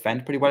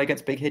defend pretty well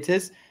against big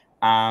hitters,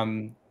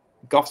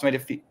 Goff's made a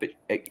few, but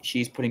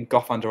she's putting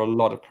Goff under a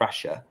lot of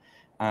pressure.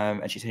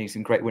 And she's hitting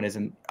some great winners.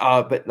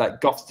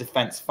 But Goff's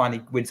defense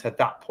finally wins her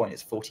that point.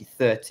 It's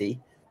 40-30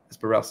 as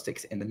Burrell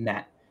sticks it in the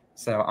net.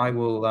 So I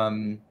will,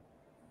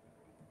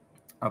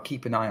 I'll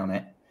keep an eye on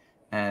it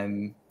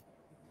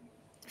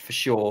for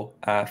sure.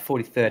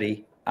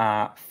 40-30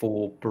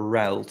 for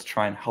Burrell to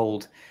try and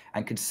hold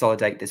and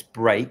consolidate this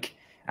break.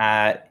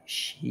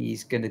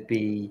 She's going to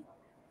be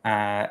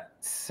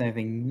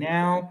serving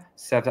now.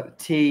 Serves up the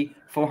tee.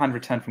 Forehand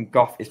return from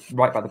Goff is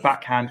right by the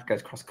backhand.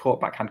 Goes across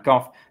court. Backhand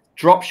Goff.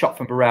 Drop shot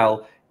from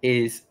Burrell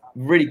is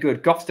really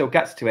good. Goff still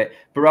gets to it.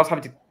 Burrell's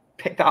having to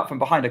pick that up from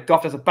behind her.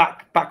 Goff does a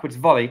backwards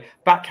volley.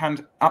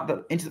 Backhand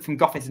from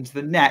Goff into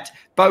the net.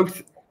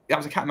 That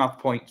was a cat and mouse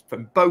point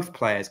from both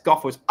players.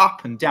 Goff was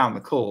up and down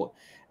the court,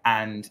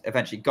 and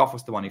eventually Goff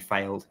was the one who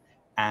failed.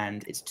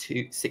 And it's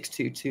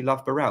 6-2 to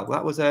Love Burrell.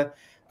 That was a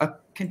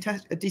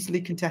a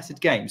decently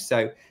contested game.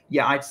 So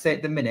yeah, I'd say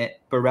at the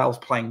minute Burrell's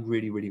playing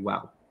really, really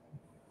well.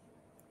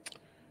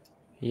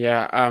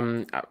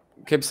 Yeah,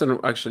 Gibson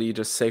actually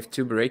just saved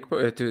two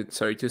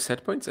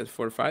set points at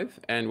 4-5,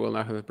 and will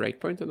now have a break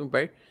point on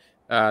Humbert.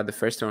 The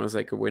first one was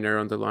like a winner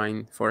on the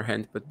line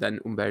forehand, but then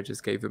Humbert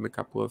just gave him a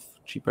couple of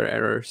cheaper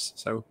errors.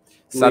 So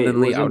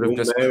suddenly, Wait, out wasn't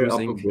of just Humbert up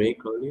a cruising,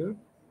 break earlier?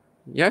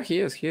 yeah, he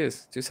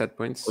is 2 set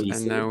points, Oh, he and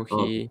saved? now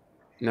Oh.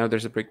 now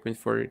there's a break point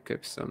for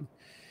Gibson.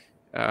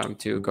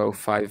 To go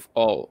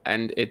 5-all,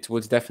 and it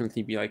would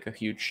definitely be like a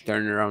huge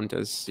turnaround,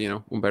 as you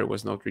know, Humbert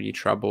was not really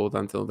troubled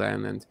until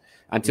then, and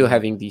until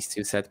having these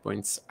 2 set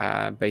points,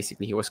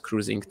 basically he was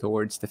cruising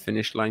towards the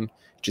finish line,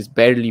 just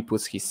barely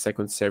puts his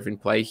second serve in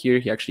play here.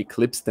 He actually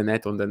clips the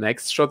net on the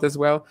next shot as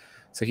well,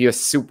 so he was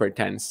super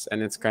tense,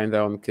 and it's kind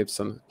of on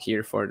Gibson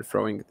here for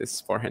throwing this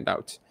forehand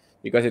out,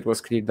 because it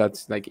was clear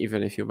that like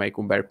even if you make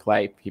Humbert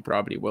play, he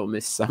probably will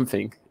miss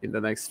something in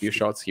the next few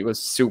shots. He was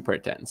super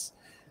tense.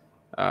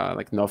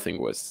 Like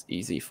nothing was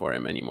easy for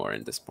him anymore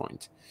at this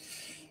point.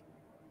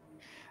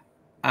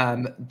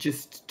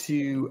 Just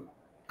to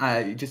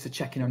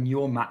check in on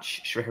your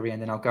match, Shrihari, and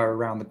then I'll go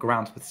around the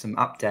grounds with some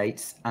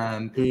updates.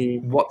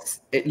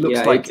 It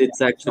looks like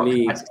it's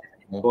actually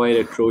quite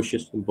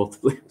atrocious from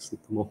both players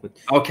at the moment.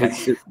 Okay.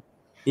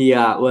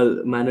 Yeah,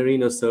 well,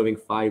 Manarino's serving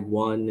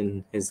 5-1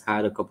 and has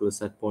had a couple of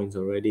set points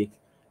already.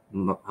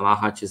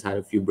 Mahac has had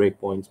a few break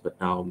points, but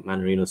now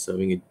Manarino's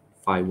serving a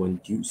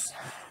 5-1 deuce.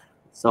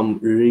 Some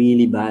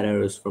really bad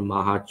errors from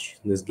Mahac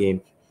in this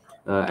game.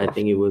 I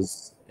think it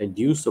was a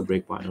deuce or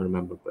break point, I don't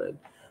remember, but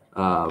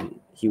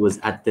he was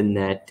at the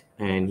net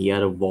and he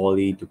had a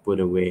volley to put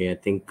away. I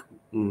think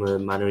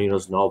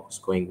Manarino's lob was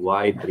going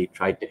wide, but he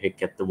tried to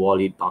get the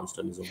volley, it bounced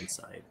on his own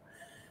side.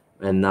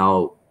 And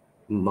now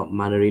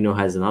Manarino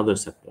has another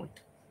set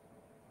point.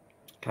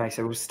 Okay,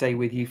 so we'll stay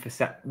with you for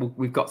set.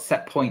 We've got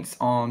set points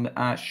on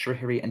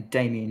Shrihari and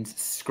Damien's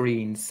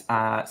screens.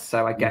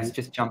 So I guess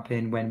just jump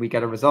in when we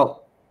get a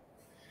result.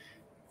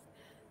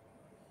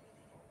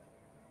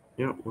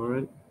 Yeah, all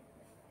right.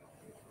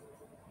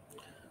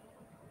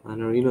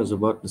 Manarino's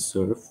about to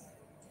serve.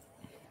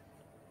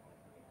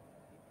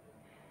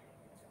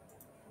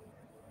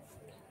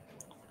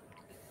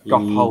 He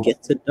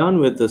gets it done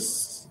with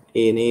this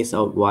an ace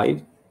out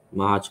wide.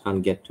 Mahac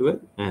can't get to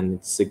it, and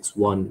it's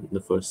 6-1 the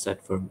first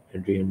set for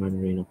Adrian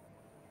Manarino.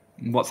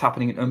 What's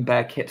happening in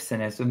Humbert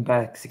Gibson? Has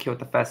Humbert secured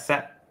the first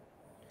set?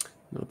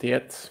 Not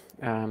yet.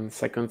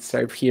 Second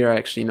serve here, I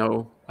actually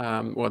know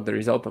what the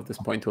result of this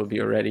point will be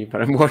already,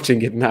 but I'm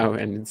watching it now,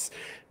 and it's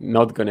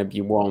not going to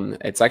be won.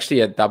 It's actually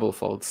a double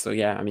fault. So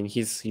yeah, I mean,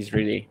 he's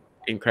really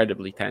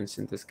incredibly tense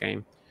in this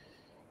game.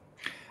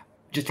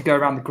 Just to go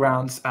around the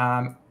grounds,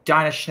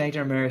 Dayana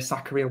Schneider and Maria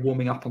Sakkari are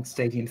warming up on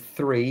Stadium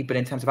 3, but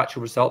in terms of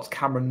actual results,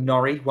 Cameron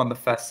Norrie won the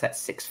first set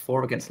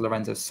 6-4 against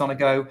Lorenzo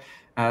Sonego.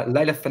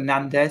 Leila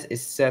Fernandez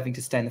is serving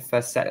to stay in the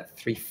first set at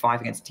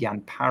 3-5 against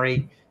Diane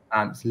Parry.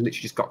 Literally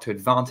just got to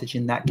advantage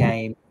in that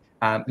game.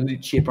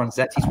 Lucia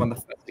Bronzetti's won the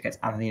first against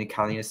Antonina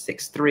Kalinina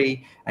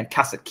 6-3, and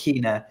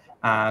Kasatkina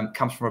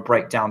comes from a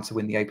breakdown to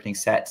win the opening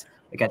set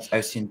against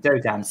Ocean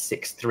Dodan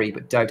 6-3,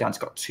 but Dodan's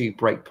got 2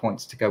 break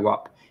points to go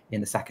up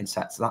in the second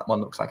set, so that one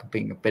looks like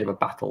being a bit of a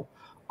battle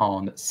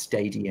on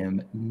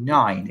Stadium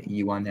 9.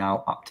 You are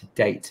now up to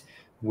date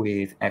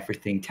with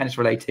everything tennis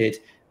related.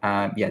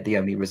 The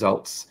only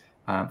results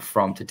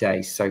from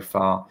today so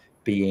far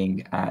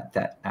being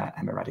that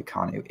Emma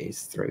Raducanu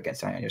is through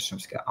against Dayana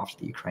Yastremska after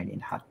the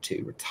Ukrainian had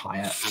to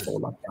retire for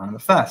lockdown in the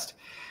first.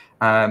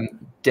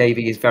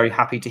 Davey is very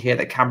happy to hear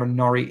that Cameron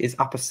Norrie is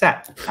up a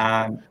set.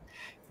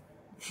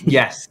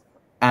 Yes.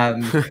 I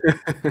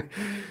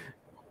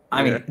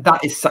mean,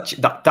 that is such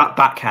that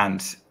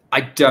backhand. I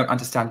don't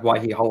understand why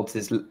he holds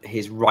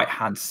his right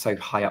hand so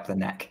high up the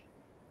neck.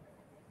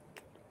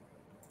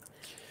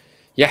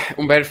 Yeah,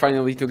 Humbert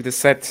finally took the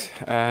set.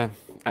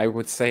 I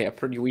would say a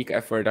pretty weak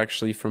effort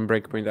actually from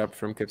breakpoint up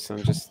from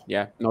Gibson. Just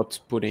not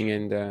putting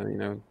in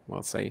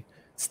the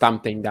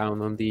stamping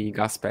down on the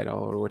gas pedal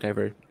or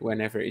whatever when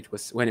it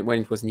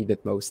was needed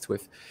most,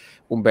 with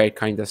Humbert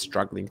kind of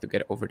struggling to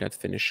get over that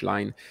finish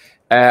line.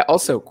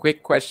 Also,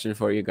 quick question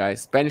for you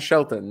guys: Ben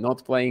Shelton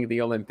not playing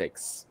the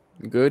Olympics.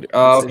 Good.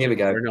 Oh, here we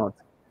go. Or not?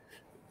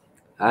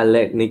 I'll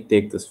let Nick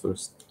take this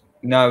first.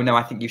 No,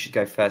 I think you should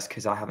go first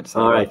because I haven't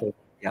decided. All right.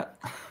 Yeah.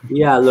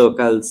 Yeah, look,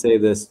 I'll say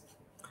this.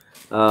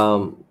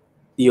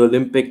 The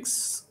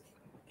Olympics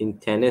in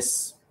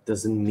tennis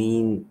doesn't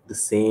mean the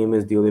same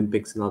as the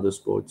Olympics in other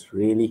sports,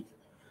 really.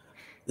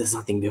 There's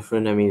nothing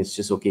different. I mean, it's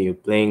just, okay, you're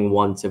playing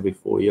once every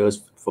 4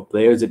 years. For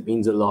players, it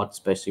means a lot,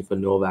 especially for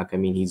Novak. I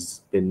mean,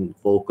 he's been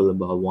vocal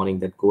about wanting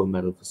that gold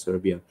medal for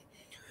Serbia.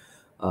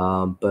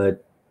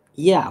 But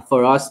yeah,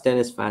 for us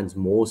tennis fans,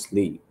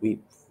 mostly,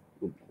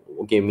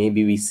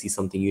 maybe we see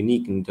something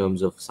unique in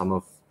terms of some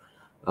of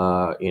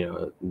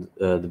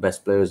the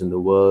best players in the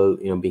world,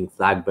 being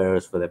flag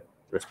bearers for their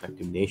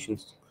respective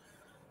nations.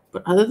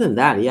 But other than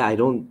that, I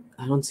don't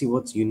see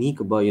what's unique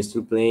about you're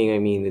still playing. I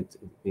mean,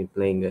 you're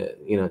playing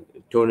a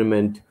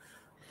tournament,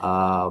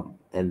 and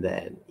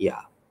then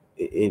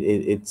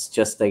it's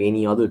just like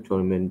any other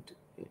tournament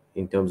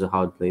in terms of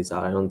how it plays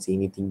out. I don't see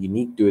anything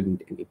unique to it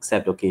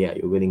except, okay, yeah,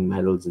 you're winning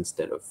medals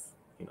instead of,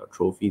 you know,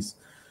 trophies.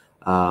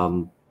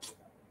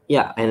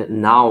 Yeah, and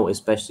now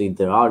especially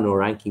there are no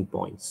ranking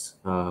points,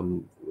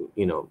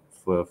 you know,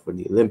 for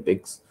the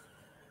Olympics.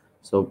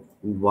 So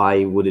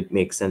why would it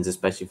make sense,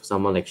 especially for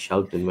someone like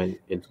Shelton, when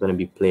it's going to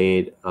be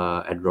played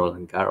at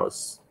Roland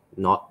Garros,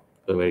 not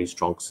a very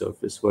strong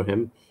surface for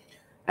him,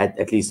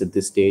 at least at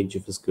this stage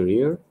of his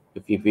career?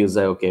 If he feels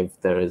like, okay,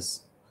 if there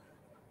is,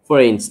 for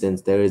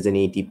instance, there is an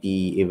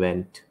ATP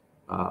event,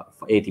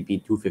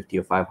 ATP 250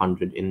 or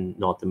 500 in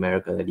North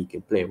America that he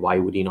can play, why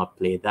would he not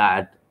play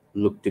that,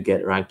 look to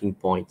get ranking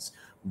points,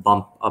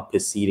 bump up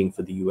his seeding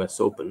for the US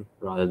Open,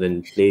 rather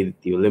than play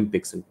the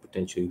Olympics and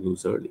potentially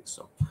lose early?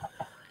 So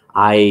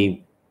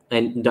I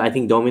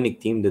think Dominic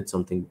Thiem did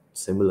something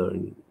similar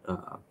in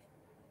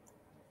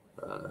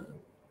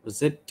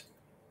was it?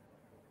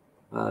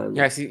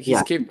 Yes, he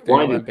Yeah, skipped the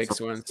wanted to do Olympics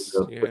something once.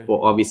 similar, Yeah. but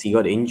obviously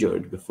got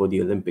injured before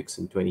the Olympics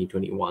in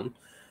 2021.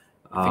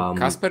 I think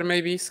Casper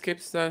maybe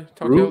skips the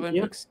Tokyo Ruud,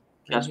 Olympics.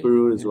 yeah, Casper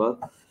Ruud as well.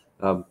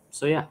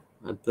 So yeah,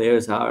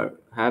 players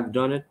have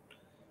done it.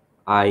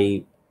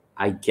 I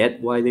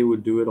get why they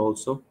would do it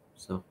also.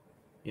 So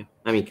yeah,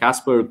 I mean,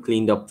 Casper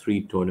cleaned up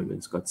 3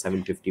 tournaments, got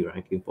 750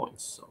 ranking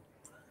points. So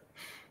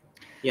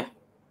yeah.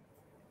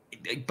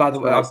 By the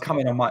way,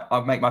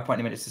 I'll make my point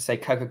in a minute to say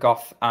Coco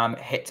Gauff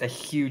hits a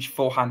huge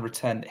forehand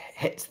return,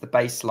 hits the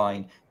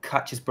baseline,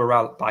 catches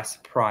Burrell by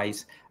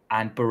surprise,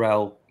 and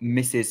Burrell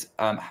misses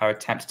her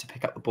attempt to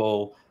pick up the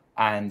ball,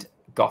 and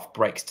Gauff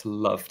breaks to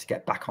love to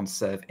get back on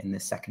serve in the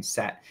second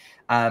set.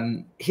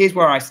 Here's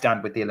where I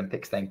stand with the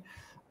Olympics thing.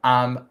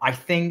 I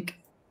think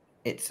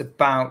it's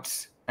about,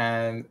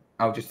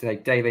 I'll just say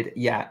David.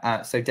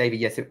 Yeah. So David,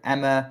 yeah. So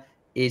Emma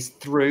is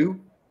through.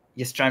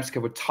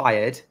 Yastremska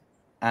retired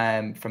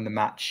from the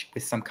match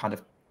with some kind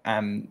of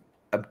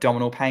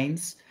abdominal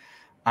pains.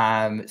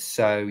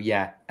 So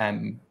yeah,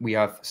 we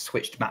have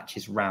switched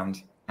matches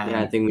round.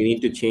 Yeah, I think we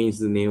need to change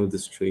the name of the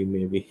stream,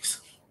 maybe.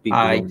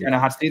 I don't know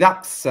how to do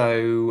that,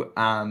 so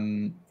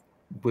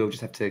we'll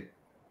just have to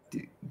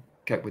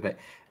cope with it.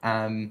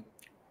 But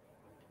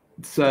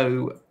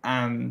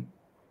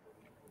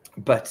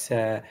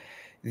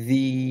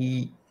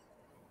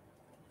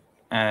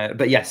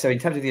yeah, so in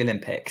terms of the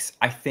Olympics,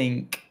 I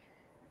think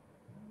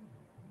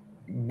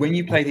when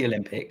you play the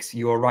Olympics,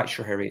 you're right,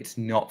 Shahiri, it's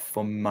not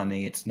for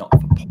money, it's not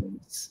for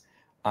points.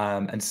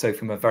 And so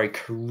from a very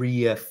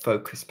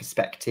career-focused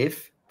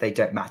perspective, they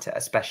don't matter,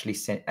 especially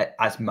since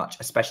as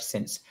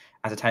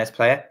a tennis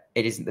player,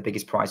 it isn't the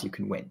biggest prize you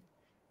can win.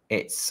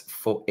 It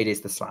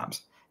is the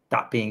slams.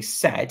 That being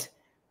said,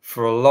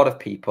 for a lot of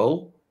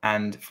people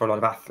and for a lot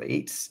of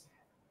athletes,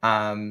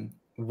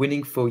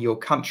 winning for your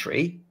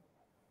country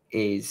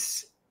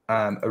is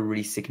a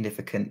really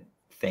significant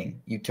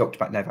thing. You talked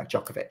about Novak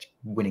Djokovic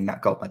winning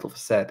that gold medal for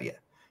Serbia.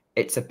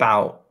 It's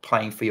about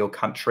playing for your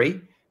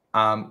country,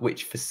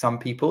 which for some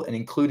people, and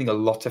including a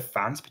lot of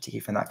fans,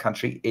 particularly from that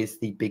country, is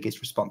the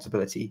biggest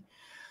responsibility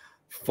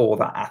for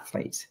that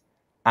athlete.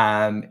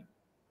 And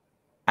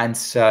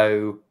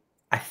so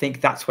I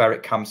think that's where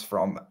it comes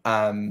from.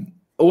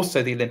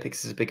 Also, the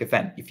Olympics is a big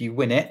event. If you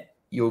win it,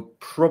 you're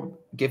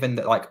given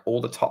that like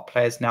all the top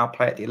players now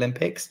play at the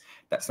Olympics,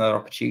 that's another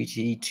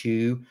opportunity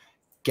to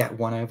get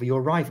one over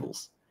your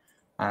rivals.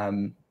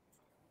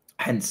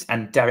 Hence,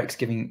 and Derek's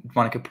giving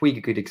Monica Puig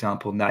a good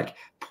example. Like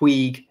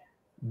Puig,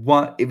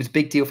 it was a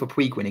big deal for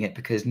Puig winning it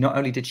because not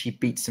only did she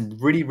beat some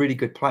really, really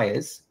good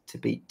players to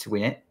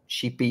win it,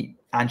 she beat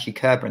Angie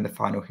Kerber in the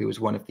final, who was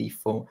one of the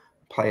 4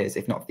 players,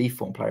 if not the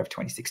form player of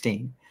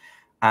 2016,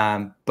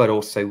 but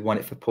also won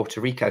it for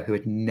Puerto Rico, who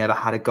had never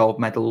had a gold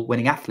medal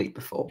winning athlete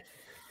before.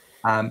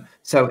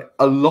 So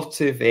a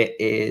lot of it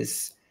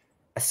is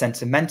a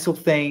sentimental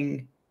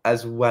thing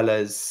as well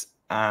as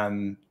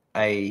a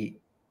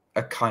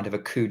kind of a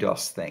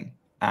kudos thing.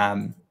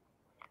 And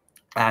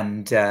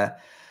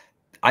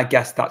I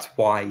guess that's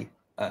why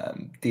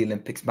the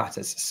Olympics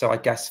matters. So I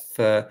guess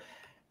for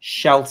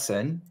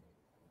Shelton,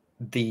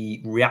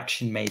 the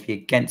reaction maybe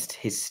against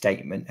his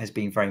statement has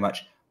been very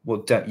much, well,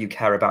 don't you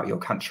care about your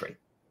country?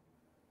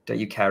 Don't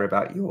you care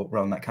about your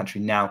role in that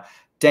country? Now,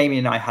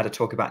 Damien and I had a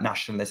talk about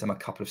nationalism a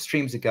couple of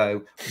streams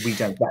ago. We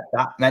don't get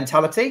that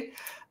mentality.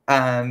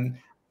 I'm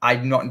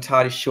not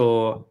entirely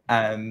sure.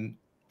 I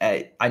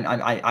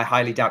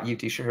highly doubt you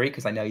do, Shahiri,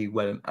 because I know you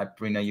well. I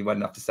know you well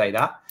enough to say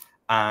that.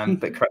 But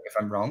correct me if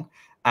I'm wrong.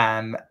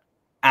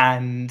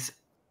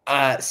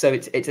 So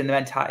it's a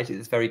mentality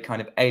that's very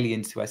kind of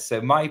alien to us.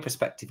 So my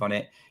perspective on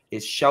it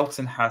is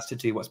Shelton has to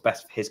do what's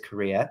best for his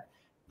career.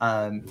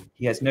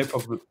 He has no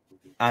problem,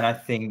 and I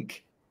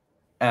think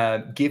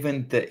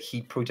given that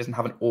he probably doesn't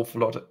have an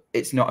awful lot,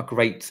 it's not a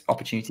great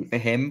opportunity for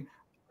him,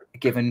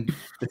 given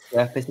the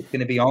surface it's going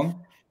to be on.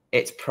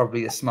 It's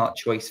probably a smart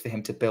choice for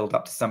him to build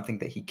up to something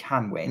that he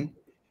can win.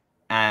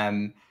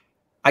 I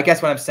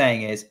guess what I'm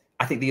saying is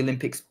I think the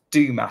Olympics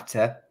do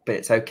matter, but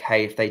it's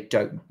okay if they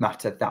don't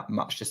matter that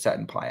much to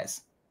certain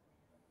players.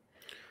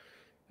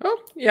 Oh,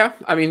 yeah.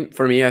 I mean,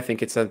 for me, I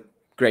think it's a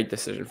great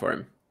decision for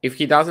him. if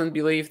he doesn't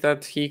believe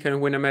that he can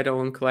win a medal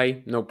on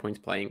clay, no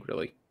point playing,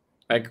 really.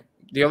 Like,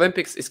 the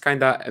Olympics is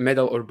kind of a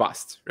medal or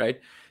bust,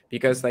 right?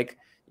 Because like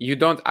you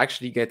don't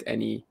actually get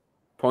any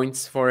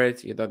points for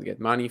it, you don't get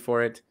money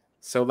for it.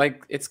 So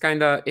like it's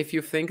kind of, if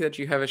you think that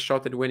you have a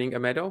shot at winning a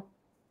medal,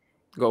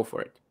 go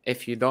for it.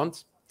 If you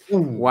don't,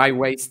 why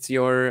waste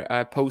your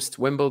post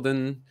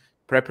Wimbledon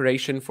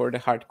preparation for the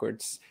hard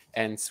courts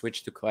and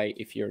switch to clay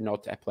if you're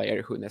not a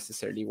player who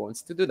necessarily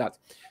wants to do that?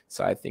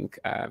 So I think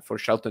for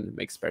Shelton it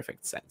makes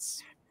perfect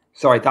sense.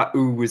 Sorry, that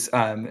ooh was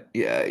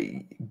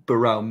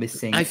Burrell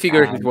missing. I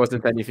figured it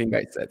wasn't anything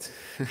I said.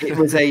 It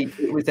was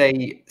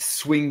a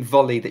swing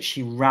volley that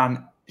she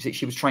ran.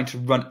 She was trying to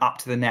run up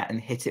to the net and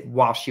hit it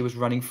while she was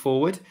running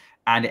forward,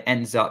 and it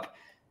ends up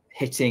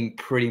hitting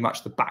pretty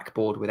much the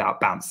backboard without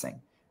bouncing.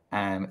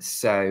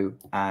 So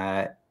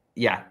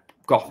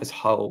Goff has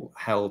held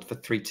for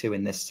 3-2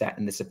 in this set,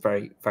 and this is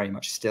very, very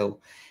much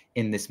still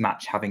in this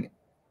match, having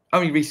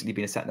only recently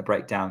been a set in the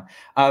breakdown.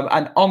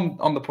 And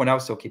on the point I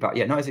was talking about,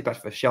 not is it better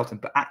for Shelton,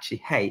 but actually,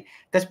 hey,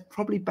 there's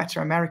probably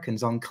better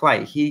Americans on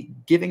clay. He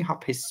giving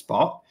up his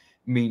spot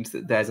means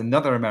that there's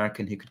another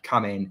American who could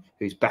come in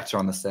who's better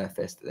on the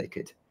surface that they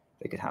could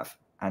have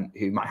and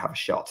who might have a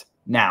shot.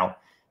 Now,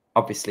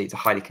 obviously, it's a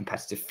highly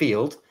competitive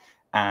field,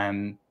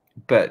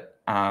 but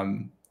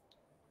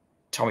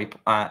Tommy,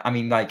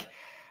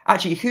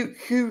 actually,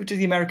 who do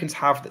the Americans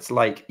have that's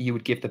like you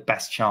would give the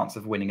best chance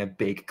of winning a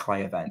big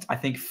clay event? I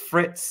think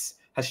Fritz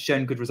has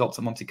shown good results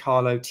at Monte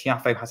Carlo.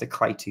 Tiafoe has a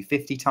clay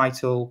 250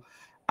 title.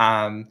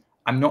 I'm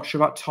not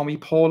sure about Tommy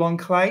Paul on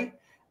clay,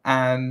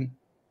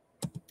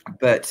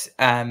 but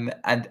and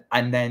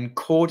then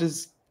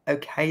Korda's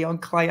okay on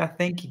clay. I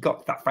think he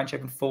got that French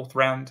Open 4th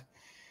round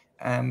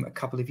a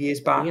couple of years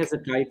back. He has a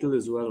title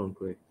as well on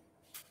clay.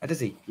 Does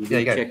he? There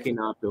you go.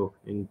 Cecchinato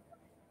in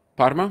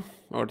Parma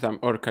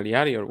or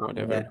Cagliari or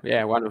whatever.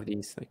 Yeah, one of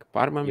these, like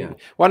Parma maybe.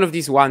 One of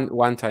these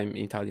one-time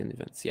Italian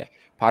events. Yeah,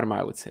 Parma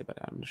I would say, but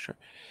I'm not sure.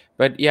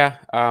 But yeah,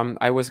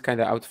 I was kind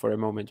of out for a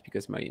moment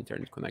because my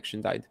internet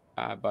connection died.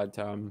 But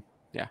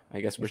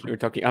I guess we're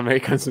talking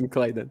Americans on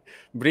clay then.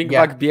 Bring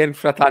back Bien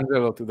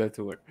Fratangelo to the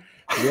tour.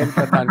 Bien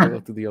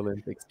Fratangelo to the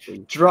Olympics.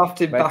 Please.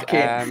 Draft him back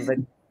in. But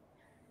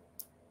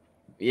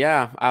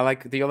yeah, I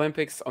like the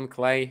Olympics on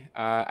clay.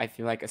 I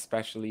feel like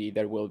especially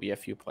there will be a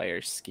few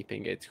players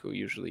skipping it who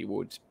usually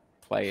would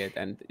play it,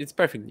 and it's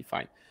perfectly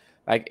fine.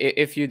 Like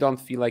if you don't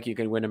feel like you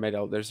can win a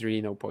medal, there's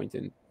really no point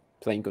in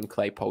playing on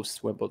clay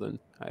post Wimbledon,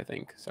 I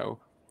think. So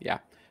yeah,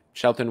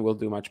 Shelton will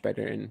do much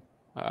better in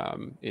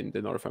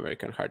the North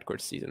American hardcourt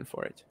season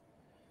for it.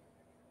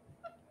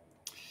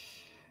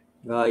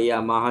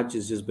 Mahach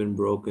has just been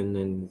broken,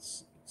 and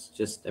it's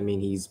just,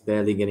 he's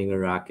barely getting a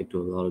racket to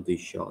a lot of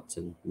these shots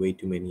and way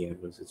too many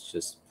errors.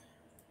 It's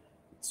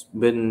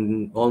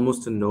been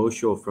almost a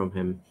no-show from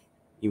him,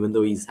 even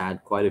though he's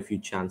had quite a few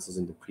chances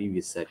in the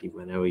previous set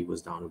whenever he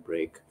was down a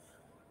break.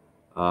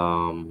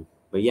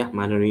 But yeah,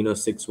 Mannarino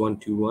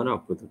 6-1, 2-1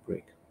 up with a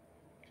break.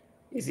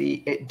 Is he?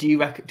 Do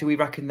we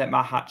reckon that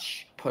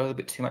Mahach put a little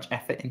bit too much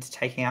effort into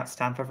taking out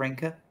Stan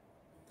Wawrinka?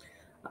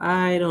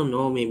 I don't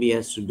know. Maybe it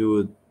has to do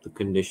with the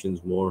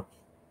conditions more.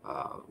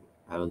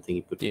 I don't think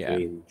he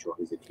particularly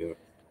enjoys it here.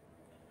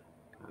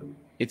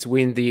 It's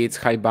windy, it's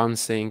high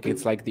bouncing,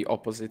 it's like the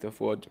opposite of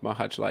what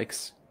Mahach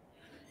likes.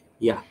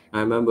 Yeah, I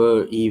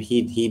remember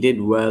he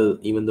did well,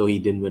 even though he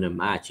didn't win a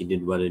match. He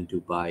did well in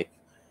Dubai.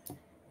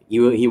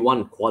 He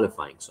won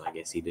qualifying, so I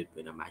guess he did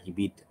win a match. He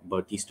beat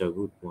Bautista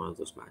Agut one of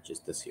those matches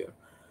this year.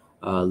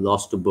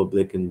 Lost to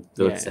Bublik in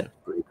third set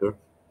breaker.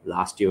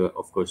 Last year,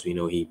 of course, we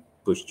know he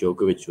pushed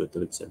Djokovic to a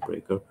third set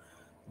breaker.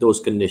 Those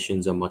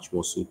conditions are much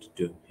more suited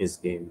to his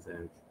game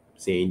than,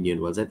 say,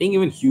 Indian Wells. I think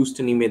even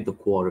Houston, he made the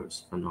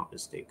quarters, if I'm not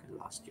mistaken,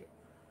 last year.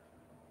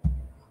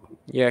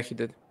 Yeah, he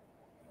did.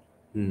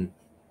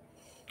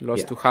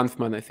 Lost to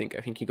Hanfman, I think.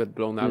 I think he got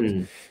blown out.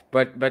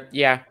 But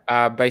yeah,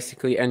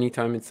 basically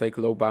anytime it's like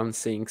low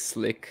bouncing,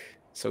 slick.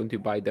 So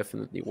Dubai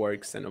definitely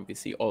works, and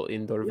obviously all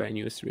indoor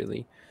venues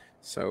really.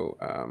 So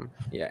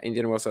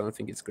Indian Wells, I don't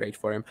think it's great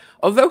for him.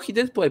 Although he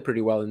did play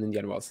pretty well in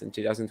Indian Wells in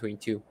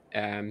 2022.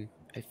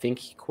 I think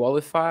he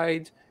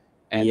qualified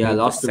and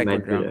lost the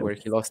second round where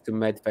he lost to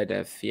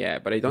Medvedev. Yeah,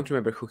 but I don't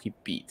remember who he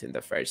beat in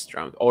the first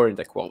round or in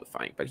the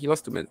qualifying. But he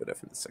lost to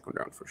Medvedev in the second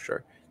round for sure.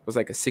 It was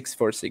like a 6-4,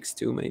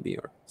 6-2 maybe,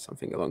 or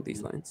something along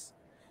these lines.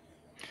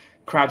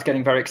 Crowd's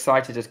getting very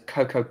excited as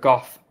Coco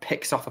Gauff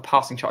picks off a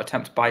passing shot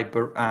attempt by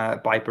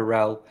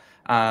Burrell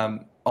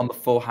on the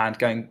forehand,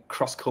 going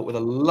cross court with a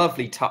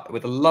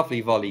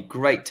lovely volley,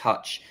 great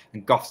touch,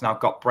 and Gauff's now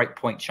got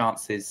breakpoint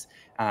chances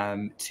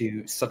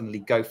to suddenly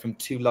go from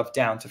 2-love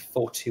down to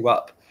 4-2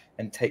 up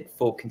and take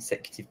 4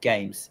 consecutive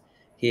games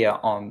here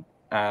on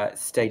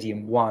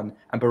Stadium 1,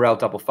 and Burrell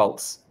double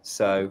faults.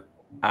 So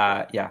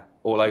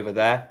all over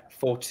there.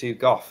 4-2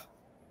 Gauff.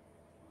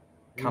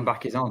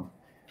 Comeback is on.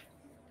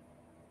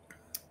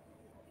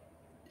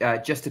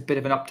 Just a bit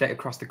of an update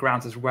across the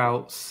grounds as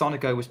well.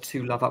 Sonego was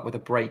 2-love up with a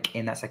break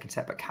in that second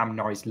set, but Cam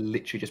Norrie's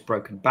literally just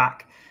broken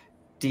back.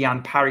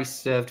 Diane Parry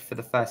served for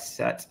the first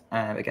set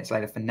against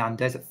Leylah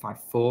Fernandez at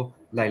 5-4.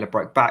 Leylah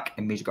broke back,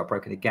 immediately got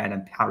broken again,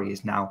 and Parry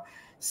is now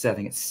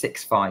serving at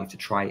 6-5 to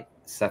try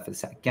serve for the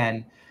set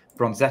again.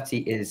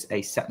 Bronzetti is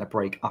a set and a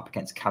break up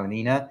against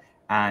Kalinina,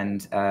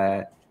 and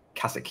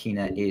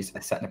Kasatkina is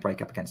a set and a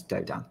break up against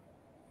Dodan.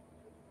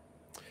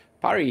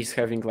 Parry is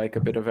having like a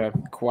bit of a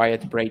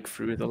quiet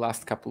breakthrough the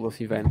last couple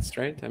of events,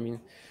 right? I mean,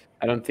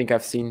 I don't think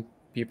I've seen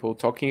people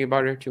talking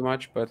about her too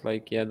much, but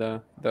like, yeah,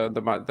 the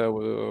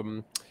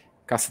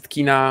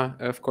Kasatkina,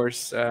 of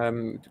course,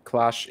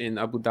 clash in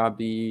Abu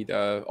Dhabi,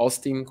 the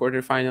Austin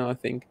quarterfinal, I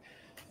think.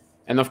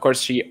 And of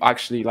course, she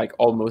actually like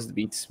almost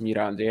beats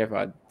Mira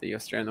Andreeva at the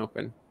Australian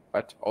Open,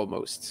 but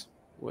almost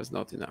was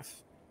not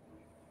enough.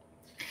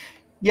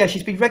 Yeah,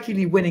 she's been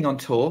regularly winning on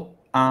tour.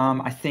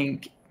 I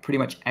think pretty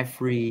much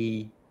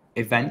every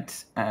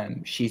event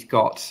she's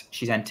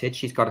entered.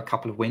 She's got a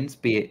couple of wins,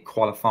 be it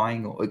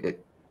qualifying or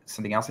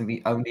something else. And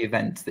the only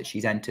event that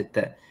she's entered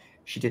that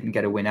she didn't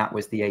get a win at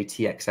was the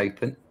ATX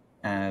Open.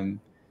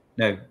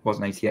 No, it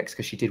wasn't ATX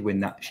because she did win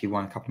that. She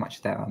won a couple of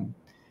matches there.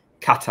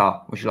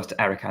 Qatar, where she lost to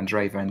Erika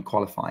Andreeva in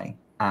qualifying.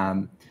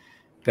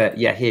 But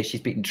yeah, here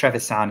she's beaten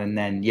Trevisan, and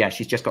then yeah,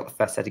 she's just got the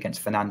first set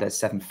against Fernandez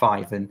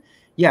 7-5. And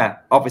yeah,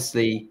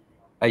 obviously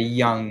a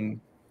young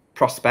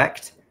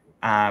prospect.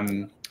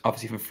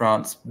 Obviously from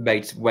France,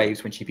 made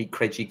waves when she beat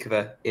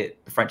Krejcikova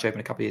at the French Open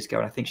a couple of years ago,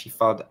 and I think she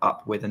followed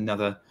up with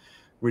another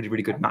really,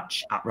 really good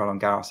match at Roland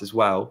Garros as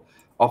well.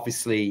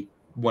 Obviously,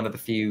 one of the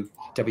few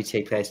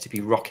WTA players to be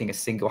rocking a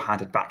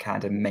single-handed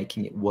backhand and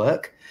making it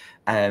work.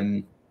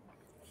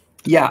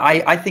 Yeah,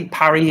 I think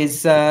Parry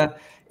is a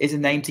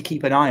name to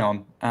keep an eye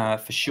on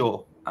for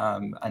sure,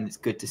 and it's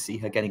good to see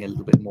her getting a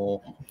little bit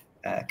more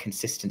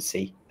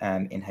consistency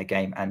in her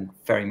game, and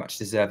very much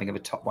deserving of a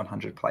top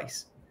 100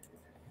 place.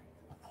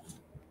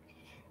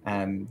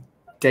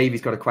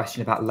 Davey's got a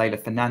question about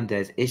Leylah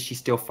Fernandez. Is she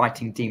still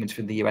fighting demons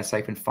from the US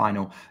Open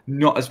final?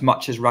 Not as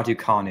much as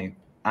Raducanu.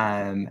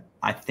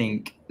 I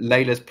think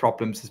Leylah's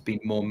problems has been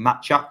more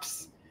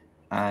matchups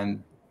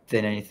than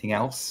anything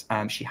else.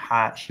 She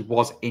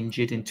was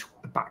injured in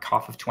the back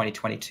half of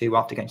 2022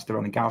 after going to the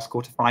Roland Garros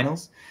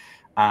quarterfinals.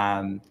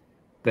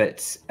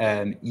 But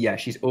yeah,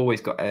 she's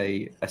always got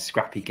a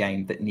scrappy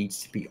game that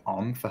needs to be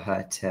on for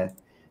her to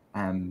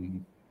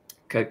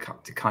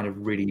kind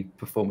of really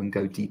perform and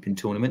go deep in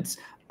tournaments.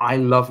 I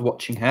love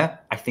watching her.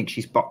 I think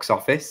she's box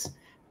office.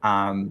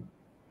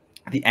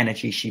 The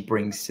energy she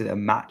brings to the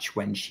match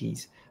when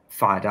she's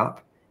fired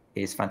up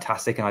is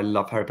fantastic, and I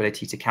love her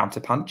ability to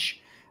counterpunch.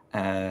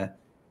 And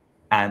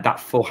that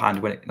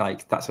forehand, when it,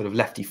 like that sort of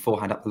lefty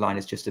forehand up the line,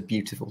 is just a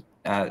beautiful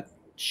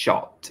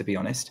shot, to be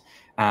honest.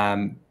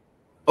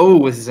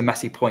 Oh, this is a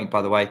messy point,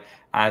 by the way,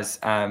 as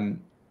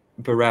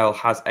Burrell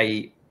has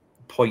a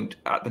point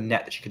at the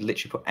net that she could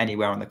literally put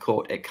anywhere on the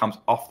court. It comes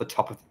off the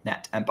top of the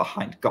net and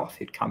behind Goff,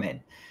 who'd come in.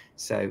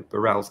 So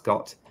Burrell's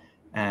got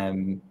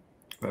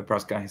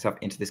Burrell's going himself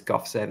into this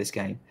Goff service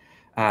game.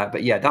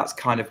 But yeah, that's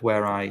kind of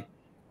where I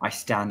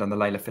stand on the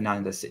Leylah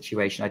Fernandez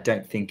situation. I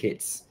don't think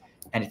it's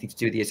anything to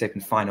do with the US Open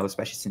final,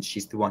 especially since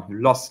she's the one who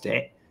lost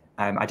it.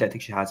 I don't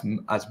think she has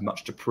as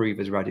much to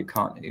prove as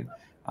Raducanu.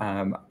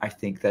 I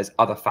think there's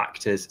other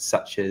factors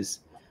such as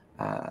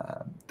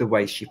the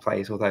way she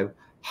plays, although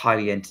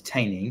highly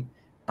entertaining,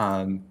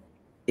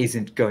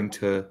 isn't going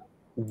to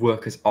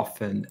work as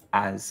often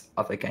as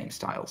other game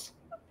styles.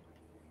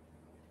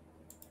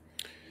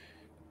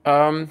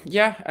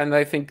 Yeah, and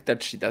I think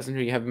that she doesn't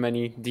really have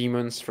many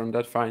demons from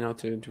that final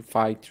to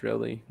fight,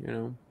 really, you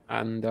know.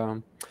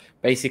 And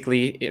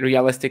basically,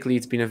 realistically,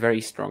 it's been a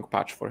very strong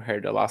patch for her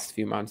the last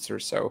few months or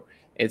so.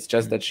 It's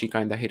just that she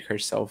kind of hit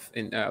herself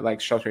in,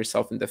 shot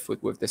herself in the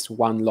foot with this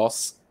one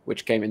loss,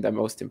 which came in the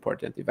most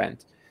important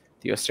event,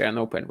 the Australian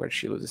Open, where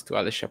she loses to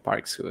Alicia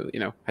Parks, who, you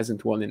know,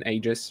 hasn't won in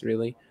ages,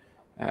 really,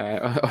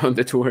 on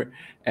the tour.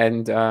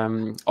 And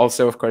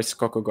also, of course,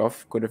 Coco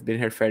Gauff could have been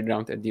her third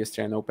round at the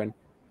Australian Open.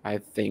 I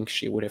think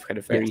she would have had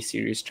a very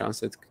serious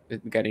chance at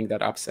getting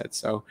that upset.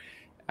 So,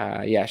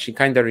 yeah, she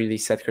kind of really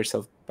set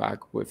herself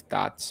back with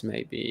that,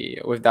 maybe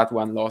with that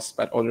one loss.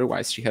 But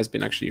otherwise, she has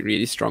been actually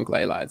really strong,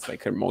 Leylah. It's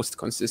like her most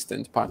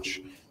consistent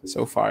punch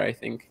so far, I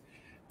think.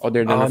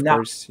 Other than, of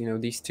course, you know,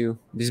 these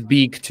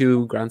big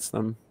two Grand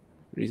Slam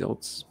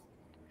results.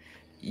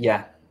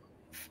 Yeah.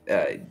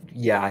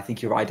 Yeah, I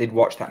think you're right. I did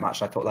watch that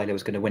match. And I thought Leylah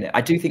was going to win it.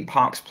 I do think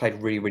Parks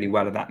played really, really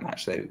well in that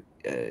match, though,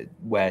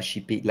 where she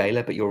beat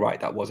Leylah. But you're right,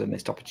 that was a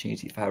missed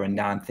opportunity for her. And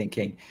now I'm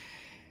thinking,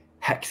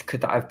 heck,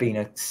 could that have been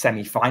a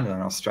semi-final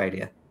in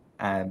Australia,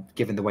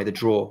 given the way the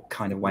draw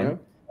kind of went?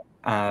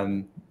 Yeah.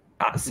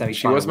 At the semi-final,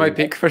 she was my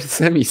pick for the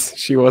semis.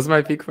 She was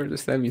my pick for the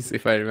semis,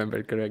 if I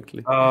remember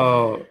correctly.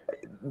 Oh,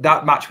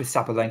 that match with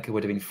Sabalenka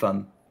would have been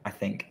fun, I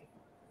think.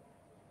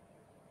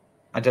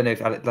 I don't know if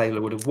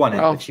Leylah would have won it,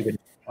 but she would have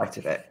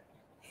fighted it.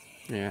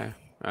 Yeah,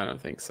 I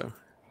don't think so.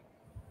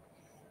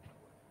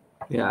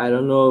 Yeah, I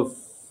don't know if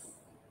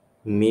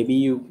maybe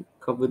you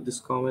covered this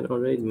comment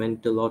already. It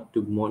meant a lot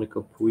to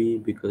Monica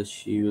Pui because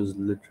she was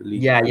literally...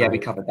 Yeah, we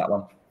covered that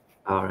one.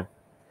 All right.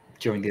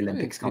 during the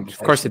Olympics Of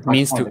conversation. course, it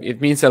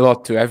means a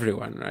lot to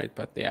everyone, right?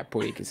 But yeah,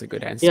 Puig is a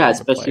good answer. Yeah, of a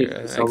especially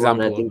player, for someone,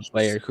 example I think of a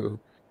player who.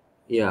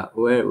 Yeah,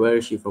 where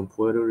is she from?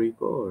 Puerto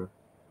Rico or?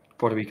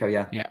 Puerto Rico,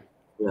 yeah. Yeah.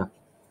 Yeah,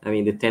 I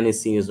mean the tennis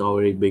scene is not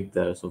very big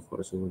there, so of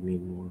course it would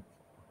mean more.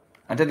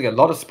 I don't think a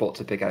lot of sports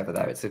are big over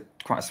there. It's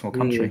quite a small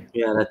country.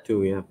 Yeah, that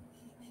too. Yeah,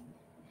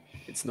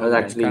 It's I not was a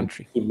actually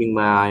country. keeping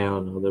my eye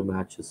on other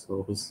matches. So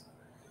it was,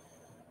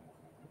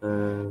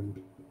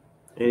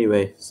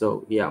 anyway,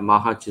 so yeah,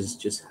 Mahach is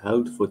just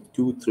held for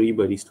 2-3,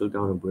 but he's still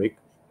down a break.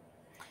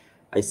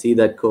 I see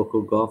that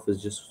Coco Gauff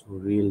has just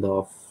reeled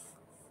off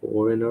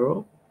 4 in a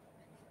row.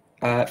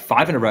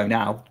 5 in a row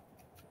now.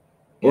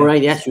 All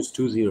right, yeah, she was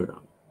 2-0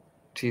 down.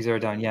 2-0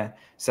 down, yeah.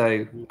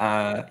 So,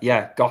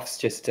 yeah, Gauff's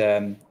just,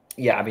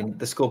 yeah, I mean,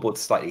 the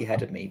scoreboard's slightly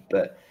ahead of me,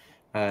 but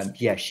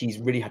yeah, she's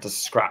really had to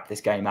scrap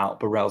this game out.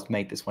 Burrell's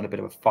made this one a bit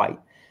of a fight.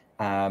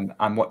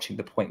 I'm watching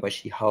the point where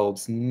she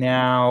holds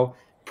now,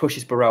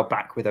 pushes Burrell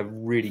back with a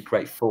really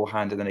great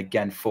forehand, and then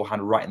again,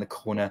 forehand right in the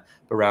corner.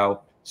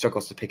 Burrell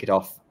struggles to pick it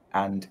off,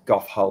 and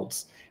Gauff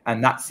holds.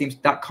 And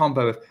that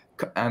combo of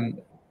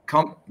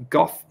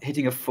Gauff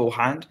hitting a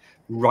forehand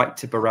right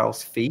to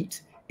Burrell's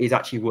feet is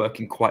actually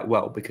working quite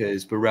well,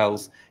 because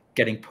Burrell's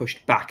getting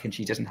pushed back and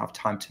she doesn't have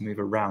time to move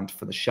around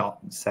for the shot.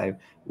 And so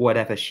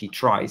whatever she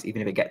tries,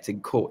 even if it gets in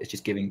court, it's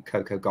just giving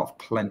Coco Gauff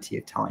plenty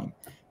of time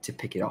to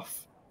pick it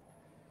off.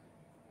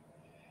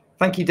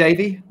 Thank you,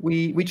 Davey.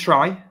 We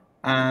try.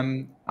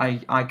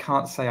 I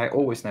can't say I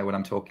always know what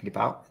I'm talking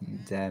about,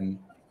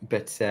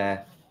 but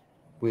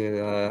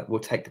we'll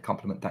take the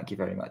compliment. Thank you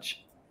very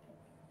much.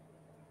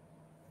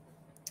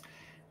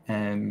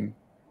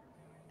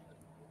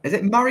 Is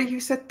it Murray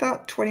who said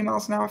that 20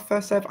 miles an hour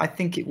first serve? I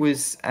think it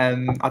was.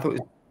 I thought it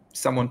was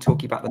someone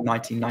talking about the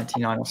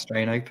 1999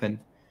 Australian Open.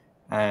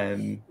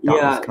 That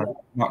was kind of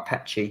Mark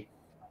Petchey.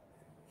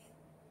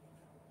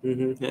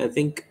 I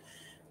think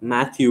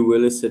Matthew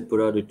Willis had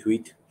put out a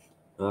tweet.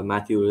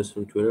 Matthew Willis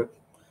from Twitter,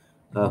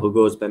 who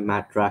goes by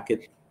Matt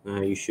Rackett.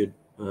 You should,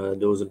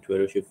 those on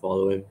Twitter should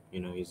follow him.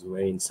 You know, he's a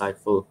very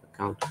insightful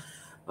account.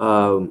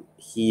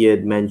 He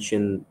had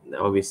mentioned,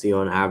 obviously,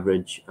 on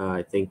average,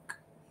 I think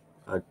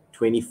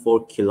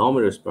 24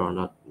 kilometers per hour,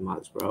 not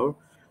miles per hour.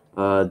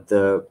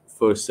 The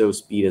first serve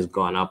speed has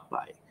gone up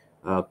by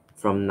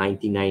from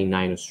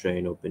 1999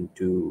 Australian Open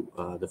to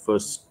the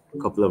first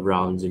couple of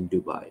rounds in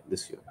Dubai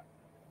this year.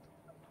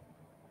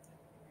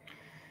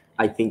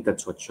 I think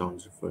that's what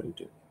Sean's referring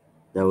to.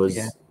 That was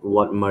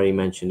what Murray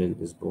mentioned in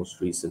his most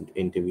recent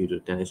interview to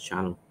Tennis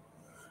Channel.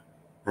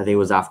 I think it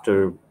was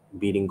after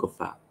beating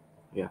Goffin.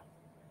 Yeah.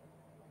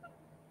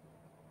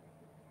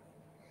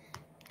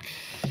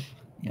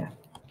 Yeah.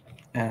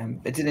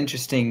 It's an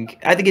interesting.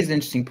 I think it's an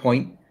interesting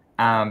point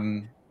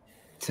to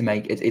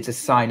make. It's a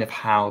sign of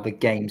how the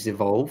game's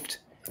evolved,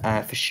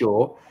 for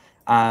sure.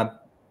 Over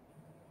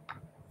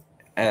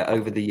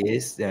the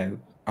years,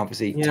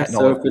 obviously,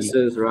 technology,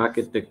 surfaces,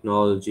 racket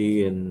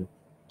technology, and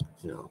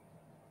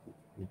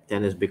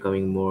tennis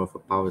becoming more of a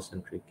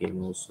power-centric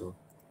game also.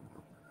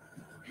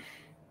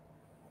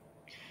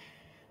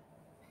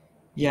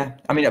 Yeah,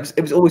 I mean,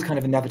 it was always kind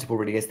of inevitable,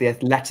 really, as the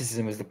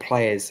athleticism as the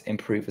players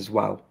improve as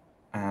well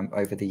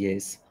over the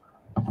years.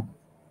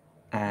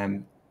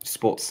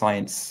 Sports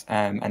science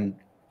and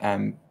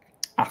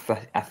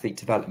athlete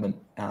development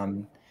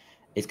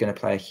is going to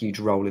play a huge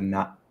role in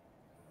that.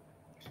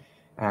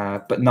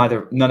 But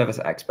none of us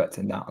are experts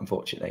in that,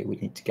 unfortunately. We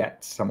need to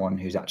get someone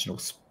who's actual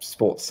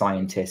sports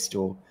scientist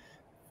or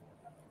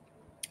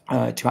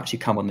to actually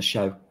come on the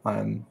show.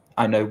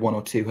 I know one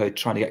or two who are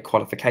trying to get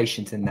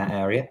qualifications in that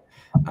area,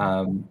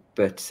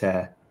 but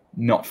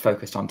not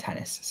focused on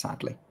tennis,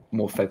 sadly.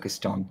 More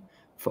focused on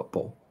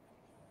football,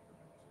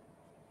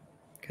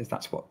 because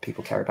that's what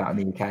people care about in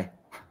the UK.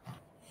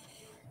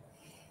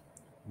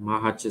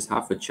 Mahach has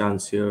half a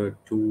chance here.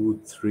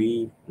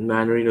 2-3.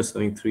 Manarino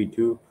serving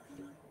 3-2.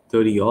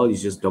 30 all.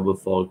 He's just double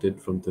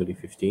faulted from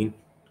 30-15.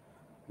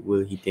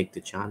 Will he take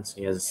the chance?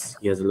 He has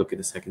a look at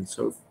the second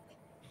serve.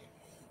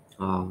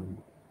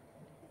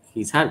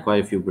 He's had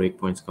quite a few break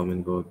points come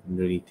and go. Didn't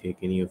really take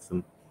any of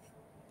them.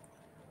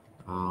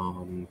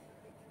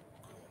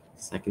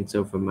 Second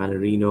serve for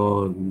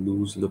Manarino.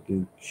 Loose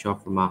looking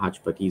shot for Mahach,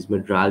 but he's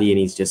mid rally and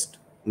he's just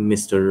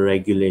missed a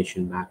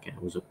regulation backhand.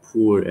 It was a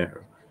poor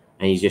error,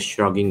 and he's just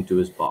shrugging to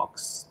his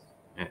box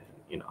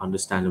and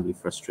understandably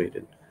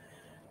frustrated,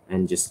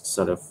 and just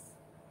sort of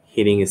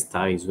hitting his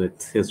thighs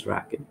with his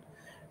racket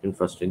and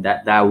frustrated.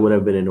 That would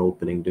have been an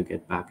opening to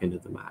get back into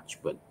the match,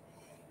 but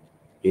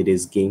it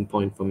is game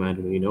point for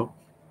Manarino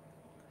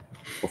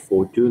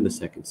for 4-2 in the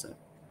second set.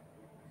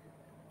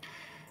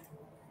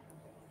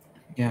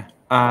 Yeah.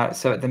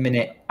 So at the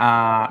minute,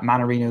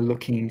 Manarino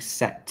looking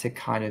set to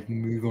kind of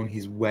move on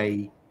his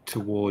way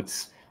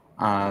towards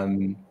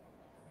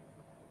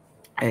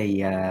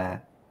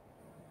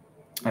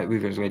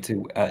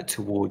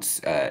towards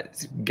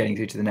getting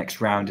through to the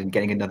next round and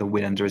getting another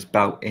win under his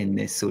belt in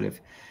this sort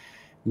of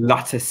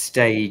latter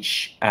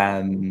stage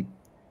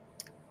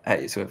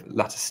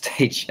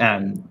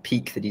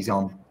peak that he's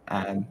on.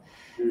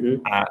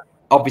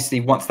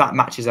 Obviously, once that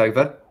match is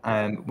over,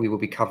 we will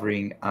be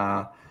covering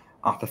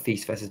Arthur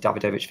Feast versus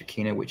Davidovich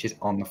Fokina, which is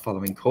on the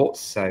following courts.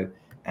 So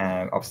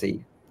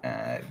obviously,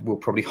 we'll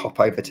probably hop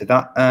over to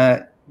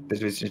that.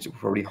 We'll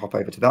probably hop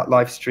over to that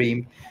live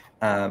stream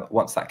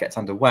once that gets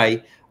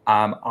underway.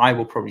 I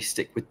will probably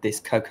stick with this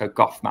Coco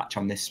Gauff match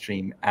on this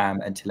stream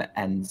until it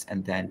ends,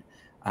 and then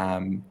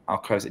I'll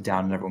close it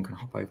down and everyone can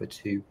hop over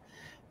to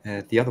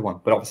the other one.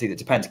 But obviously, it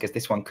depends because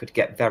this one could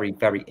get very,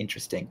 very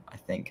interesting, I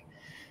think.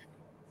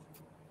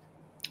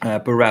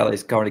 Burrell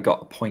has currently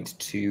got a point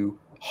to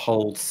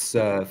hold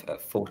serve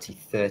at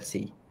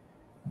 40-30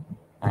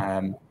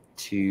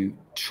 to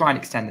try and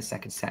extend the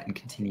second set and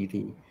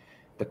continue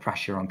the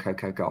pressure on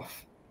Coco Gauff.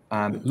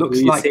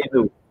 Looks like...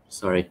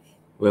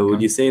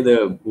 Would you say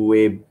the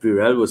way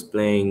Burrell was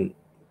playing,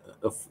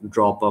 a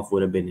drop-off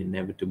would have been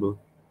inevitable?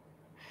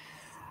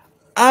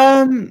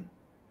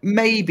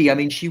 Maybe. I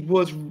mean, she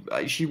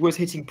was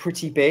hitting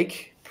pretty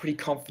big, pretty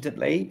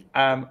confidently.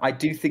 I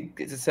do think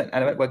there's a certain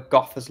element where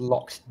Gauff has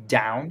locked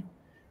down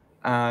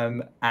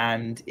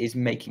and is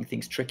making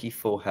things tricky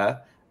for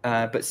her.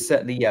 But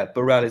certainly, yeah,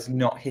 Burrell is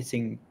not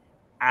hitting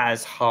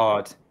as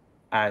hard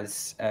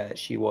as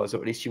she was, or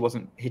at least she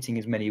wasn't hitting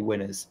as many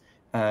winners.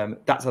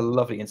 That's a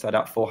lovely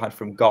inside-out forehand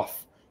from Gauff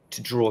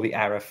to draw the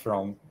error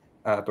from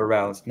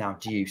Burrell's now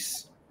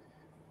deuce.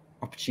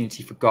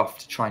 Opportunity for Gauff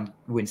to try and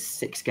win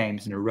 6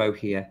 games in a row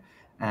here.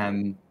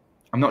 I'm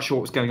not sure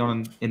what was going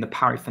on in the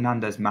Parry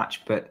Fernandez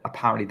match, but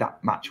apparently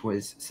that match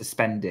was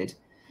suspended.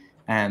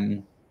 So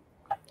I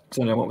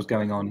don't know what was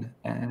going on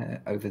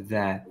over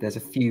there. There's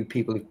a few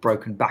people who've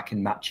broken back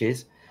in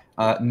matches.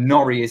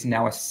 Norrie is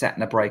now a set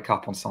and a break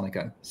up on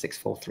Sonigo,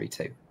 6-4,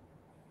 3-2.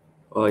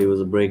 Oh, it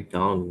was a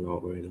breakdown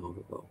not very long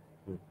ago.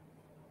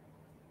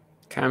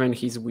 Cam and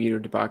his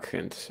weird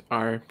backhand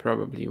are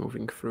probably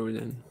moving through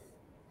then.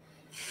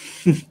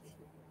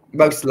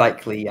 Most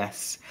likely,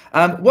 yes.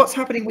 What's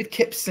happening with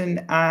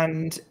Kipson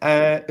and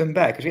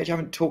Humbert? Because we actually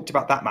haven't talked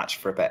about that match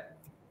for a bit.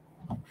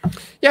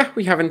 Yeah,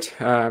 we haven't,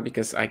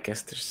 because I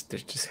guess there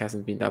just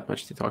hasn't been that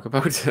much to talk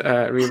about,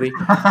 really.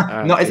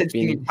 Not as it's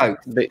been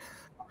hoped.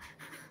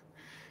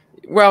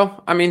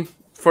 Well, I mean,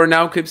 for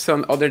now,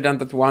 Kipson, other than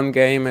that one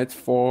game at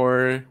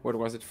 4-6?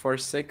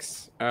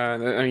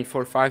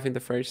 4-5 in the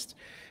first.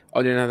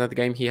 Other than that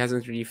game, he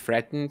hasn't really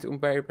threatened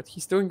Humbert, but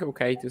he's doing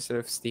okay to sort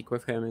of stick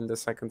with him in the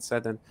second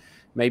set, and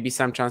maybe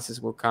some chances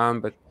will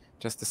come, but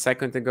just a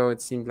second ago,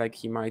 it seemed like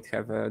he might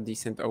have a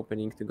decent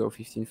opening to go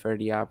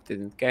 15-30 up,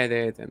 didn't get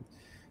it, and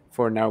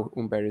for now,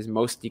 Humbert is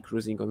mostly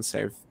cruising on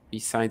serve,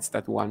 besides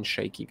that one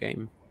shaky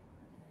game.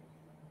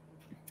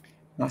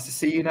 Nice to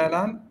see you,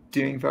 Nolan.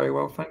 Doing very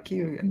well, thank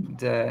you, and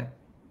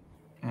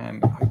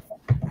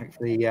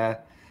hopefully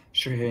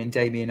Shreya and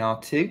Damien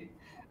are too.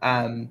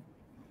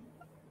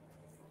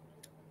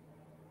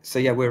 So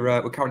yeah,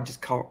 we're currently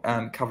just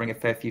covering a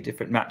fair few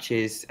different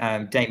matches.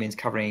 Damien's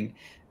covering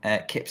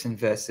Kipson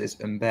versus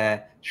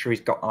Humbert.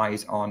 Shreya's got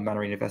eyes on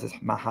Manarino versus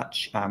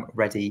Mahach,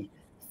 ready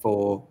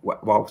for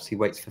whilst he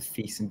waits for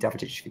Feast and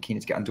Davidovich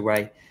Fokina to get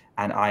underway.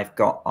 And I've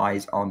got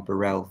eyes on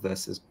Burrell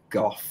versus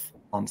Gauff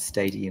on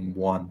Stadium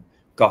 1.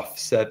 Gauff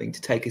serving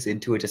to take us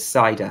into a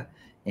decider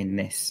in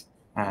this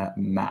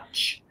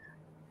match.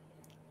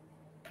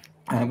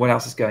 What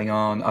else is going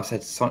on? I've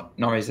said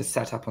Norrie is a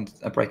set up on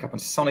a break up on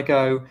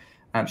Sonigo.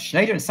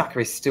 Schneider and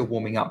Sakurai is still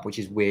warming up, which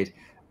is weird.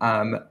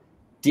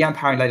 Diane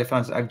Parry and Leda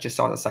Fernandez have just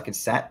started the second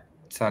set,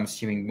 so I'm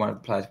assuming one of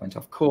the players went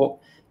off court.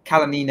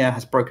 Kalinina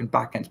has broken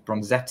back against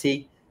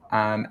Bronzetti,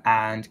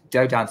 and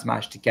Dodan's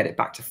managed to get it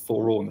back to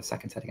 4-4 in the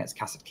second set against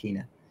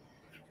Kasatkina.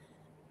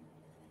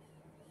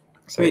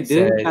 So wait,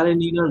 didn't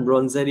Kalinina and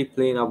Bronzetti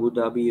play in Abu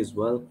Dhabi as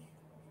well?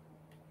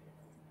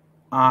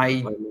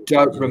 I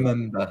don't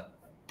remember.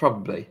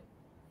 Probably.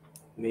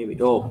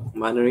 Maybe. Oh,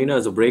 Manarino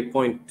has a break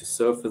point to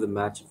serve for the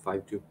match at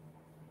 5-2.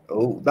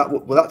 Oh,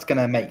 that's going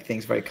to make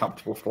things very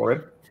comfortable for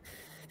him.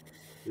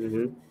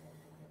 Mm-hmm.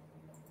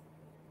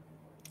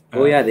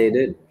 Oh yeah, they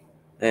did,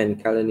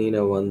 and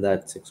Kalinina won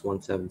that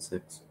 6-1,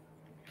 7-6.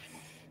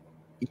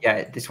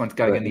 Yeah, this one's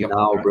going in the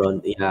opposite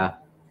direction. Yeah,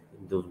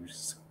 the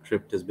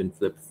script has been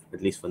flipped,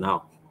 at least for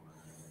now.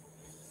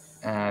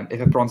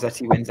 If a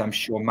Bronzetti wins, I'm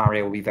sure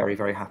Mario will be very,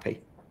 very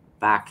happy.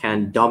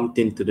 Backhand dumped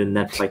into the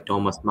net by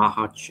Thomas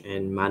Mahach,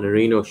 and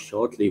Manarino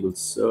shortly will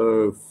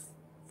serve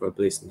for a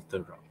place in the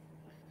third round.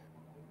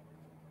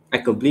 I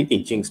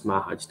completely jinxed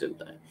Mahach,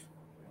 didn't I?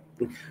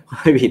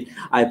 I mean,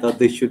 I thought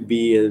he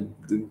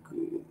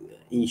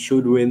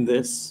should win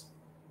this,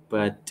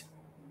 but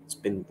it's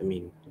been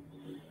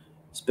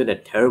a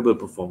terrible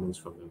performance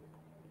from him.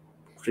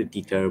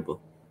 Pretty terrible.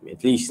 I mean,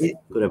 at least he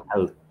could have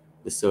held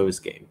the service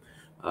game.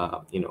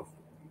 Kept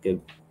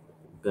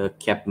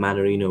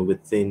Manarino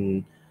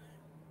within,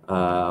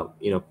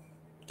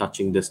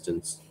 touching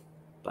distance,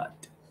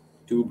 but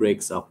 2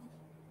 breaks up.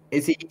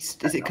 Is it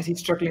because he's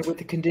struggling with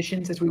the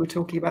conditions, as we were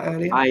talking about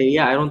earlier?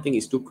 I don't think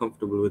he's too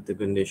comfortable with the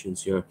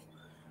conditions here.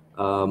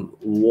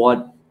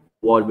 What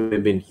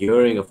we've been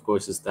hearing, of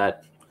course, is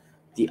that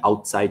the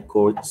outside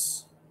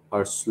courts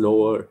are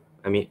slower.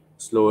 I mean,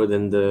 slower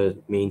than the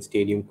main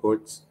stadium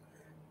courts.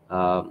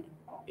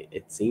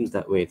 it seems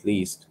that way at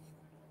least.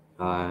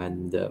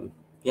 And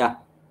yeah,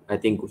 I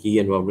think he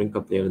and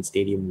Wawrinka played in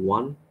Stadium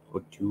 1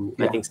 or 2.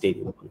 I Yeah. think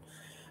Stadium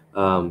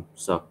 1.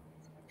 So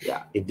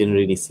yeah, it didn't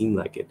really seem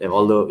like it.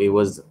 Although it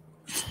was a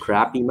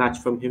scrappy match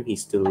from him, he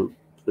still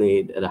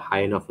played at a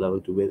high enough level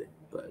to win it.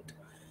 But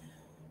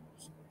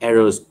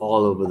errors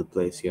all over the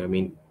place here. I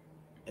mean,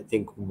 I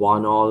think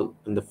 1-all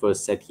in the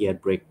first set, he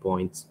had break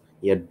points.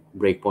 He had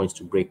break points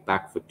to break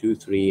back for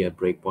 2-3. He had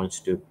break points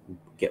to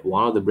get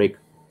one of the breaks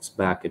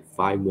back at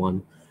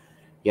 5-1.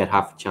 He had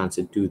half a chance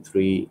at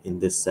 2-3 in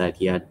this set.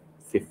 He had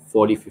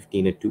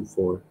 40-15 at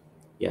 2-4.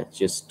 Yeah,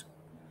 just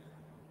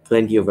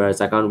plenty of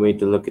errors. I can't wait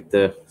to look at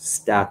the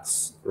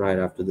stats right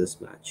after this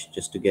match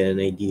just to get an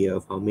idea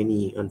of how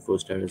many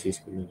unforced errors he's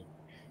committed.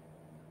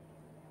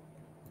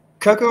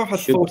 Coco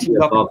has Should 40 be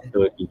love. above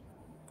 30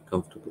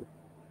 comfortably.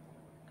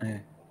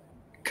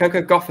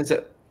 Coco Gauff is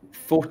at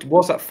 40,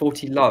 was at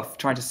 40 love,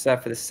 trying to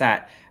serve for the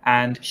set,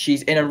 and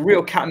she's in a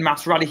real cat and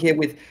mouse rally here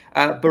with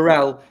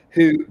Burrell,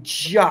 who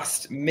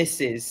just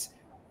misses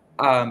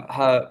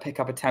her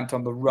pickup attempt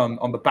on the run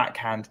on the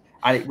backhand,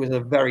 and it was a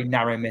very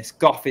narrow miss.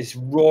 Gauff is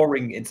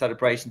roaring in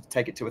celebration to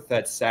take it to a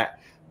third set,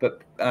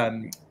 but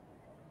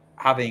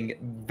having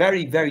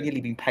very, very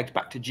nearly been pegged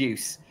back to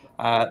deuce.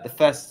 The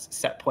first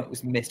set point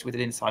was missed with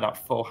an inside-out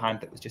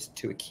forehand that was just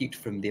too acute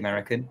from the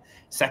American.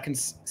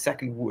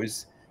 Second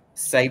was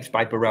saved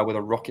by Burrell with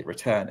a rocket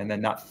return, and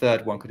then that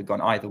third one could have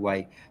gone either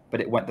way, but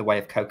it went the way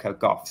of Coco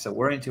Gauff. So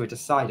we're into a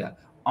decider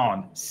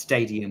on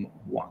Stadium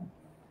 1.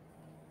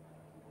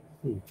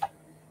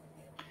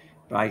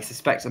 But I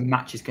suspect a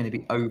match is going to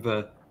be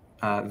over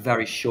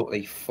very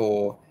shortly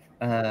for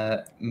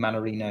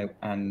Manarino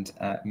and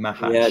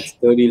Mahash. Yeah, it's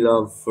 30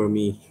 love for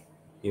me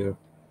here.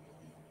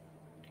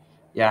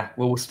 Yeah,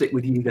 well, we'll stick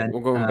with you then.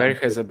 Hugo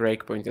has a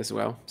break point as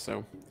well,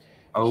 so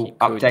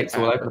updates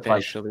all over the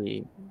place.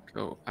 Potentially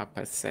go up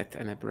a set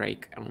and a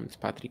break on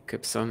Patrick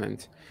Gibson,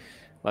 and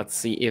let's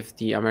see if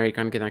the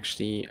American can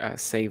actually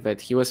save it.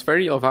 He was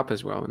 30 love up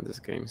as well in this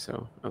game,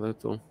 so a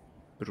little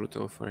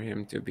brutal for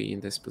him to be in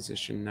this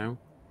position now.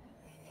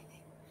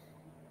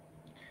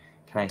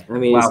 Okay. I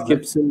mean, is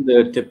Gibson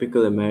the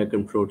typical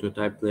American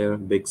prototype player?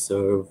 Big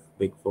serve,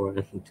 big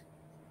forehand.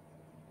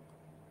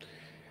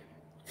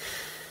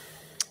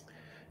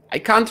 I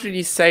can't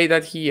really say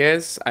that he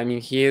is. I mean,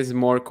 he is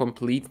more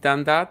complete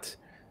than that.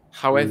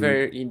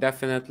 However, he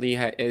definitely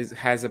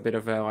has a bit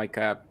of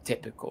a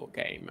typical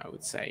game, I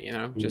would say. You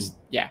know, just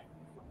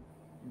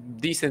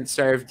decent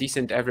serve,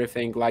 decent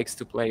everything. Likes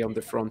to play on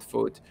the front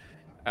foot.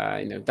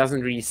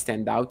 Doesn't really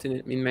stand out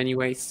in many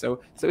ways.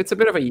 So it's a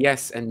bit of a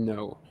yes and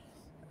no,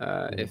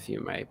 if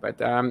you may.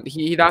 But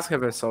he does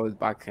have a solid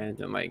backhand,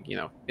 and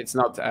it's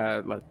not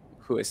like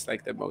who is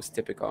like the most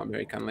typical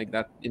American like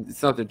that.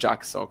 It's not a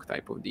Jack Sock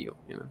type of deal,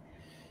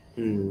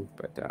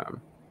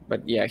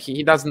 But yeah,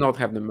 he does not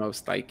have the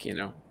most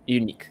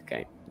unique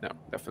game. No,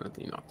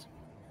 definitely not.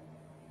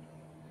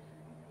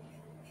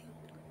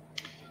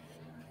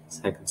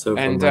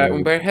 And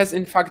Humbert has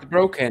in fact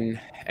broken.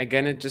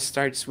 Again, it just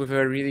starts with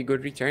a really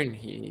good return.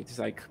 He's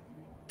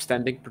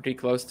standing pretty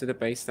close to the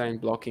baseline,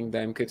 blocking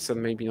them.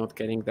 Gibson maybe not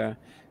getting the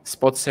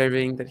spot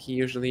serving that he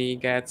usually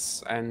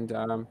gets, and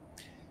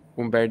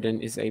Humbert then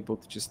is able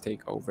to just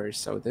take over.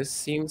 So this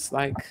seems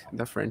like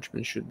the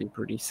Frenchman should be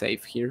pretty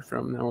safe here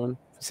from now on.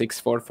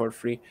 6-4,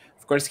 4-3.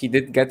 Of course, he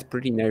did get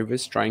pretty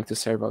nervous trying to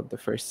serve out the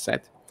first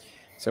set.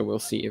 So we'll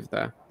see if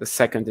the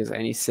second is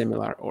any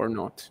similar or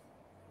not.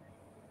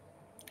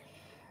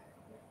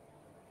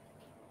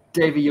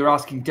 David, you're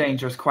asking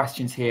dangerous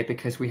questions here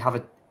because we have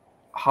a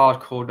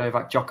hardcore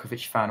Novak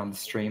Djokovic fan on the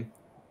stream.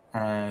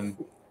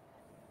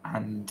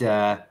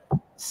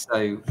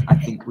 So I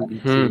think we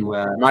need to...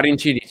 Marin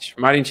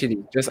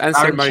Cilic. Just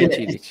answer Marin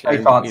Cilic.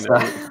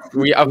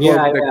 We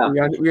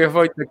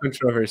avoid the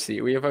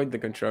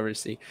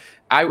controversy.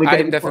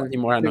 I'm definitely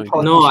more annoyed.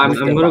 No, I'm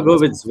going to go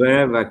with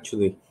Zverev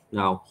actually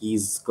now.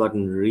 He's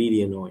gotten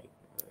really annoying.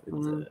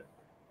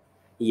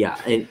 Yeah.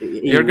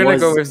 You're going to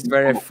go with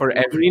Zverev for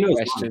every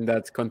question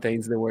that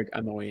contains the word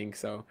annoying.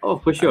 So. Oh,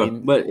 for sure.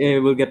 But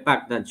we'll get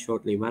back to that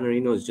shortly.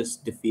 Manarino has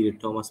just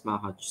defeated Thomas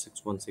Mahac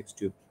 6-1,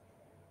 6-2.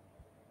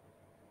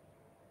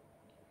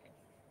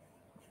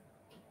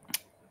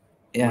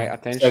 Yeah,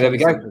 so there we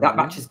go. That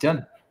match is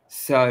done.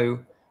 So,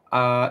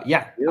 I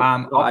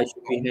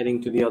should be heading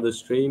to the other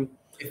stream.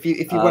 If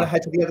you want to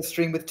head to the other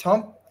stream with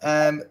Tom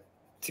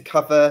to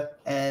cover,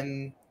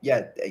 as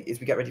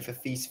we get ready for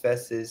Feast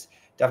versus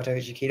Davido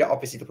Hijikata.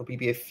 Obviously, there'll probably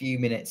be a few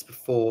minutes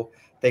before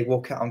they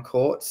walk out on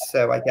court.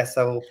 So I guess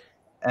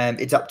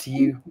it's up to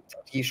you,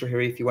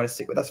 Shahiri, if you want to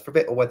stick with us for a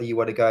bit or whether you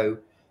want to go.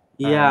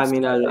 Yeah, I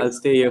mean, I'll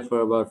stay here for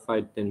about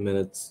 5-10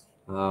 minutes,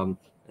 and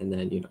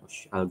then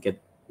I'll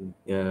get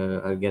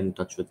in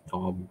touch with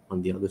Tom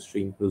on the other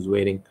stream who's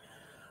waiting.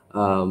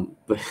 But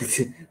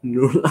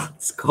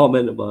Nurulan's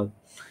comment about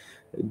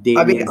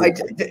Damien.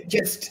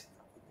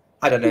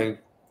 I don't know.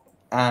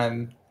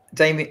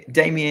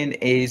 Damien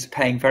is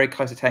paying very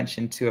close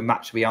attention to a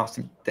match we asked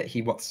him that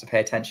he wants to pay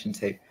attention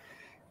to.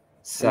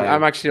 So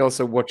I'm actually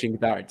also watching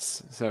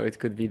darts, so it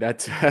could be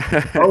that.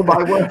 Oh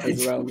my word!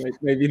 As well,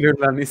 maybe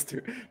Nurlan is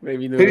too.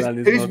 Maybe Nurlan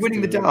is who's not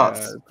winning the too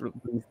darts?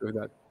 pleased with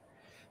that.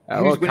 Who's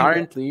Well, winning the-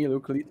 currently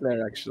Luke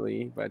Littler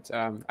actually, but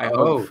I hope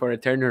Oh. for a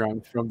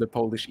turnaround from the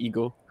Polish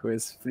Eagle, who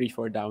is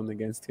 3-4 down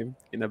against him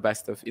in a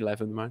best of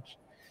 11 match.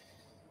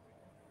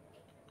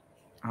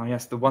 Oh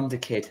yes, the Wonder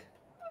Kid.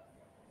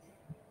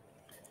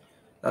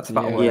 That's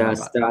about Yeah,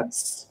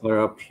 stats are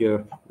up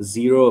here.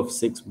 0 of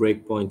 6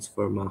 breakpoints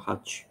for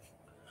Mahach.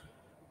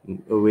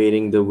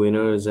 Awaiting the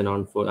winners and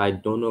I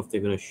don't know if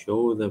they're going to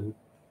show them.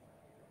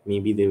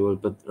 Maybe they will,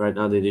 but right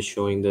now they're just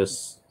showing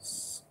this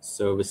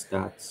service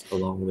stats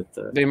along with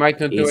the. They might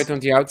not do it on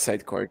the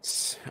outside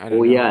courts. I don't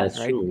know. Yeah, it's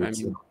right? true. I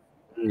It's mean,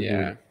 Mhm.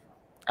 yeah,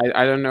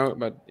 I don't know,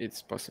 but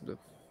it's possible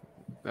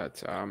that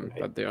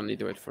that they only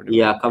do it for the.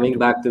 Yeah, coming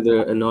back to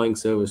the annoying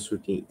service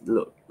routine.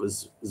 Look,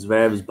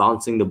 Zverev's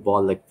bouncing the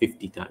ball like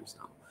 50 times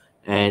now,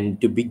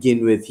 and to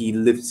begin with, he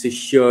lifts his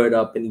shirt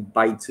up and he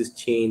bites his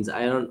chains.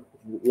 I don't.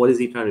 What is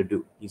he trying to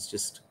do? He's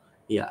just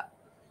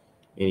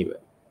Anyway,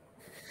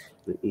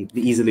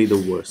 easily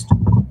the worst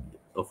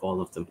of all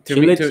of them. To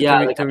me,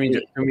 Cilic,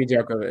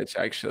 Djokovic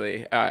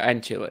actually,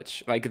 and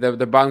Cilic. Like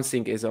the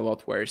bouncing is a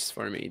lot worse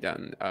for me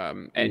than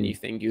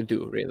anything you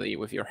do really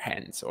with your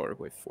hands or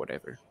with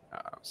whatever.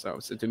 So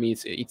to me,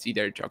 it's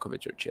either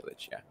Djokovic or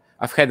Cilic. Yeah,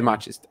 I've had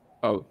matches.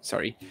 Oh,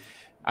 sorry,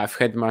 I've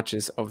had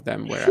matches of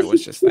them where I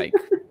was just like,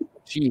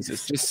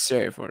 Jesus, just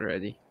serve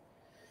already.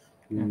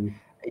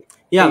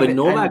 Yeah, with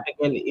Novak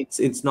again,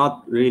 it's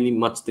not really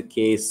much the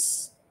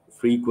case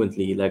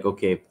frequently. Like,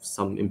 okay,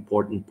 some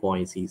important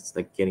points he's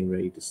like getting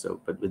ready to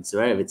serve, but with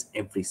Zverev, it's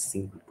every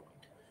single point.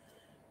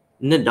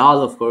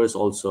 Nadal, of course,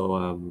 also.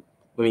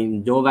 I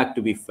mean, Novak,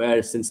 to be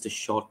fair, since the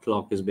shot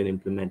clock has been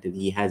implemented,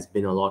 he has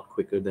been a lot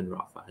quicker than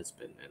Rafa has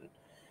been, and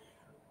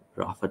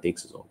Rafa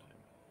takes his own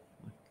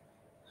time.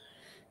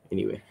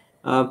 Anyway.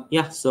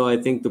 So I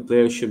think the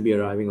players should be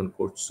arriving on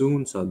court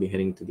soon. So I'll be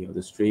heading to the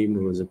other stream.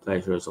 It was a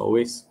pleasure as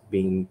always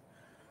being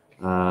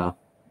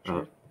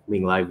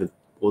live with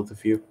both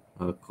of you,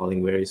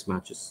 calling various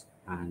matches.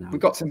 And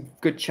we've got some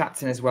good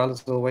chats in as well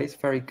as always.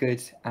 Very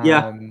good.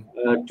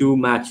 2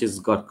 matches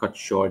got cut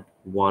short.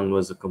 One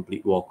was a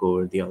complete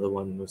walkover. The other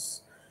one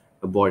was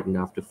aborted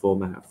after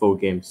 4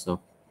 games. So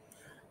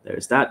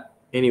there's that.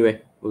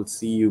 Anyway, we'll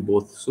see you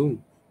both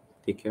soon.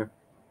 Take care.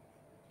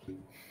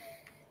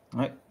 All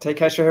right, take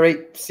care,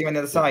 Shahari. See you on the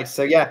other side.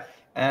 So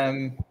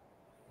and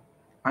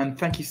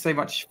thank you so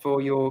much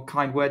for your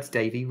kind words,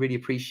 Davey. Really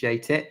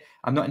appreciate it.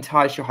 I'm not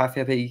entirely sure how I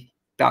feel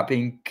about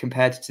being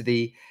compared to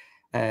the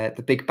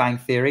Big Bang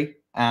Theory.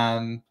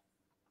 I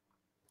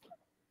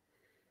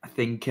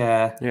think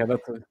that's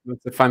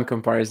a fun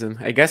comparison.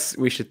 I guess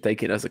we should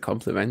take it as a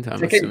compliment.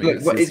 I'm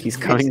assuming since he's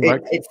coming back.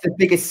 It's the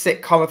biggest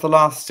sitcom of the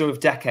last sort of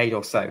decade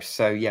or so.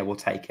 So yeah, we'll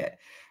take it.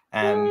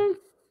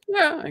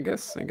 Yeah, I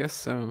guess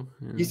so.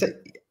 Yeah. You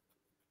said.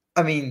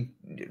 I mean,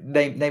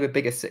 name a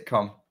bigger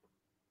sitcom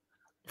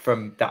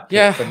from that.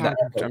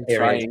 I'm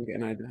trying,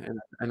 and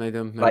I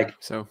don't know.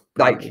 So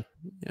probably,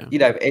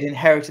 it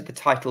inherited the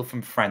title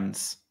from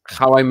Friends.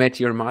 How I Met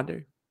Your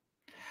Mother.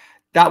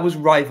 That was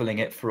rivaling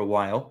it for a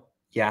while.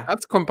 Yeah,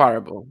 that's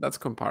comparable. I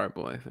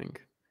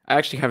think I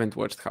actually haven't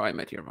watched How I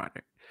Met Your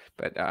Mother,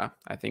 but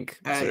I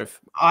think sort of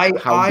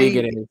how big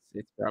it is,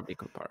 it's probably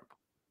comparable.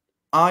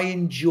 I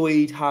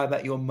enjoyed How I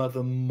Met Your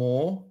Mother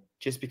more,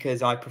 just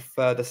because I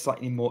prefer the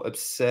slightly more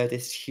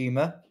absurdist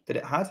humor that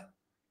it had.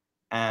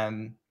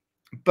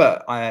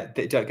 But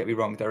don't get me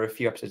wrong, there are a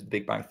few episodes of The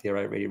Big Bang Theory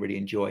I really, really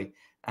enjoy.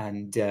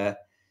 And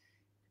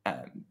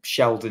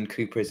Sheldon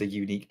Cooper is a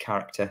unique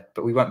character,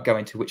 but we won't go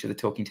into which of the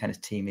Talking Tennis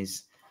team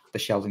is the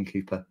Sheldon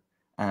Cooper,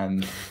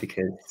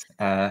 because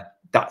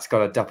that's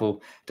got a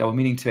double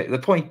meaning to it. The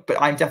point,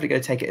 but I'm definitely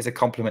going to take it as a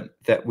compliment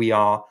that we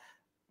are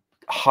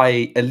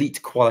high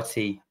elite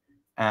quality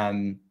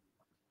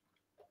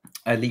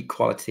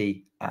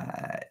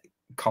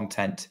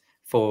content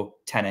for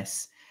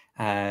tennis.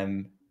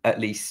 At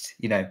least,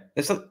 the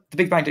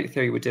Big Bang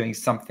Theory were doing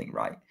something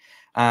right.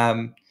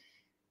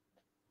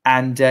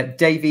 And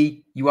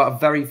Davey, you are a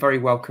very, very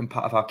welcome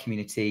part of our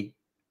community.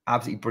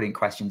 Absolutely brilliant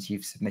questions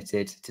you've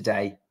submitted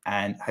today,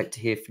 and hope to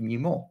hear from you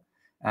more.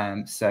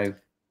 So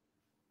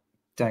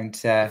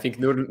don't. I think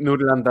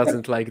Nurlan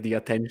doesn't like the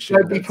attention.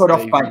 Don't be put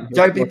off by Nurlan.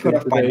 Don't be put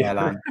off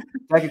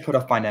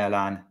by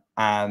Nurlan.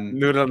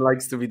 Nurlan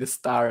likes to be the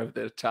star of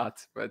the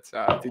chat, but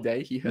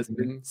today he has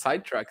been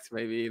sidetracked,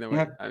 maybe in a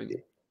way. I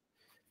mean,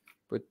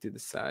 put to the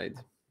side.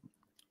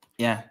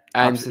 Yeah,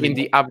 and absolutely. In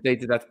the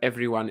update that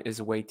everyone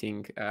is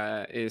waiting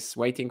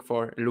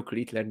for, Luke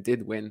Littler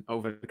did win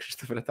over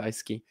Christopher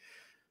Ratajski.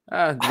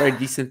 Very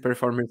decent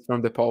performance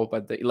from the pole,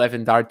 but the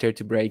 11 darter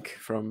to break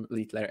from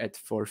Littler at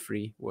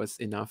 4-3 was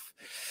enough.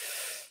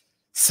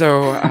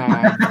 So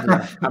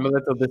I'm a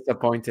little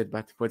disappointed,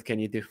 but what can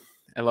you do?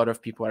 A lot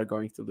of people are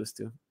going to lose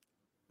to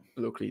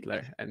Luke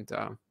Littler, and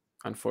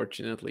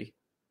unfortunately,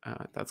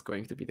 that's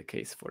going to be the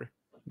case for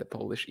the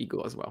Polish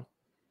Eagle as well.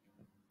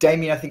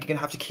 Damien, I think you're going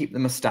to have to keep the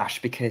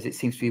moustache because it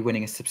seems to be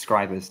winning as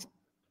subscribers.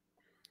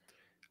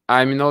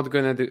 I'm not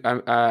gonna do.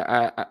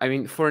 I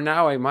mean, for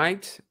now I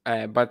might,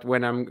 but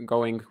when I'm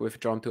going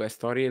with John to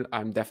Estoril,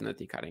 I'm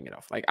definitely cutting it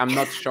off. Like I'm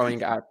not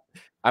showing up.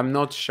 I'm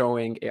not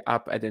showing it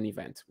up at an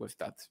event with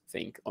that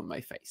thing on my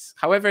face.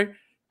 However,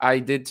 I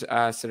did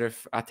sort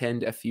of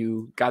attend a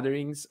few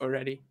gatherings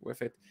already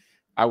with it.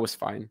 I was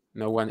fine.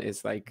 No one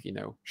is like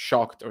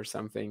shocked or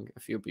something.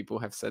 A few people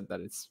have said that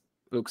it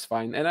looks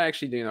fine, and I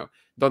actually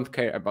don't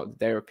care about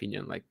their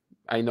opinion. Like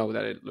I know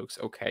that it looks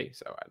okay,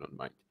 so I don't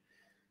mind.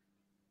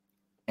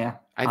 Yeah,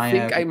 I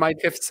think I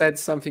might have said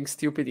something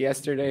stupid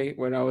yesterday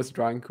when I was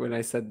drunk when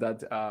I said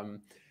that.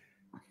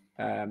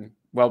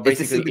 Well,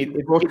 basically,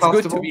 it's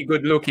good to be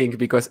good looking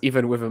because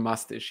even with a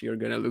mustache, you're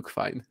gonna look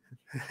fine.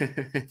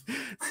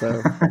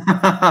 So,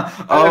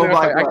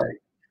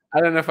 I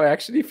don't know if I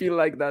actually feel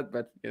like that,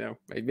 but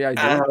maybe I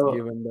do.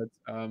 Given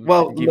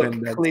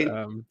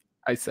that,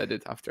 I said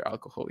it after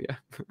alcohol. Yeah.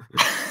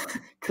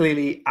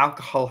 Clearly,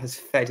 alcohol has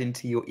fed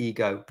into your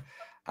ego.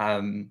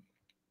 I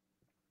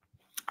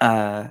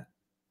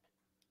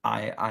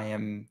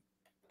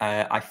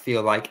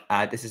feel like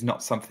this is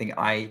not something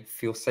I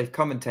feel safe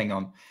commenting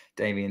on,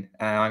 Damien.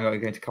 I'm not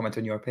going to comment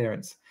on your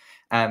appearance.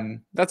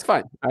 That's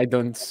fine. I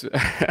don't.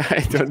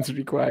 I don't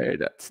require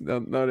that.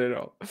 Not at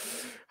all.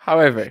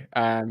 However,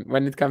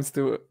 when it comes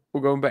to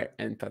Ugo Humbert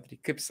and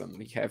Patrick Gibson,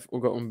 we have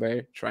Ugo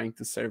Humbert trying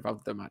to serve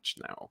out the match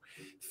now.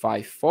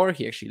 5-4.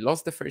 He actually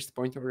lost the first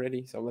point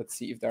already. So let's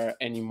see if there are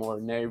any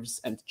more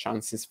nerves and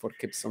chances for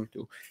Gibson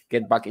to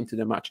get back into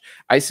the match.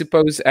 I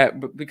suppose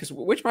because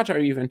which match are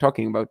you even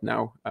talking about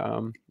now?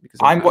 Because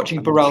I'm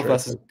watching Burrell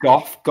versus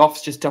Goff.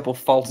 Goff's just double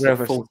faulted at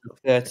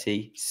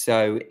 40-30.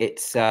 So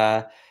it's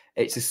a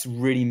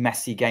really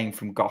messy game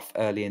from Goff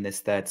early in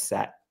this third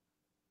set.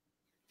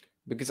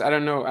 Because I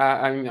don't know.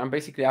 I'm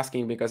basically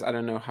asking because I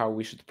don't know how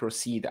we should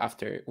proceed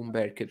after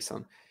Humbert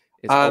Gibson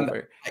is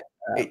over.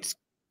 It's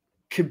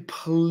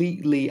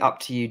completely up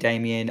to you,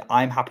 Damien.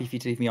 I'm happy for you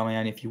to leave me on my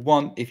own if you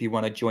want. If you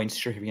want to join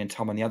Strippy and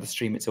Tom on the other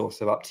stream, it's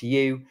also up to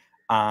you.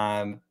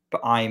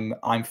 But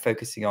I'm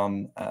focusing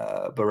on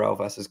Burrell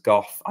versus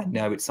Goff. I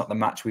know it's not the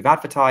match we've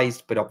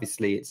advertised, but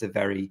obviously it's a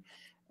very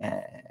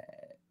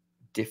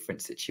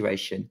different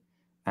situation.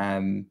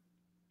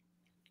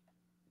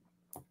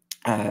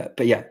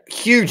 But yeah,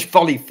 huge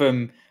volley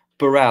from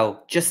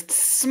Burrell, just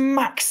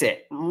smacks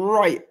it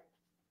right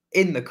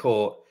in the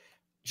court.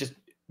 Just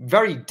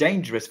very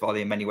dangerous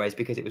volley in many ways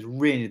because it was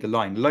really the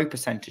line, low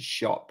percentage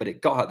shot, but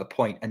it got her the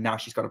point, and now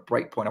she's got a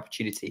break point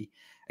opportunity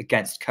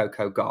against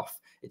Coco Gauff.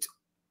 It's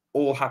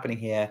all happening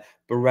here.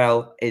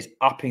 Burrell is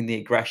upping the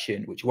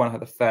aggression, which won her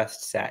the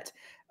first set,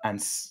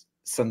 and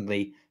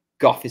suddenly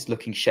Gauff is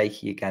looking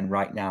shaky again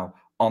right now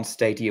on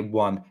Stadium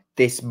 1.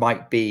 This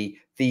might be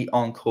the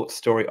on-court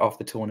story of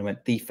the tournament,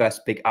 the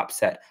first big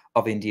upset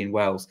of Indian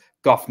Wells.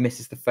 Gauff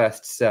misses the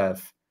first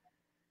serve.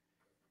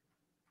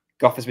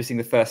 Gauff is missing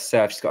the first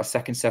serve. She's got a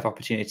second serve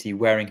opportunity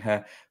wearing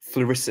her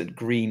fluorescent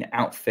green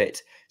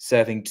outfit,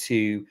 serving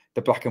to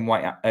the black and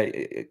white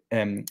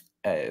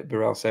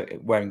Burrell, so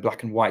wearing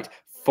black and white.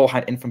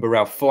 Forehand in from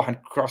Burrell,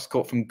 forehand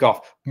cross-court from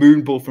Gauff,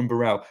 moon ball from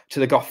Burrell to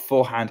the Gauff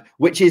forehand,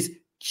 which is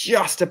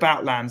just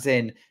about lands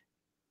in.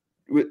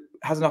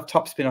 Has enough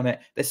topspin on it.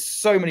 There's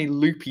so many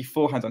loopy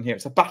forehands on here.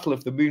 It's a battle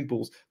of the moon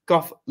balls.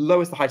 Gauff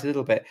lowers the height a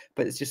little bit,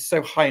 but it's just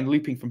so high and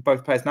looping from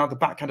both players. Now the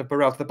backhand of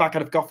Burrell to the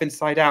backhand of Gauff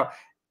inside out.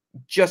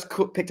 Just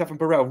picked up from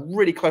Burrell,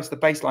 really close to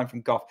the baseline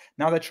from Gauff.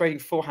 Now they're trading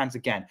forehands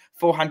again.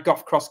 Forehand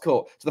Gauff cross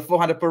court to the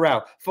forehand of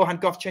Burrell.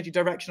 Forehand Gauff changing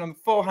direction on the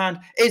forehand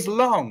is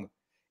long.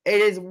 It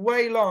is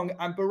way long,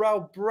 and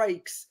Burrell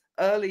breaks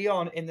early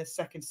on in the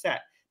second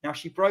set. Now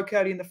she broke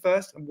early in the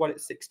first and won it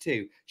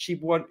 6-2. She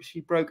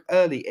broke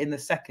early in the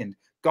second.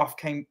 Gauff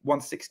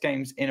won 6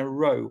 games in a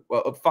row,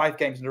 well, 5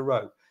 games in a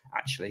row,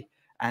 actually,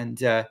 and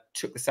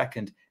took the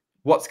second.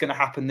 What's going to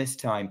happen this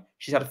time?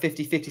 She's had a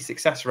 50-50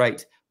 success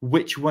rate.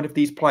 Which one of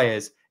these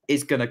players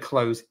is going to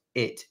close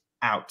it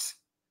out?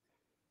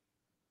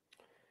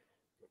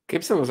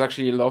 Gibson was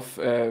actually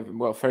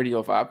 30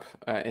 love up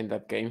in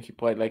that game. He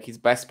played like his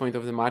best point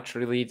of the match,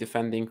 really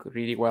defending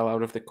really well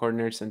out of the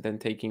corners and then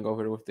taking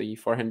over with the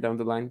forehand down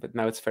the line. But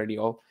now it's 30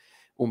 all.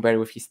 Humbert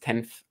with his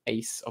 10th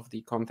ace of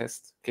the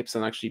contest.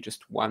 Gibson actually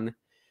just won.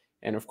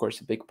 And of course,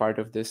 a big part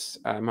of this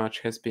match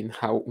has been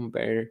how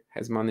Humbert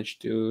has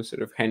managed to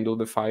sort of handle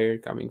the fire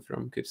coming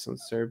from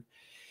Gibson's serve.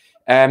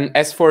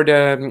 As for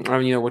the,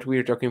 what we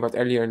were talking about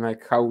earlier, and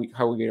like how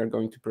we are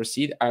going to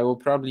proceed, I will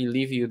probably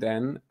leave you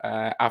then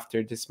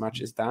after this match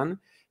is done,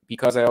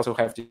 because I also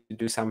have to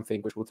do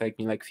something which will take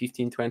me like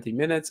 15-20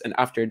 minutes. And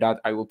after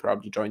that, I will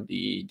probably join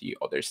the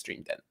other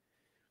stream then.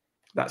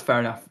 That's fair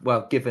enough.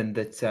 Well, given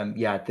that,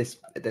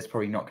 there's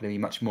probably not going to be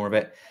much more of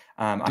it.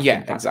 I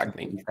think that's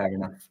exactly fair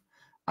enough.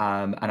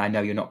 And I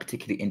know you're not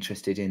particularly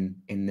interested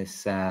in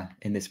this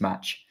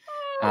match.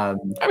 I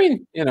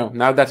mean,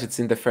 now that it's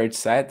in the third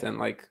set and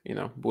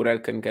Burrell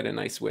can get a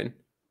nice win.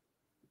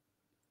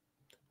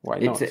 Why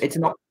not? It's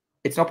an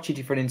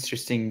opportunity for an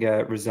interesting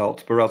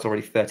result. Burrell's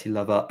already 30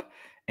 love up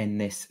in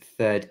this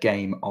third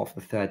game of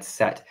the third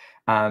set.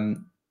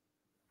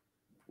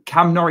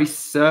 Cam Norrie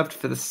served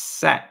for the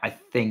set, I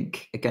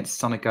think,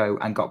 against Sonego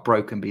and got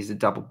broken, but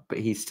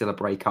he's still a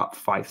break up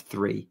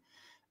 5-3.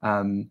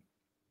 I'm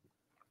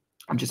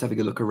just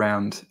having a look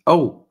around.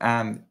 Oh,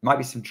 might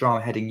be some drama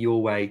heading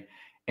your way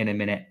in a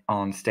minute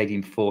on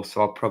Stadium 4,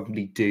 so I'll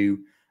probably do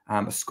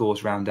a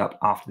scores roundup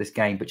after this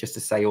game. But just to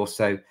say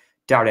also,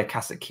 Daria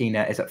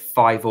Kasatkina is at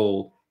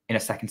 5-all in a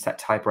second set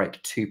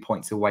tiebreak, 2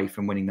 points away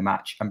from winning the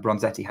match. And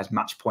Bronzetti has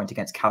match point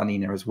against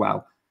Kalinina as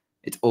well.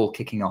 It's all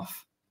kicking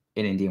off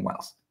in Indian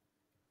Wells.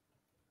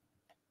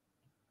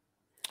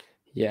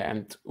 Yeah,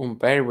 and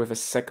Humbert with a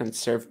second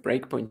serve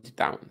breakpoint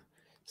down.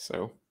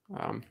 So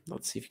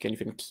let's see if he can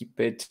even keep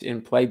it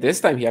in play. This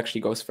time he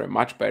actually goes for a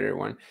much better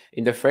one.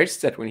 In the first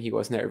set, when he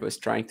was nervous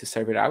trying to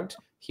serve it out,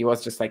 he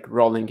was just like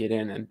rolling it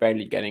in and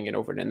barely getting it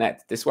over the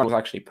net. This one was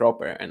actually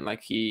proper, and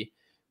like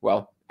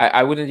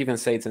I wouldn't even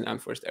say it's an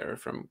unforced error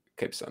from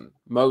Gibson.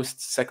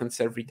 Most second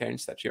serve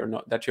returns that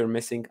you're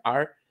missing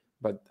are,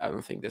 but I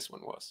don't think this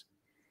one was.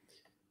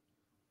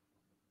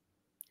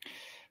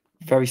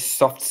 Very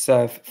soft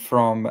serve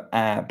from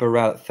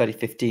Burrell at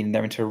 30-15.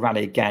 They're into a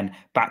rally again.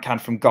 Backhand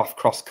from Goff,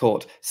 cross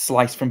court.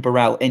 Slice from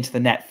Burrell into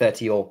the net,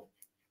 30-all.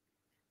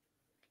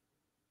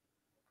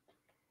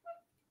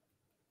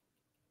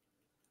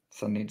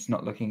 Suddenly it's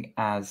not looking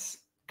as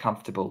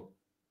comfortable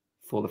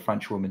for the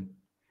French woman.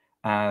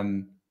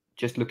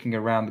 Just looking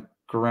around the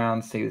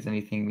ground, see if there's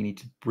anything we need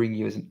to bring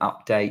you as an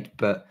update,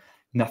 but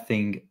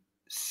nothing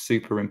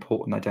super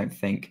important, I don't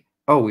think.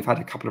 Oh, we've had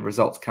a couple of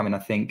results come in, I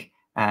think.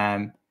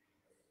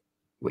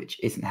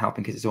 Which isn't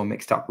helping because it's all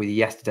mixed up with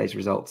yesterday's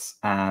results.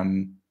 Yeah,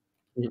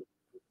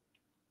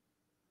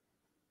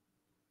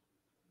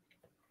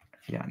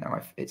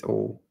 no, it's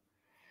all,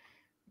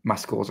 my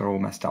scores are all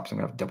messed up, so I'm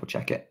going to have to double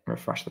check it,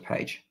 refresh the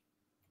page.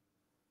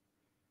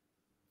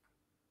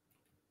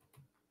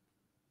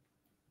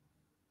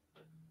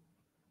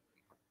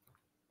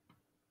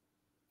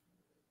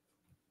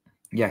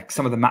 Yeah,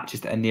 some of the matches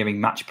that are nearing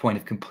match point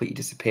have completely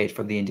disappeared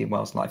from the Indian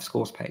Wells live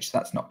scores page, so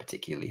that's not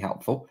particularly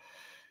helpful.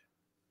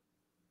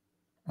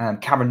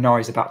 Cameron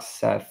Norrie is about to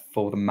serve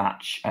for the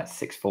match at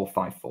 6-4,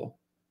 5-4.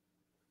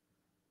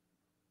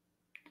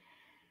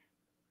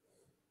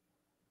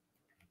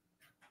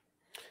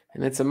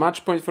 And it's a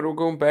match point for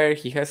Ugo Humbert.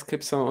 He has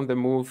Gibson on the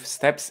move,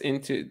 steps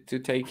into to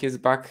take his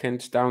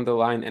backhand down the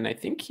line, and I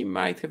think he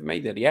might have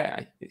made it.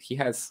 Yeah, he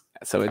has.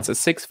 So it's a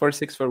 6-4,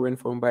 6-4 win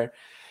for Humbert.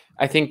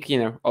 I think,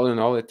 all in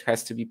all, it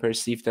has to be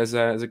perceived as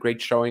a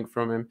great showing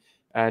from him.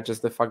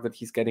 Just the fact that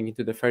he's getting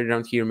into the third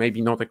round here,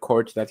 maybe not a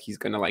court that he's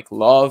going to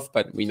love,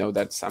 but we know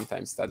that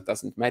sometimes that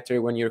doesn't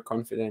matter when you're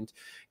confident.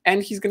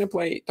 And he's going to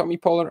play Tommy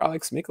Paul or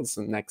Alex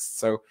Mickelson next.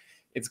 So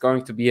it's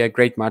going to be a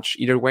great match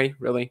either way,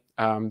 really.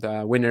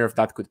 The winner of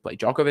that could play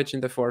Djokovic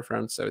in the fourth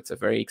round. So it's a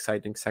very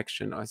exciting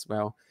section as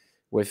well,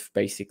 with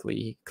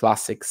basically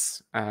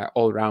classics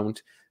all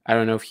round. I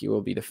don't know if he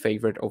will be the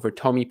favorite over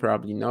Tommy,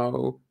 probably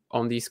no.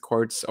 On these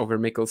courts over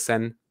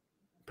Mickelson,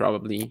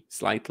 probably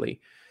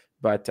slightly.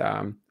 But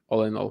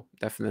all in all,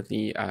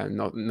 definitely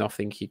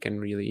nothing he can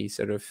really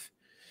sort of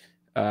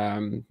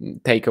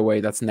take away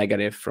that's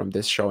negative from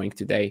this showing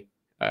today.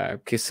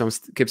 Gibson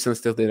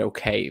still did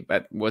okay,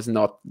 but was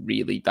not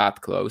really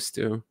that close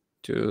to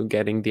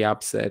getting the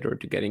upset or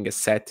to getting a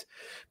set.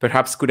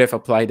 Perhaps could have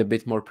applied a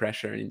bit more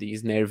pressure in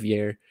these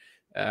nervier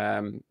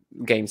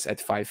games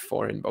at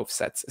 5-4 in both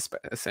sets,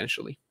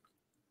 essentially.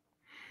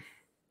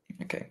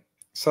 Okay,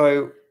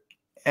 so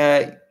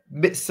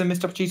some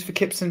missed opportunities for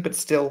Gibson, but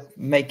still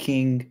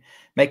making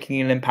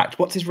an impact.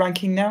 What's his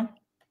ranking now?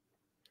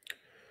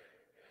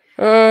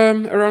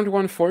 Around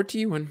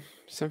 140,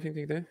 something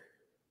like that.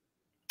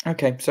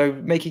 Okay, so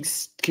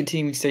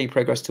continuing steady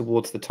progress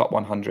towards the top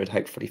 100,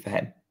 hopefully for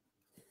him.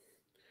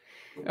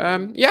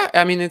 Yeah,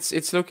 I mean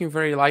it's looking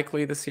very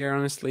likely this year,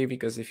 honestly,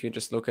 because if you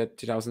just look at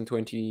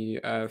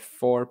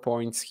 2024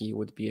 points, he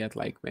would be at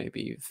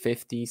maybe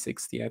 50,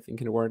 60, I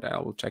think in the world. I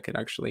will check it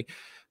actually.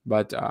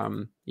 But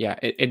yeah,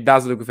 it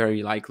does look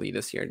very likely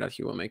this year that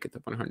he will make it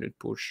top 100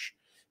 push.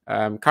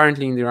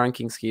 Currently in the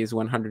rankings, he is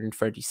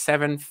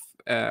 137th.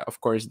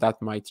 Of course,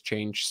 that might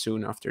change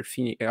soon after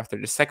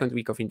the second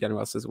week of Indian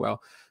Wells as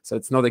well. So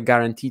it's not a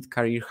guaranteed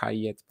career high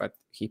yet, but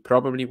he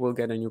probably will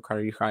get a new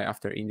career high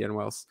after Indian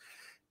Wells.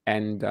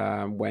 And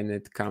when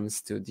it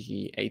comes to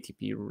the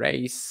ATP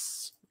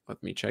race,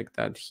 let me check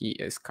that. He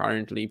is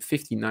currently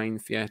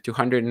 59th,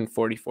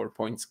 244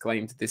 points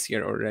claimed this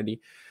year already.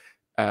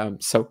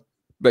 So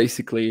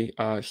basically,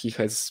 he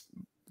has,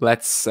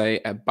 let's say,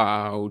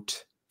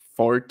 about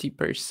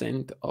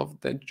 40% of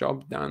the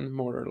job done,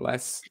 more or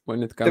less,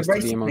 when it comes to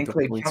the amount of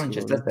points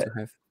challenges, does it?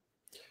 Have.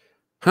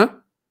 Huh?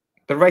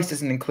 The race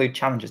doesn't include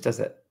challenges, does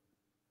it?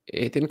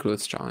 It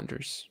includes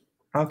challengers.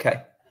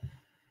 Okay.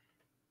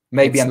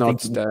 Maybe it's I'm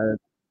not thinking... the...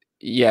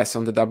 Yes,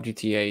 on the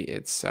WTA,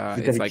 it's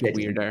like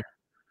weirder.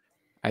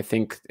 I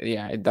think,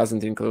 yeah, it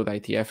doesn't include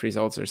ITF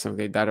results or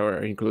something like that, or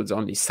includes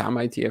only some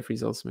ITF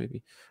results,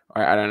 maybe.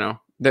 Or I don't know.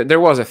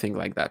 There was a thing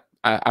like that.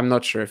 I'm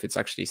not sure if it's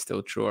actually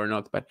still true or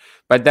not, but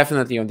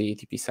definitely on the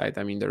ATP side,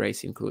 I mean, the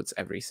race includes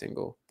every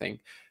single thing.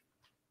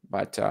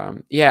 But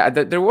yeah,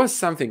 there was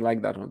something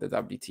like that on the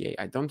WTA.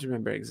 I don't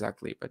remember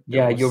exactly, but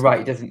Yeah, was you're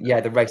right. It something doesn't. like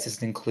Yeah, the race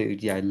doesn't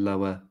include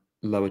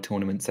lower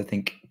tournaments. I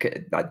think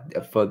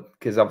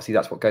because obviously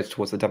that's what goes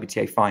towards the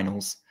WTA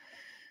finals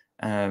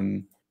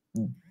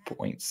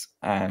points.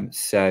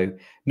 So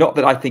not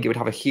that I think it would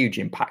have a huge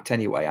impact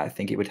anyway. I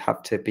think it would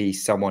have to be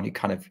someone who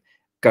kind of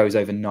goes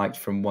overnight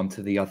from one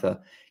to the other.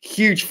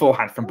 Huge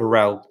forehand from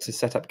Burrell to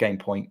set up game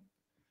point.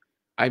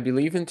 I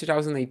believe in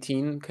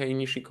 2018, Kei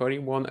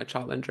Nishikori won a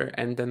challenger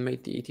and then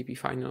made the ATP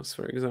finals,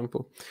 for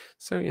example.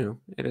 So, you know,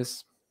 it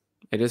is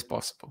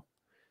possible.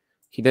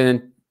 He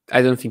didn't,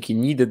 I don't think he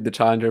needed the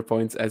challenger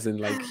points, as in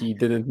like he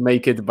didn't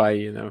make it by,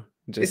 you know,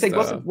 just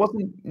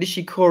wasn't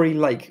Nishikori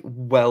like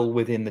well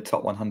within the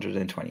top 100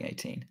 in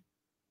 2018?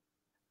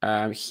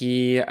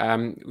 He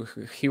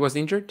was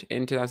injured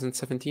in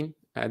 2017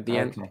 at the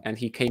end, and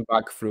he came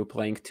back through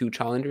playing 2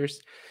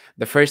 challengers.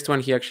 The first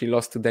one he actually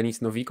lost to Denis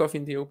Novikov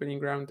in the opening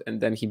round,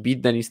 and then he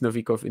beat Denis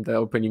Novikov in the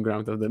opening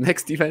round of the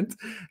next event,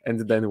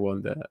 and then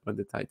won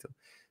the title.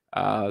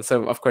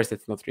 So of course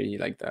it's not really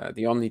like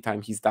the only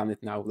time he's done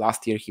it now.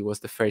 Last year he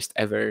was the first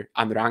ever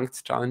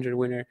unranked challenger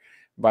winner.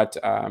 But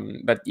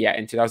yeah,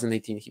 in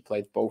 2018 he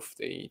played both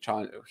the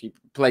challenger. He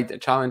played the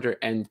challenger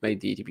and made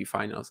the ATP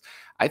finals.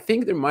 I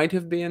think there might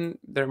have been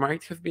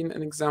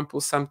an example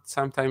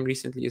sometime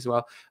recently as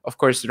well. Of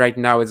course, right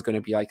now it's going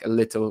to be like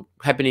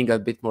happening a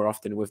bit more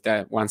often with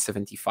the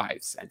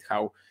 175s, and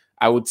how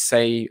I would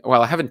say,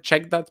 well, I haven't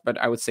checked that, but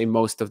I would say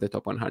most of the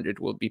top 100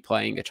 will be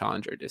playing a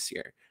challenger this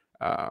year.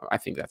 I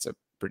think that's a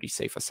pretty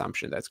safe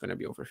assumption. That's going to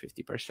be over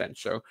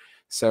 50%.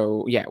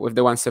 So yeah, with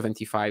the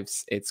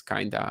 175s, it's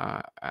kind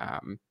of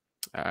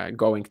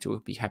going to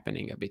be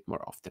happening a bit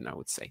more often, I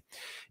would say.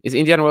 Is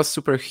Indian Wells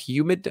super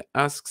humid?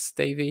 Asks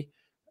Davey.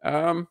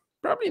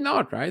 Probably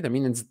not, right? I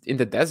mean, it's in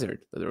the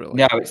desert, literally.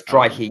 No, it's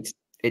dry heat.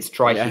 It's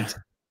dry heat.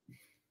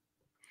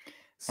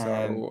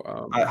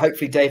 So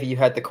hopefully, Davey, you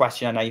heard the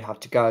question. I know you have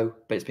to go,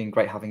 but it's been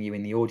great having you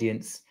in the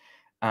audience.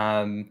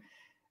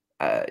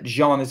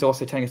 Jean is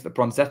also telling us that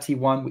Bronzetti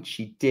won, which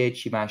she did.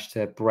 She managed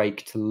to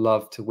break to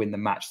love to win the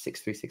match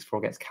 6-3, 6-4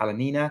 against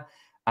Kalinina.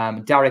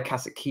 Daria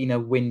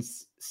Kasatkina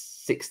wins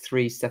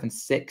 6-3,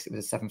 7-6. It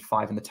was a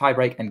 7-5 in the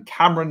tiebreak. And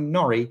Cameron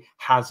Norrie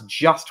has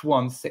just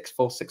won 6-4,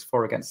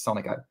 6-4 against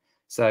Sonigo.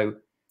 So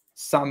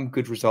some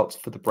good results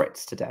for the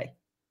Brits today.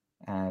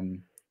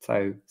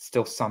 So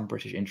still some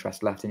British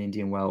interest left in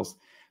Indian Wells.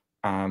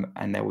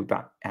 And they'll be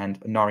back. And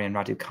Norrie and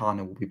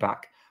Raducanu will be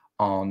back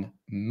on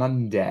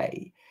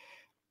Monday.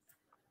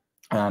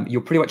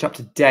 You're pretty much up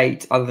to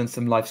date, other than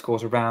some live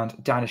scores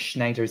around. Dayana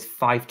Schneider is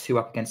 5-2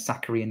 up against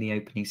Sakkari in the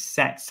opening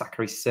set.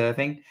 Sakkari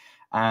serving.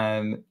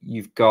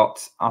 You've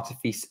got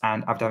Artifice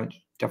and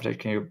Davidovich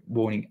Fokina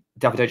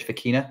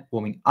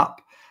warming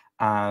up.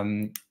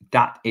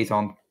 That is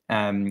on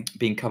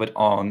being covered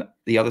on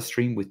the other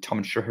stream with Tom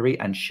and Shuhari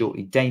and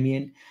shortly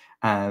Damien.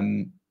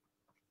 Fernandez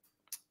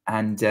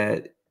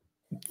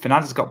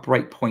got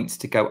break points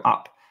to go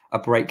up a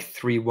break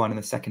 3-1 in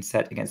the second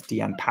set against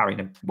Diane Parry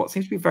in what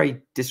seems to be a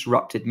very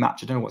disrupted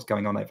match. I don't know what's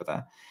going on over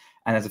there.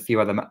 And there's a few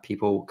other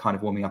people kind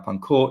of warming up on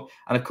court.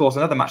 And of course,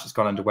 another match that's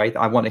gone underway that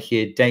I want to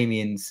hear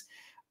Damien's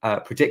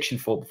prediction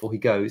for before he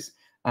goes.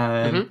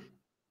 Zhang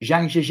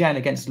Zhizhen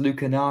against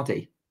Luca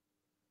Nardi.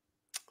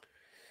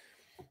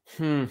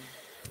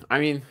 I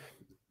mean,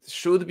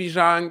 should be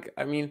Zhang.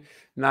 I mean,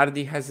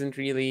 Nardi hasn't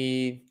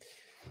really...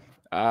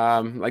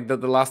 like the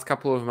last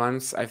couple of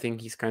months, I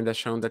think he's kind of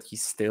shown that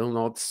he's still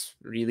not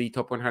really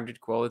top 100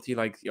 quality.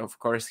 Like, of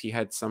course, he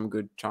had some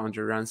good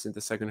challenger runs in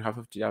the second half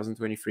of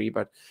 2023,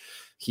 but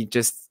he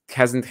just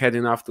hasn't had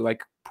enough to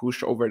like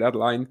push over that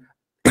line.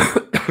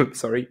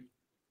 Sorry.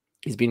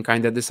 He's been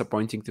kind of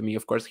disappointing to me.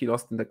 Of course, he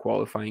lost in the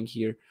qualifying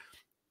here.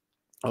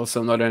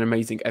 Also not an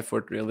amazing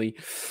effort, really.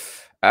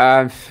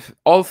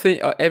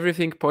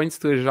 Everything points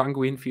to a Zhang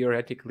win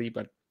theoretically,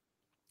 but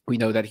we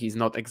know that he's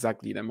not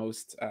exactly the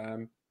most...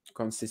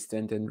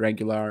 consistent and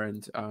regular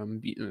and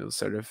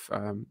sort of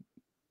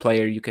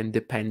player you can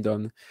depend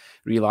on,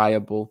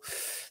 reliable.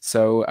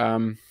 So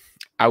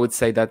I would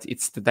say that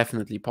it's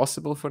definitely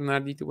possible for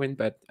Nardi to win,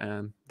 but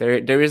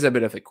there is a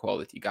bit of a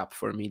quality gap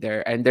for me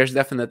there, and there's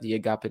definitely a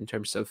gap in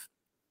terms of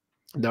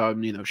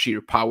the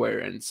sheer power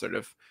and sort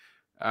of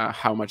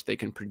how much they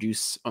can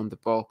produce on the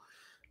ball.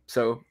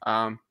 So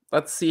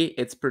let's see.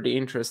 It's pretty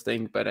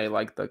interesting, but I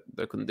like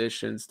the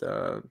conditions,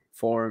 the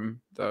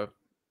form, the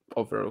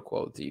overall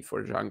quality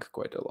for Zhang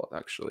quite a lot,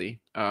 actually.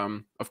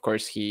 Of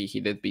course, he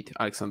did beat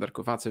Alexander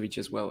Kovacevic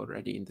as well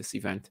already in this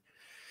event,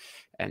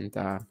 and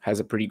has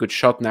a pretty good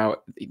shot now.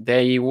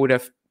 It would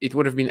have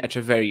been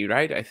Echeverry,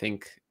 right? I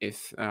think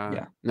if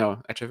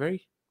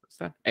Echeverry. What's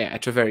that? Yeah,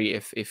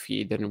 Echeverry if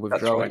he didn't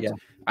withdraw. Right, yeah.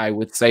 I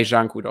would say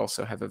Zhang would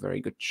also have a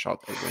very good shot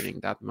at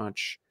winning that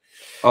match.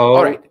 Oh,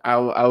 all right.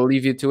 I'll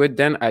leave you to it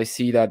then. I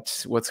see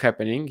that what's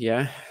happening.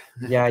 Yeah.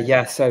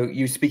 Yeah. So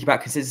you speak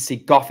about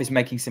consistency. Goff is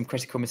making some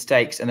critical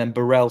mistakes, and then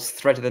Burrell's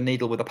threaded the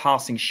needle with a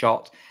passing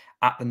shot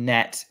at the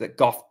net that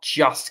Goff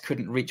just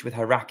couldn't reach with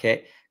her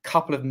racket.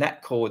 Couple of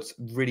net cords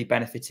really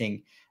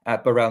benefiting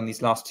Burrell in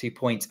these last 2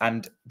 points,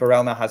 and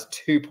Burrell now has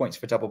 2 points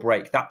for double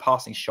break. That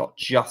passing shot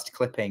just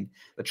clipping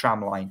the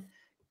tram line.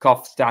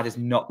 Goff's dad is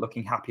not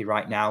looking happy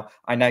right now.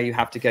 I know you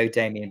have to go,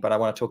 Damien, but I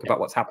want to talk about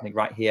what's happening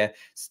right here.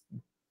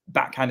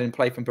 Backhand in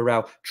play from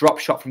Burrell. Drop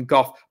shot from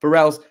Goff.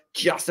 Burrell's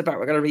just about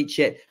going to reach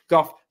it.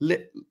 Goff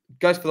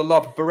goes for the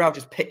lob. Burrell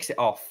just picks it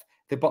off.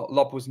 The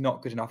lob was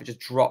not good enough. It just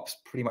drops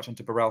pretty much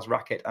onto Burrell's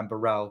racket, and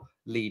Burrell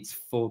leads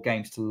 4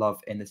 games to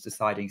love in this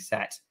deciding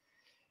set.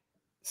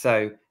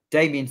 So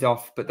Damien's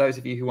off, but those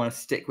of you who want to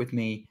stick with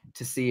me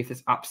to see if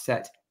this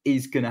upset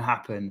is going to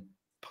happen,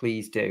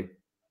 please do.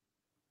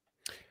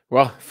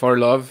 Well, for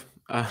love,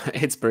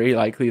 it's very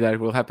likely that it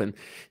will happen.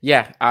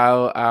 Yeah,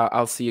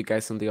 I'll see you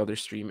guys on the other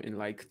stream in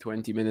like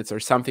 20 minutes or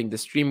something. The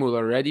stream will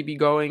already be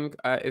going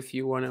if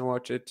you want to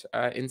watch it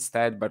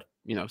instead. But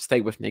you know, stay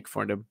with Nick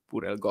for the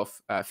Burrell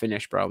Goff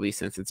finish probably,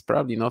 since it's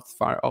probably not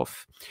far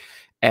off.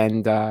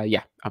 And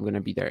yeah, I'm gonna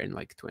be there in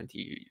like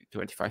 20,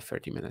 25,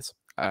 30 minutes.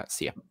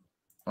 See ya.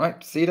 All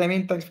right, see you,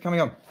 Damien. Thanks for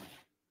coming on.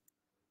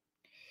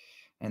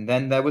 And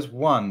then there was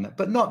one,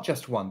 but not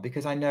just one,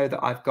 because I know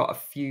that I've got a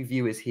few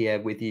viewers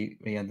here with you.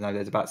 You know,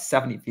 there's about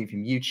 70 of you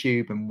from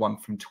YouTube and 1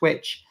 from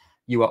Twitch.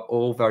 You are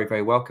all very,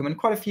 very welcome. And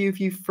quite a few of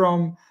you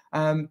from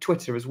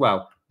Twitter as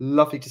well.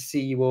 Lovely to see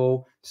you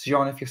all.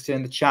 John, if you're still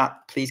in the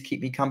chat, please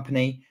keep me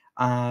company.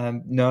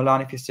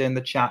 Nolan, if you're still in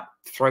the chat,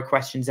 throw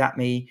questions at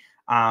me.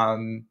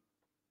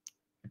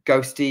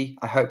 Ghosty,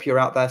 I hope you're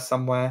out there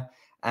somewhere.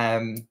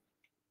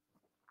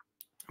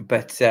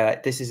 But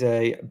this is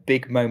a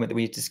big moment that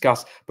we need to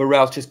discuss.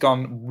 Burrell's just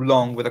gone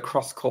long with a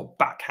cross-court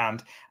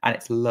backhand, and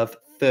it's love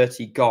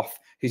 30 Goff,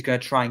 who's going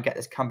to try and get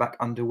this comeback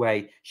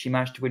underway. She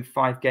managed to win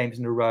 5 games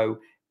in a row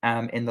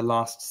in the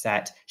last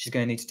set. She's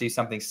going to need to do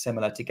something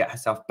similar to get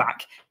herself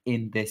back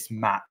in this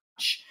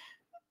match.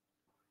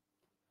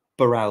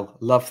 Burrell,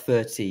 love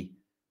 30.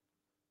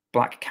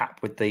 Black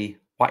cap with the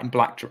white and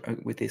black,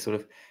 with this sort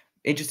of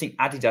interesting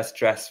Adidas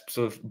dress,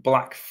 sort of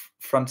black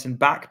front and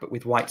back, but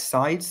with white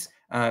sides.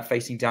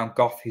 Facing down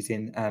Goff, who's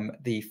in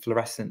the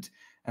fluorescent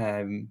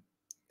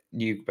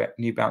New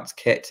Balance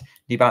kit.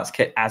 New Balance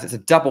kit, as it's a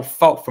double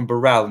fault from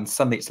Burrell, and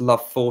suddenly it's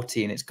love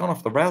 40, and it's gone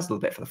off the rails a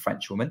little bit for the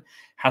French woman,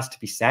 has to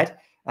be said.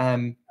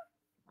 But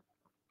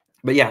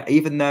yeah,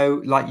 even though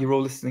like you're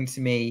all listening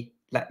to me,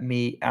 let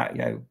me, you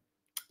know,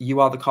 you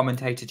are the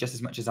commentator just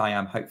as much as I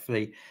am.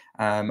 Hopefully,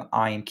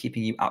 I am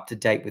keeping you up to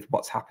date with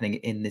what's happening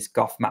in this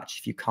Goff match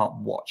if you can't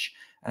watch.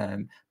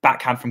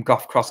 Backhand from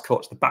Goff, cross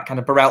court to the backhand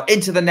of Burrell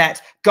into the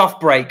net. Goff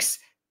breaks,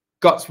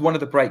 got one of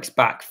the breaks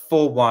back,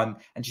 4-1,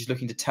 and she's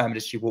looking determined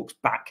as she walks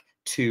back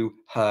to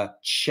her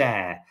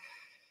chair.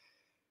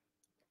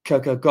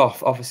 Coco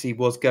Gauff obviously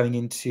was going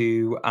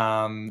into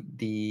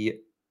the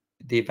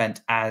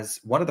event as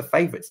one of the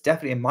favourites,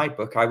 definitely in my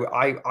book.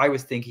 I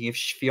was thinking if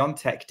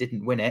Świątek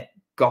didn't win it,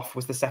 Gauff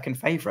was the second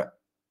favourite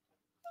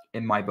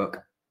in my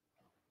book.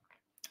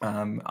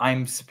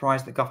 I'm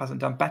surprised that Gauff hasn't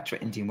done better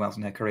at Indian Wells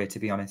in her career, to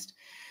be honest.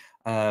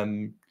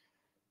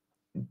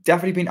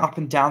 Definitely been up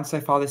and down so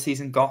far this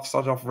season. Gauff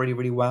started off really,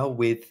 really well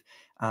with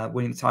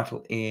winning the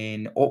title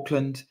in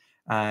Auckland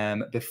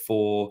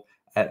before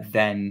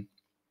then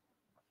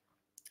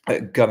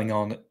going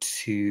on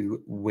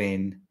to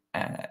win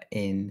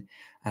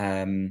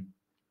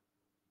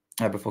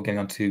before going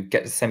on to get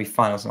to the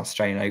semi-finals in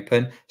Australian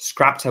Open.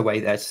 Scrapped her way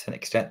there to an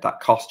extent.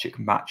 That Kostyuk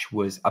match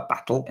was a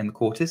battle in the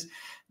quarters.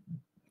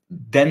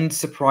 Then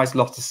surprised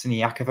loss to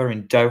Siniakova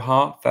in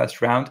Doha,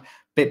 first round.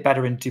 Bit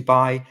better in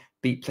Dubai.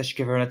 Beat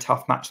Pliskova in a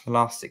tough match in the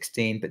last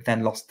 16, but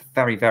then lost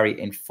very, very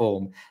in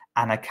form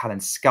Anna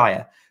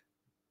Kalinskaya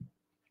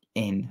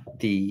in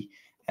the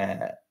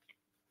Anna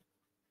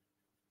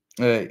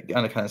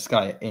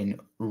Kalinskaya in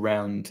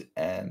round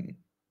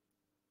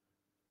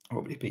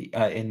what would it be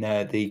in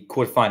the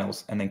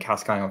quarterfinals, and then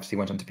Kalinskaya obviously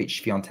went on to beat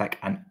Świątek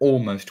and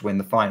almost win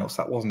the finals.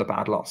 So that wasn't a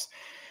bad loss.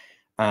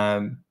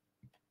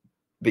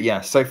 But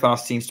yeah, so far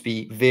seems to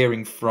be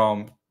veering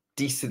from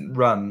decent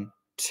run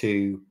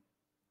to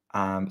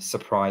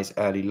surprise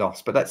early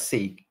loss. But let's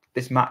see.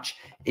 This match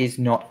is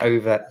not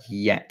over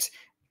yet.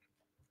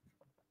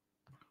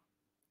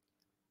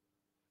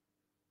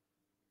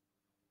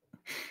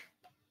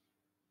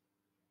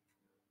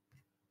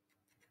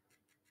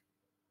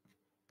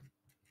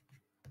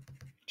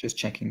 Just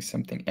checking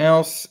something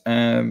else.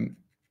 Yeah,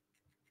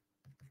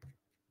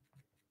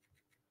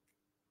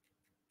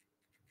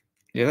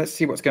 let's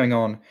see what's going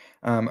on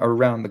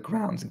around the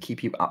grounds and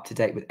keep you up to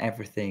date with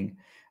everything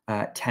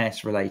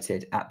tennis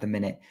related at the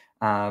minute.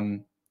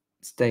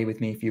 Stay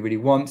with me if you really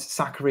want.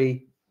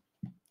 Sakkari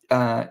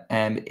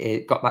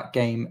it got that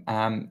game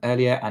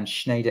earlier, and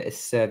Schneider is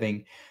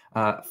serving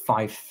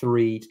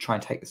 5-3 to try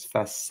and take this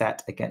first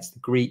set against the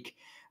Greek.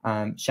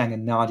 Zhang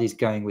and Nadi is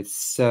going with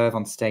serve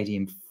on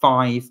Stadium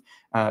 5.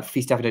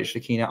 Fils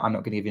Davidovich-Fokina, I'm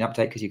not going to give you an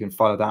update because you can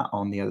follow that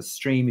on the other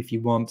stream if you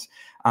want.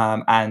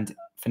 And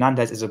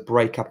Fernandez is a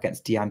breakup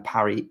against Diane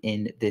Parry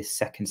in this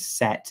second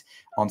set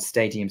on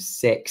Stadium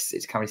 6.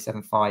 It's currently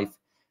 7-5.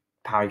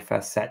 Parry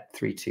first set,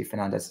 3-2.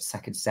 Fernandez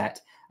second set.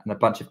 and a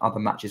bunch of other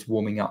matches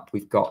warming up.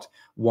 We've got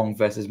Wong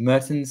versus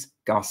Mertens,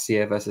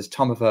 Garcia versus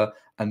Tomova,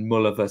 and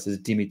Muller versus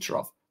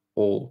Dimitrov,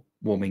 all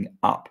warming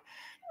up.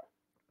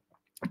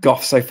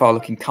 Goff so far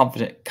looking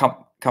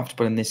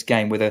comfortable in this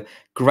game with a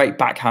great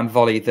backhand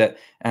volley that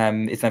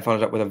is then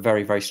followed up with a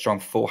very, very strong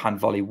forehand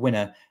volley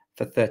winner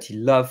for 30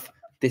 love.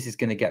 This is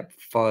going to get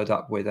followed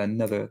up with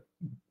another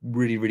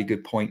really, really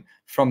good point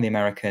from the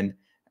American,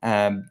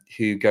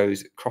 who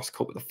goes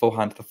cross-court with the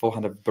forehand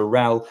of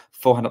Burrell,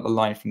 forehand up the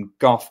line from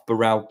Goff,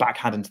 Burrell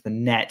backhand into the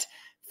net,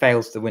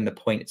 fails to win the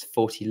point. It's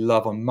 40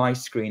 love on my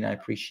screen. I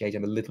appreciate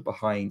I'm a little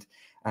behind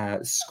the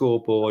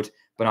scoreboard,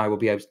 but I will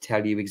be able to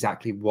tell you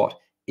exactly what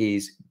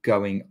is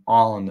going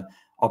on.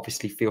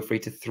 Obviously, feel free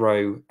to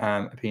throw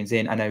opinions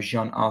in. I know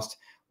Jean asked,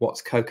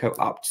 what's Coco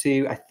up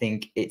to? I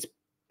think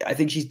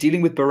she's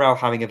dealing with Burrell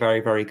having a very,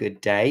 very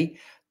good day.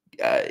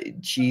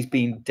 She's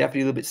been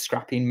definitely a little bit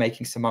scrappy in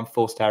making some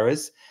unforced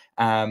errors.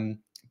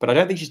 But I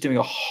don't think she's doing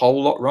a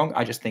whole lot wrong.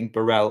 I just think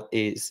Burrell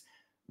is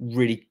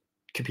really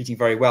competing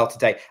very well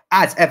today,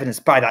 as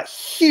evidenced by that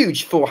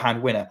huge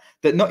forehand winner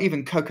that not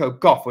even Coco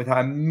Gauff, with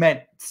her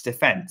immense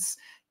defense,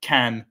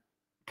 can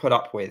put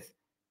up with.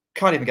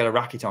 Can't even get a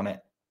racket on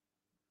it.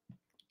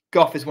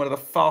 Goff is one of the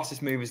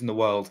fastest movers in the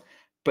world,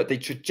 but the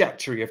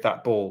trajectory of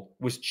that ball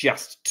was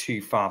just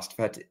too fast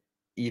for her to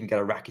even get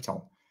a racket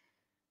on.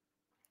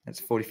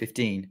 That's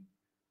 40-15.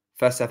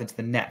 First serve into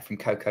the net from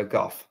Coco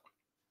Gauff.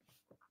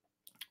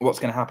 What's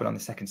going to happen on the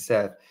second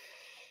serve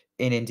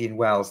in Indian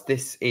Wells?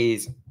 This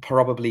is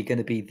probably going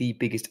to be the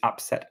biggest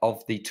upset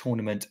of the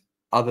tournament,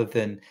 other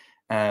than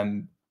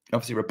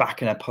obviously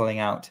Raducanu pulling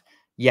out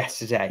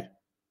yesterday.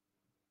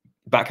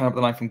 Backhand up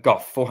the line from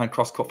Gauff. Forehand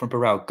cross court from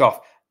Burrell. Gauff,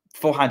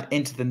 forehand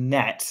into the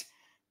net.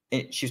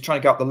 She was trying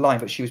to go up the line,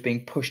 but she was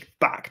being pushed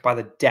back by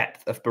the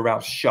depth of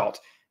Burrell's shot.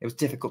 It was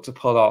difficult to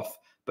pull off,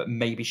 but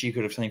maybe she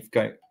could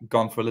have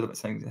gone for a little bit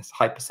something that's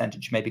high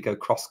percentage, maybe go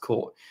cross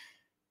court.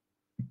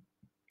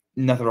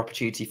 Another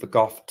opportunity for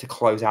Gauff to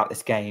close out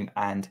this game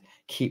and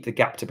keep the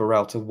gap to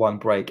Burrell to one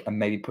break and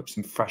maybe put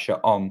some pressure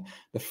on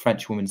the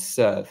French woman's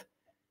serve.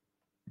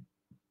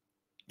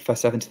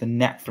 First serve into the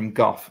net from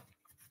Gauff.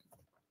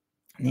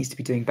 Needs to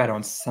be doing better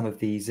on some of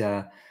these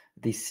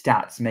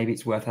stats. Maybe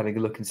it's worth having a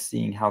look and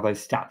seeing how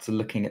those stats are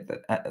looking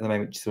at the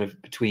moment, sort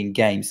of between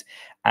games,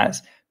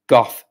 as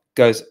Gauff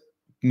goes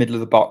middle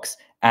of the box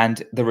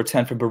and the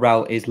return from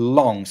Burrell is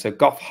long. So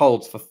Gauff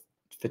holds for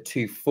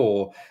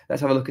 2-4.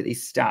 Let's have a look at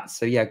these stats.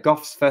 So yeah,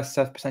 Gauff's first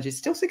serve percentage is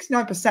still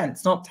 69%.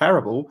 It's not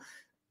terrible.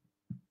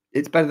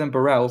 It's better than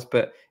Burrell's,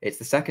 but it's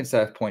the second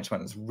serve points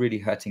one that's really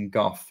hurting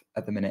Gauff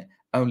at the minute.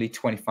 Only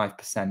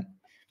 25%.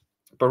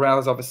 Burrell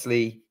is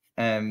obviously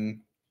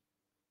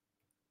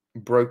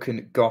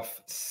broken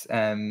Gauff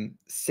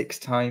six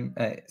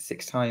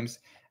times,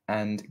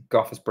 and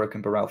Gauff has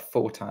broken Burrell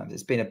 4 times.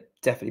 It's been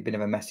definitely a bit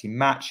of a messy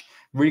match.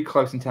 Really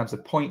close in terms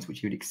of points,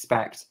 which you would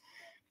expect.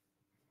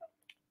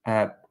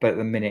 But at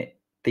the minute,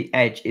 the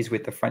edge is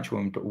with the French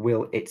woman, but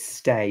will it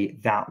stay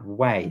that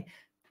way?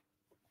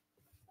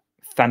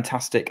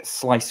 Fantastic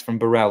slice from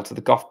Burrell to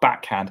the Gauff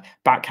backhand.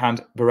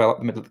 Backhand, Burrell up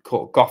the middle of the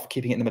court. Gauff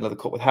keeping it in the middle of the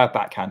court with her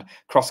backhand.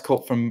 Cross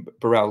court from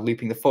Burrell,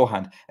 looping the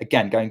forehand.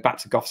 Again, going back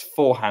to Gauff's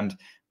forehand.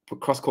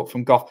 Cross court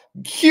from Gauff.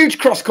 Huge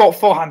cross court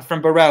forehand from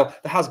Burrell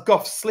that has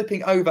Gauff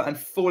slipping over and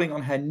falling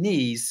on her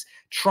knees,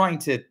 trying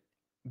to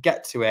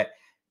get to it.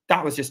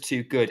 That was just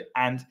too good.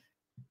 And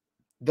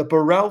the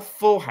Burrell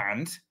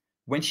forehand,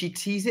 when she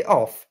tees it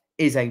off,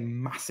 is a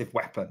massive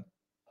weapon.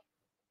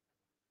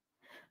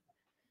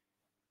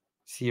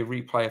 See a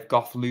replay of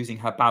Gauff losing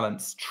her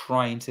balance,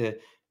 trying to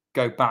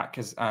go back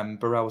as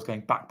Burrell was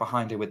going back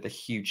behind her with the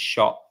huge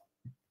shot.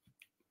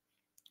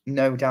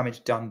 No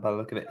damage done by the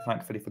look of it,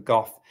 thankfully for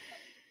Gauff.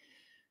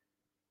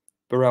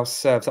 Burrell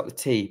serves up the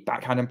tee.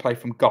 Backhand in play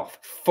from Gauff.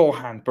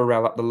 Forehand,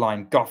 Burrell up the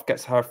line. Gauff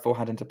gets her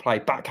forehand into play.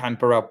 Backhand,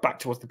 Burrell back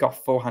towards the Gauff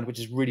forehand, which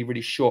is really,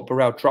 really short.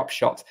 Burrell drop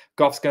shots.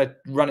 Gauff's going to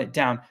run it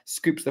down.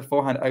 Scoops the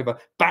forehand over.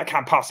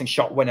 Backhand passing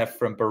shot winner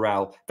from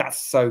Burrell.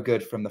 That's so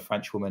good from the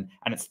French woman.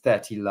 And it's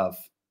 30 love.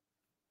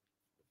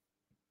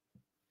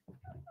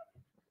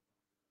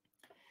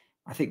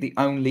 I think the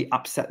only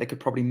upset that could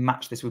probably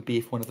match this would be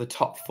if one of the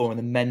top 4 on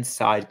the men's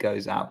side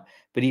goes out.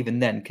 But even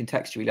then,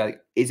 contextually, like,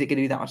 is it going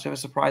to be that much of a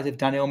surprise if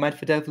Daniil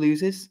Medvedev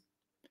loses?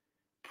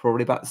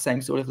 Probably about the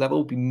same sort of level.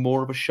 Would be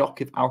more of a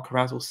shock if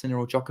Alcaraz or Sinner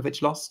or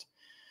Djokovic lost.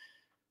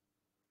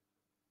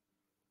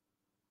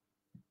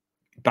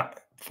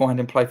 Back forehand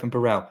in play from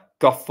Burrell.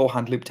 Gauff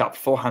forehand looped up.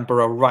 Forehand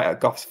Burrell right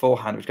at Gauff's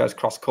forehand, which goes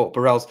cross court.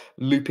 Burrell's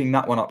looping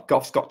that one up.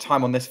 Gauff's got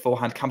time on this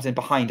forehand, comes in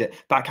behind it.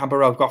 Backhand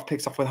Burrell. Gauff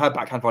picks off with her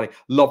backhand volley.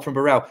 Lob from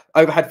Burrell.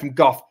 Overhead from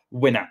Gauff.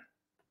 Winner.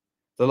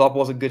 The lob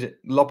wasn't good.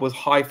 Lob was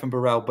high from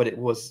Burrell, but it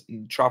was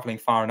traveling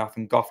far enough,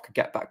 and Gauff could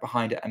get back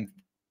behind it and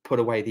put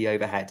away the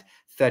overhead.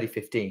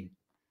 30-15.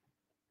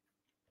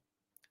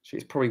 So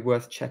it's probably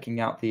worth checking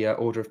out the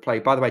order of play.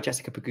 By the way,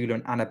 Jessica Pegula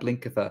and Anna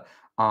Blinkova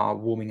are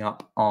warming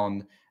up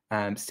on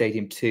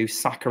Stadium 2.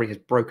 Sakkari has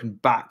broken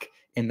back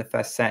in the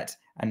first set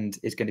and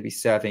is going to be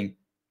serving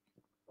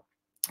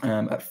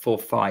at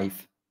 4-5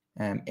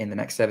 in the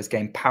next service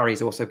game.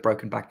 Parry's also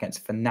broken back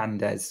against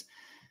Fernandez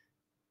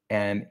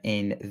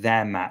in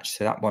their match.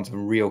 So that one's a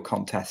real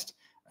contest.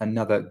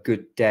 Another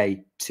good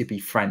day to be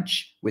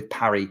French, with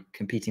Parry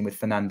competing with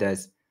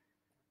Fernandez.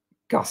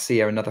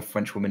 Garcia, another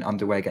French woman,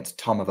 underway against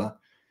Tomova.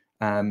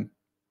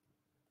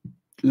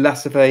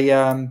 Less of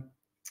a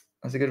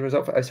that's a good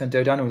result for Osan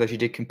Dayana, although she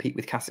did compete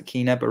with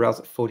Kasatkina. Burrell's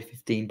at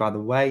 40-15, by the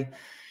way.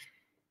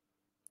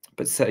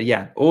 But so,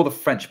 yeah, all the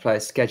French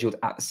players scheduled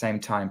at the same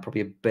time.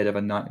 Probably a bit of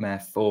a nightmare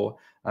for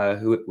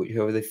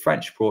whoever the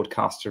French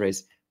broadcaster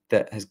is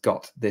that has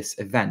got this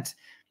event.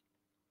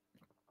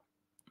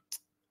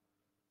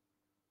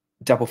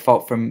 Double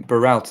fault from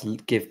Burrell to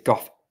keep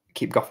Goff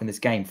in this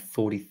game,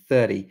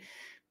 40-30.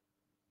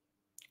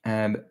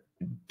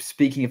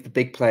 Speaking of the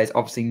big players,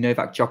 obviously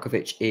Novak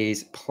Djokovic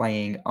is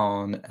playing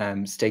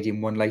on Stadium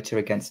 1 later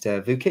against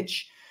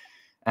Vukic.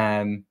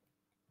 And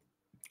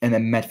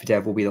then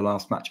Medvedev will be the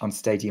last match on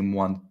Stadium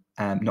 1,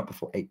 not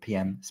before 8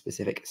 p.m.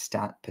 Pacific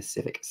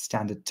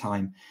Standard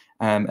Time.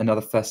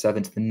 Another first serve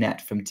into the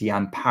net from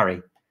Diane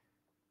Parry.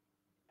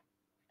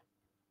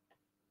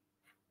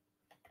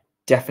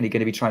 Definitely going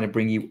to be trying to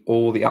bring you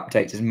all the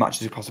updates as much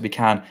as we possibly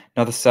can.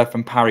 Another serve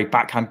from Parry,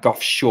 backhand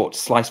Goff short,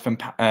 slice from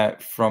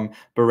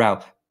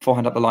Burrell.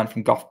 Forehand up the line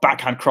from Goff,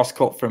 backhand cross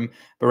court from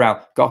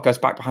Burrell. Goff goes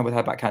back behind with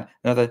her backhand.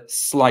 Another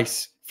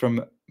slice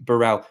from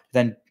Burrell.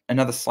 Then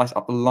another slice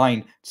up the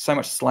line. So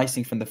much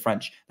slicing from the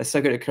French. They're so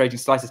good at creating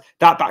slices.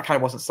 That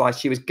backhand wasn't sliced.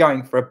 She was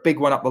going for a big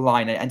one up the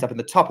line and it ended up in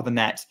the top of the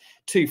net.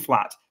 Too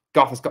flat.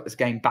 Goff has got this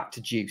game back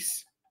to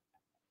juice.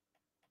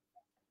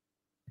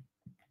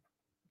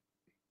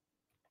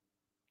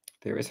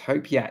 There is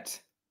hope yet.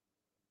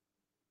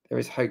 There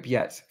is hope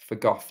yet for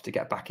Goff to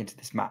get back into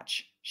this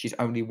match. She's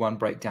only one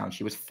break down.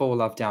 She was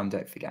 4-love down,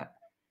 don't forget.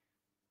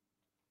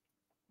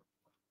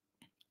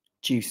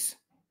 Juice.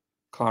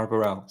 Clara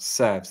Burrell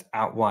serves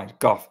out wide.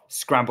 Goff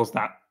scrambles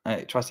that.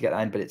 Tries to get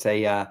that in, but it's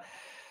a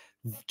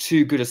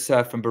too good a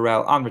serve from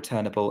Burrell.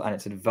 Unreturnable, and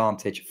it's an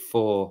advantage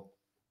for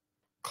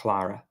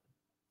Clara.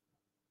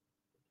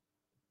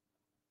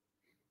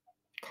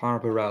 Clara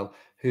Burrell,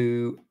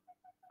 who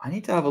I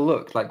need to have a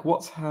look. Like,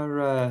 what's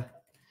her...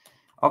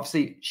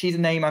 obviously, she's a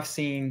name I've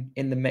seen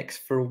in the mix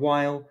for a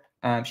while.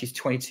 She's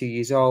 22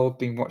 years old,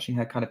 been watching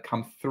her kind of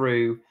come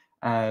through.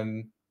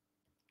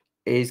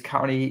 Is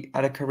currently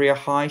at a career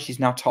high. She's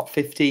now top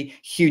 50.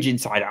 Huge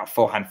inside-out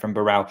forehand from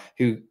Burrell,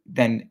 who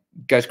then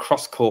goes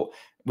cross-court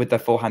with the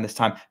forehand this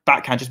time.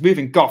 Backhand, just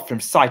moving Goff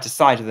from side to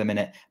side of the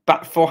minute.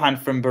 Back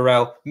forehand from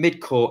Burrell,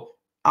 mid-court,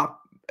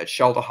 up at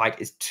shoulder height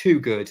is too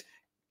good.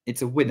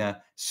 It's a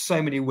winner. So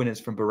many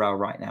winners from Burrell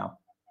right now.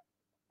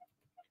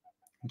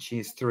 And she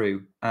is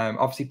through.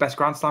 Obviously, best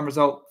Grand Slam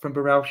result from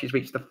Burrell. She's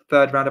reached the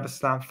third round of a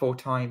Slam 4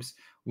 times.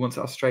 Once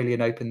at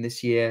Australian Open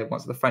this year,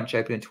 once at the French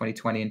Open in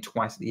 2020, and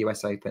twice at the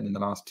US Open in the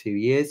last 2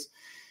 years.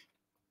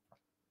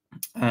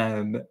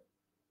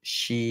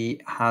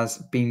 She has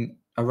been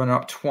a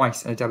runner-up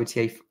twice in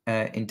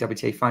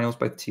WTA finals,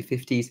 both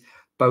 250s,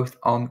 both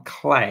on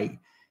clay.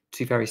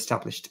 Two very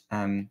established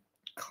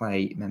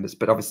clay members,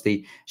 but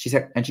obviously she's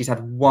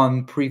had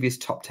one previous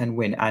top 10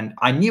 win, and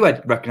I knew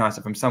I'd recognize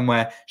her from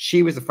somewhere.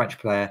 She was the French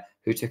player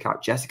who took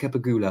out Jessica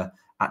Pegula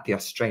at the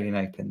Australian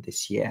Open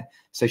this year.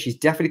 So she's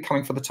definitely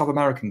coming for the top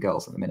American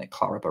girls at the minute,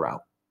 Clara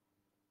Burrell.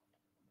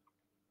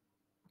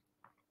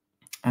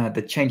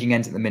 The changing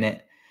ends at the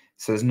minute,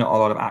 so there's not a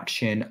lot of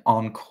action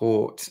on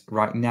court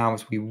right now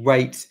as we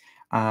wait.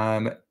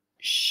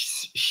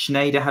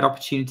 Schneider had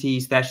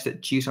opportunities there. She's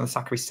at juice on the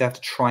Sakari serve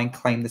to try and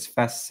claim this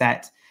first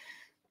set.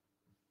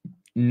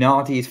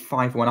 Nardi is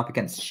 5-1 up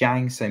against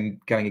Zhang, so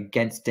going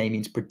against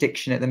Damien's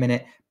prediction at the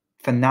minute.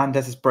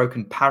 Fernandez has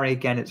broken Parry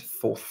again. It's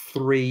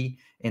 4-3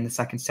 in the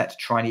second set to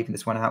try and even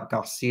this one out.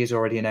 Garcia's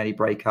already an early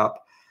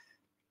breakup.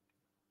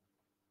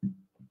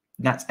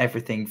 That's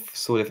everything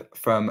sort of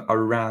from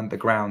around the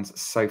grounds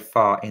so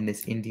far in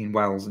this Indian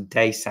Wells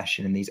day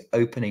session and these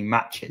opening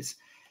matches.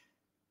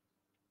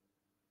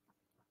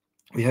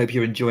 We hope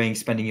you're enjoying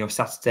spending your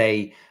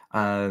Saturday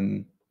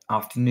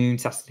afternoon,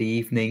 Saturday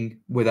evening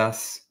with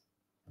us.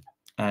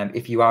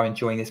 If you are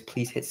enjoying this,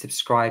 please hit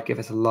subscribe, give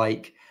us a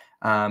like.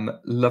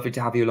 Lovely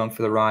to have you along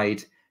for the ride.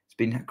 It's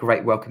been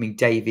great welcoming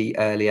Davey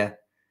earlier.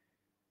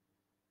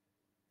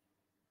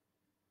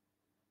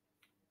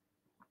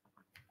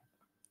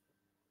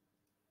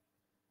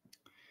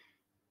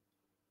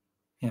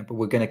 Yeah, but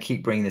we're going to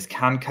keep bringing this.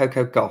 Can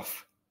Coco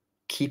Gauff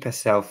keep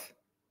herself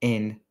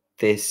in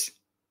this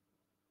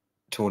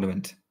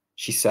tournament?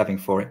 She's serving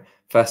for it.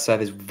 First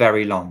serve is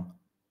very long.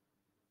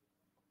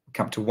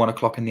 Come to 1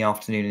 o'clock in the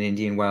afternoon in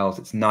Indian Wells.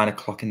 It's 9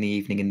 o'clock in the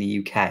evening in the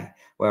UK,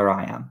 where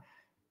I am.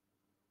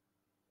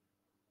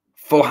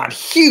 Forehand,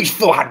 huge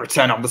forehand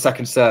return on the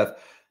second serve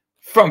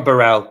from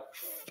Burrell.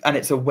 And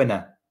it's a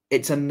winner.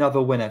 It's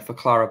another winner for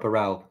Clara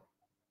Burrell.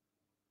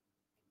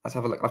 Let's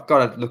have a look. I've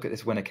got to look at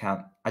this winner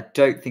count. I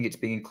don't think it's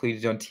being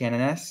included on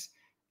TNNS.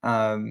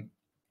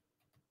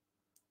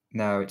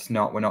 No, it's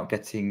not. We're not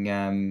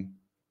getting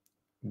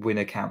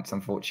winner counts,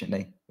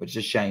 unfortunately, which is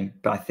a shame.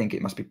 But I think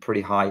it must be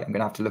pretty high. I'm going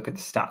to have to look at the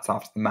stats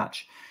after the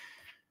match.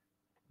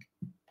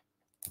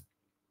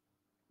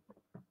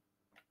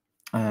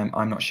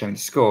 I'm not showing the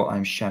score.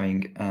 I'm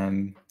showing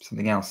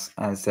something else.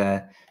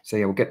 So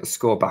yeah, we'll get the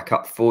score back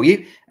up for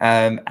you.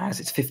 As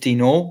it's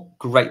 15-all.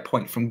 Great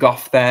point from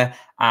Goff there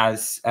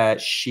as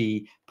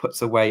she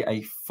puts away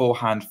a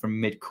forehand from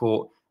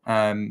mid-court,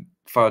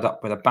 followed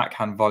up with a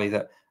backhand volley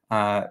that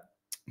a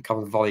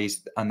couple of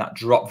volleys, and that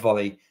drop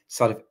volley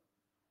sort of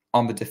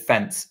on the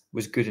defense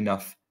was good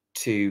enough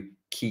to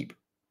keep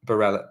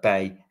Burrell at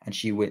bay, and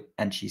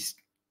she's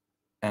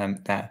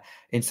there.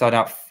 Inside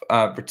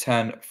out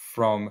return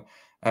from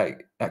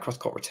cross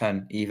court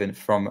return even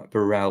from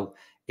Burrell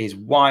is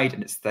wide,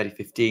 and it's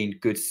 30-15.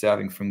 Good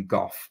serving from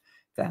Goff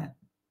there.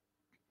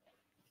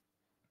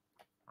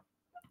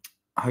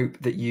 I hope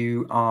that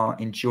you are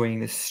enjoying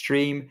this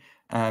stream.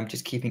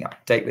 Just keeping up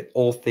to date with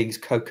all things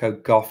Coco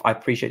Goff. I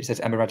appreciate it says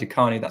Emma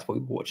Raducanu. That's what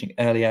we were watching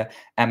earlier.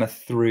 Emma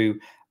threw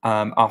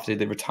after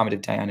the retirement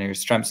of Dayana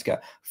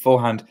Yastremska.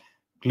 Forehand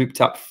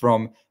looped up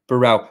from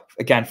Burrell.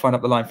 Again, find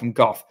up the line from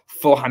Goff.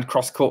 Forehand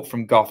cross court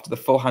from Goff to the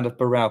forehand of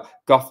Burrell.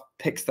 Goff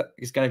picks that.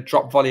 He's going to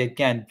drop volley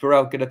again.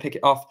 Burrell going to pick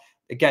it off.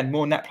 Again,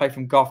 more net play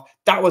from Goff.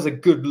 That was a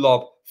good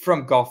lob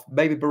from Goff.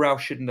 Maybe Burrell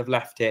shouldn't have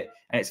left it.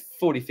 And it's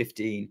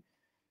 40-15.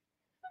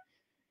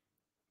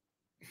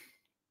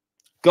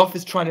 Goff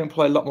is trying to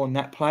employ a lot more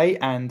net play,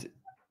 and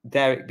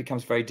there it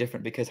becomes very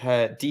different because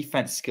her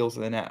defense skills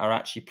in the net are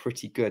actually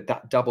pretty good.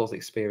 That doubles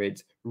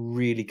experience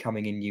really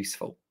coming in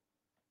useful.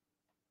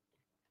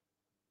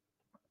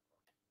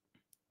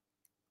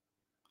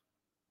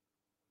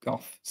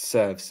 Goff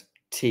serves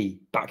T.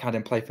 Backhand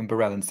in play from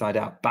Burrell inside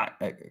out.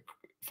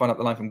 Find up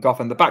the line from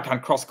Goff, and the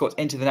backhand cross court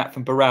into the net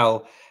from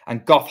Burrell,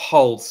 and Goff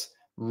holds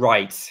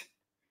right.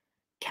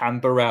 Can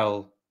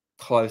Burrell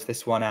close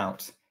this one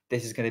out?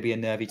 This is going to be a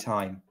nervy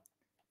time.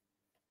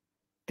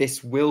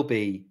 This will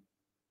be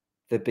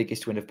the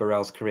biggest win of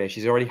Burrell's career.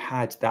 She's already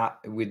had that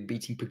with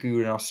beating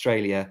Pegula in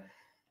Australia,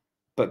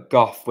 but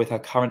Goff, with her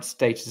current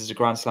status as a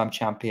Grand Slam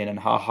champion and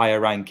her higher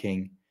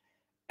ranking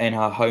in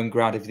her home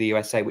ground of the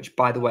USA, which,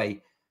 by the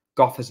way,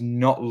 Goff has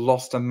not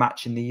lost a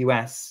match in the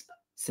US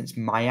since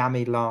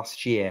Miami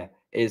last year.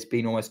 It has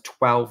been almost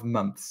 12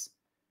 months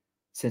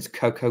since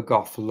Coco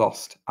Goff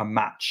lost a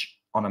match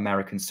on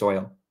American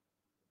soil.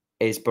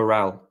 Is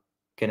Burrell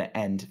going to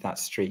end that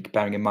streak?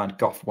 Bearing in mind,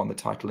 Goff won the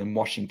title in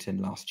Washington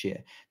last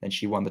year. Then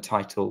she won the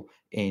title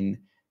in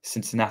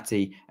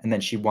Cincinnati, and then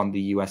she won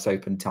the US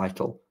Open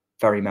title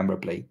very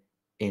memorably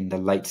in the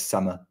late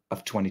summer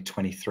of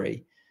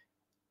 2023.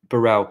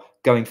 Burrell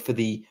going for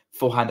the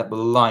forehand up the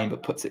line,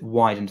 but puts it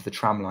wide into the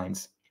tram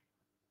lines.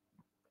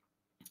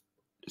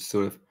 Just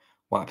sort of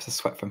wipes the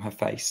sweat from her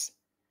face.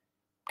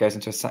 Goes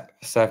into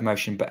a serve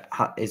motion, but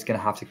is going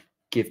to have to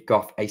give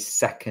Goff a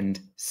second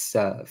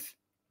serve.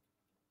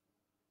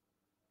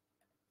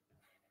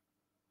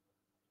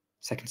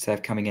 Second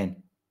serve coming in.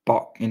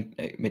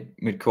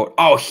 Mid-court.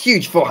 Oh,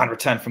 huge forehand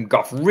return from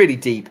Goff. Really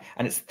deep,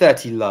 and it's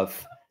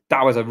 30-love.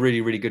 That was a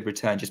really, really good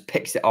return. Just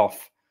picks it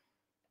off.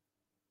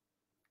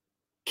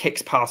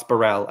 Kicks past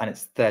Burrell, and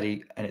it's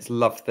 30, and it's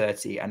love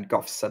 30, and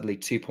Goff's suddenly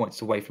 2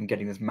 points away from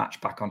getting this match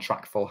back on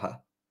track for her.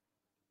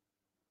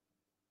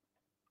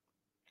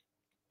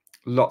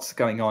 Lots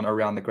going on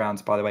around the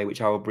grounds, by the way,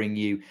 which I will bring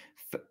you.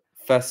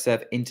 First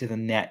serve into the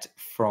net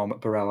from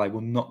Burrell. I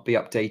will not be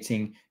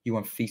updating you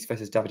on Feast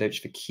versus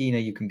Davidovich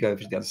Fokina. You can go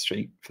over to the other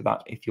stream for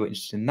that if you're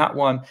interested in that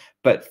one.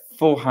 But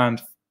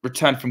forehand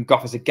return from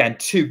Goff is again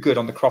too good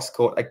on the cross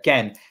court.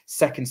 Again,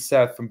 second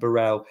serve from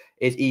Burrell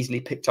is easily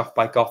picked off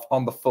by Goff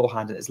on the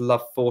forehand, and it's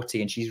love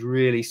 40, and she's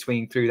really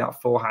swinging through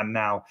that forehand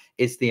now.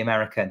 Is the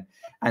American,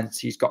 and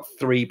she's got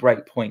 3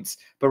 break points.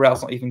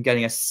 Burrell's not even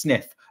getting a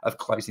sniff of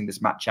closing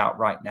this match out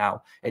right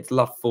now. It's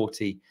love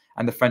 40,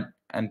 and the front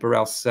and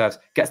Burrell serves,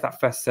 gets that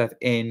first serve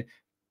in,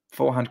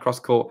 forehand cross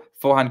court,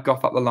 forehand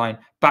Goff up the line,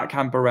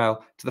 backhand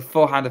Burrell to the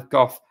forehand of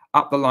Goff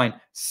up the line,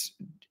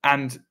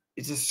 and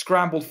it's a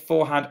scrambled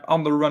forehand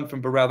on the run from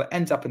Burrell that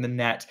ends up in the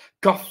net.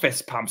 Goff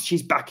fist pumps.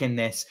 She's back in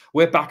this.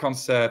 We're back on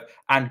serve,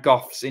 and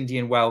Goff's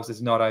Indian Wells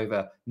is not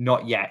over.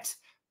 Not yet.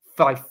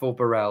 5-4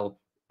 Burrell.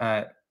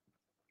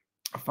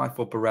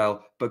 5-4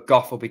 Burrell, but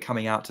Goff will be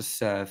coming out to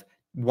serve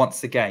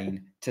once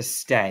again to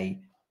stay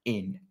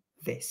in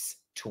this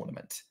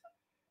tournament.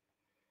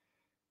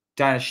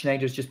 Dayana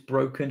Schneider is just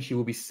broken. She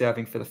will be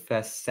serving for the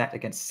first set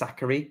against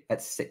Sakari at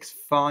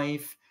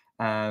 6-5.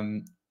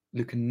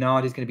 Luca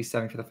Nardi is going to be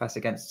serving for the first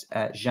against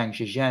Zhang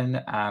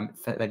Zhizhen.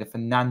 Leda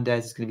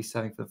Fernandez is going to be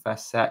serving for the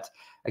first set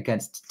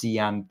against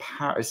Deanne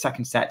Parry.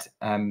 Second set,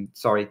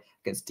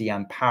 against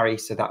Deanne Parry.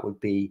 So that would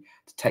be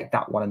to take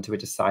that one into a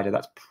decider.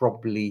 That's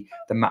probably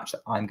the match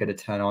that I'm going to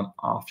turn on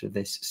after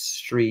this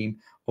stream,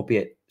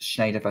 albeit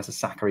Schneider versus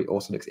Sakari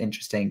also looks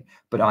interesting.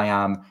 But I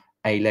am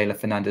a Leylah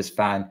Fernandez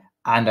fan,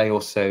 and I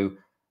also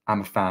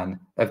am a fan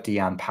of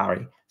Deanne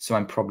Parry. So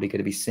I'm probably going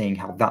to be seeing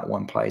how that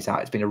one plays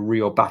out. It's been a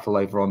real battle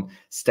over on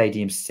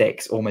Stadium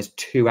 6, almost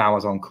 2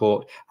 hours on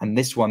court. And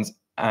this one's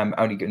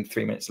only getting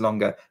 3 minutes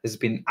longer. This has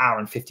been an hour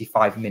and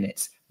 55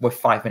 minutes. We're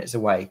 5 minutes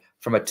away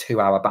from a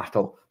 2-hour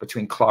battle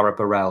between Clara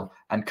Burrell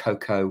and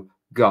Coco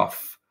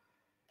Goff.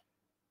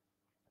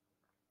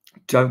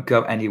 Don't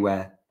go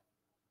anywhere,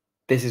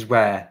 this is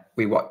where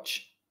we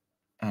watch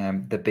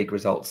the big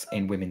results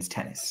in women's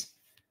tennis.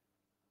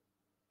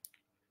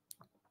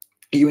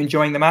 Are you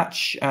enjoying the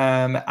match?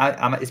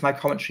 Is my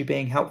commentary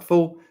being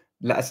helpful?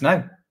 Let us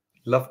know.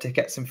 Love to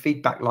get some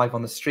feedback live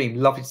on the stream.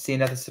 Lovely to see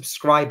another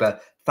subscriber.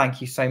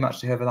 Thank you so much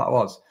to whoever that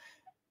was.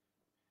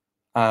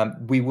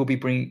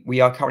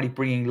 We are currently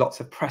bringing lots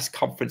of press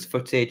conference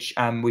footage.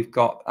 We've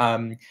got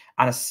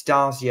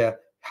Anastasia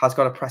has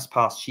got a press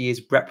pass. She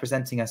is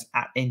representing us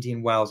at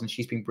Indian Wells, and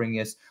she's been bringing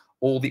us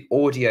all the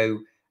audio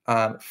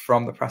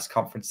from the press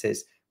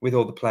conferences with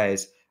all the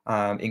players,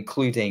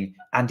 including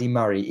Andy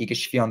Murray, Iga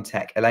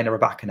Swiatek, Elena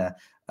Rybakina,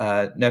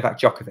 Novak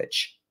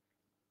Djokovic,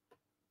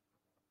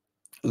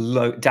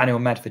 Daniel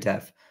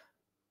Medvedev.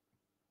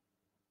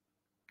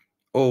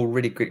 All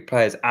really great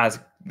players, as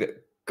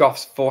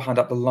Goff's forehand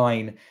up the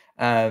line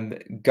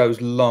goes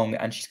long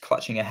and she's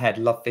clutching ahead.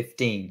 Love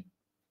 15.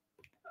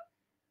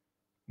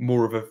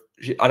 More of a...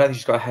 I don't think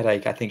she's got a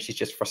headache. I think she's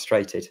just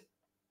frustrated.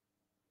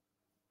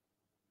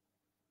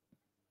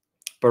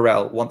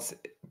 Burrell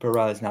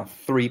is now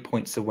 3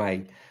 points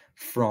away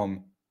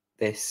from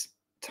this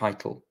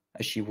title,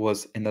 as she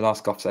was in the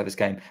last Goff service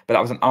game. But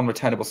that was an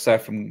unreturnable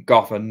serve from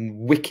Goff, a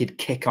wicked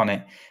kick on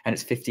it, and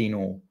it's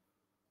 15-all.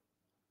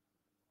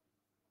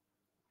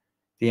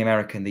 The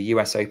American, the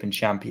US Open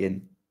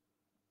champion,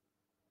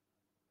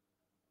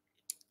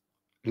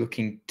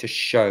 looking to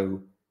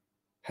show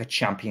her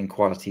champion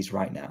qualities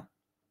right now.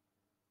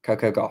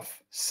 Coco Gauff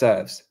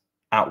serves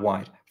out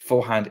wide,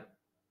 forehand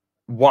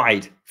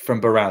wide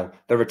from Burrell.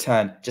 The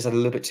return just had a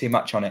little bit too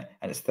much on it,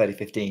 and it's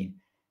 30-15.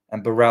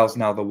 And Burrell's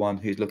now the one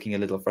who's looking a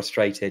little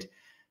frustrated,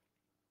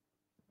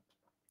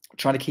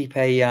 trying to keep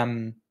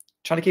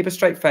a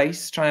straight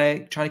face,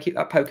 trying to keep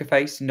that poker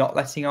face, not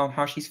letting on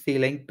how she's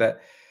feeling,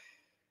 but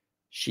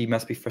she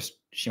must be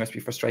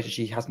frustrated.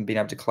 She hasn't been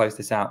able to close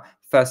this out.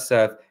 First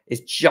serve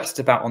is just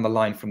about on the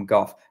line from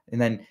Gauff,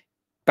 and then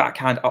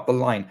backhand up the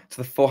line to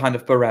the forehand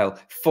of Burrell.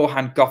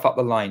 Forehand Gauff up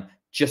the line,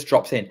 just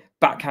drops in.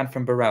 Backhand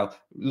from Burrell.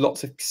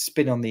 Lots of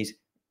spin on these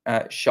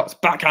shots.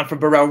 Backhand from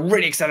Burrell,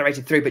 really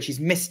accelerated through, but she's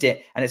missed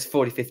it, and it's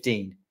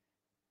 40-15.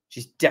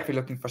 She's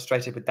definitely looking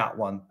frustrated with that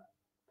one.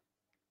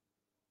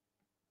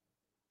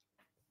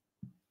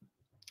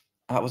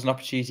 That was an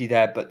opportunity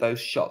there, but those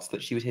shots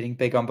that she was hitting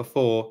big on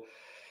before,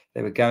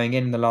 they were going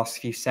in the last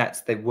few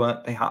sets. They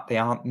weren't. They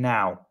aren't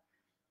now.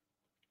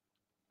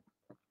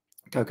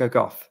 Coco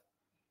Gauff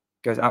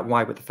goes out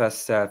wide with the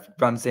first serve,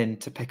 runs in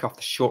to pick off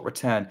the short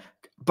return.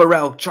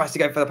 Burrell tries to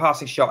go for the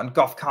passing shot, and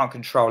Gauff can't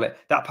control it.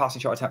 That passing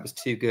shot attempt was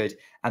too good,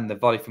 and the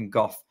volley from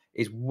Gauff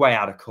is way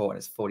out of court, and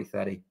it's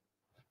 40-30.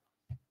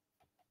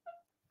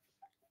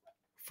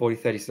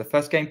 40-30. So the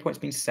first game point's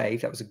been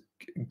saved. That was a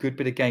good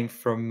bit of game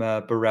from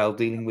Burrell,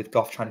 dealing with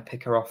Gauff trying to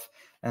pick her off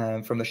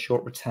from the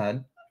short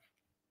return.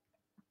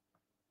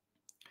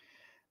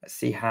 Let's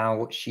see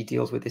how she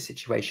deals with this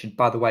situation.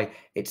 By the way,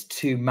 it's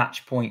two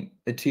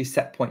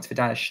set points for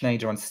Dana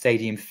Schneider on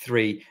Stadium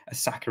 3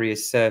 as Sakkari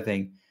is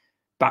serving.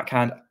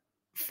 Backhand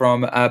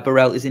from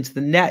Burrell is into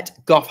the net.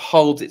 Gauff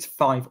holds. It's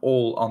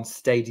 5-all on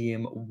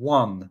Stadium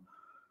 1.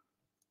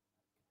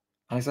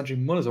 Alexandru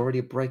Muller's already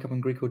a break-up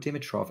on Grigor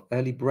Dimitrov.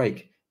 Early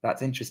break.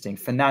 That's interesting.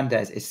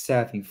 Fernandez is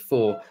serving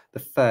for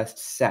the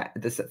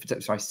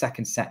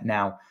second set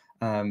now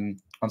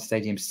on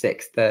Stadium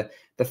 6.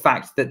 The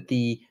fact that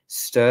the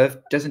serve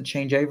doesn't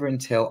change over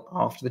until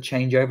after the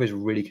changeover is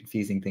really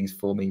confusing things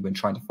for me when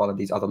trying to follow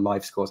these other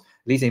live scores.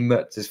 Lise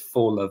Mertz is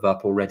 4-love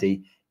up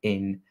already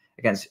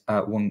against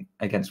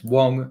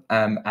Wong,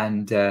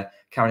 and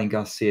Caroline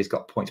Garcia's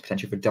got points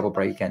potential for double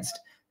break against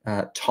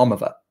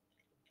Tomova.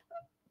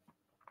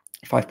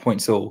 5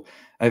 points all.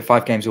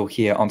 5 games all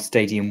here on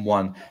Stadium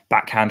 1.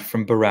 Backhand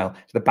from Burrell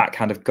to the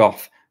backhand of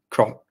Gauff.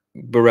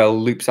 Burrell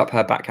loops up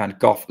her backhand.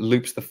 Gauff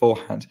loops the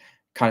forehand,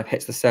 kind of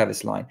hits the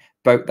service line.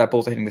 Both that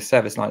balls are hitting the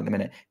service line at the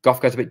minute. Gauff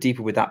goes a bit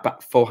deeper with that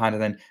back forehand,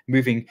 and then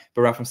moving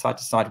Burrell from side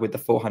to side with the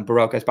forehand.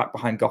 Burrell goes back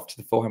behind Gauff to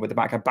the forehand with the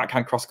backhand.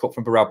 Backhand cross court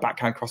from Burrell.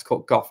 Backhand cross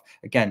court Gauff.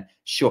 Again,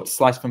 short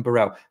slice from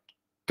Burrell.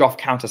 Gauff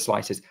counter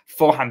slices.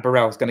 Forehand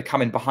Burrell is going to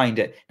come in behind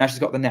it. Now she's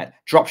got the net.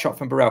 Drop shot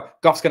from Burrell.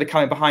 Gauff's going to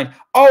come in behind.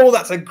 Oh,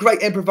 that's a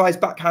great improvised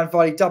backhand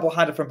volley.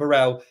 Double-hander from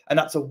Burrell. And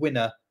that's a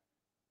winner.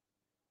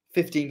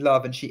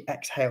 15-love, and she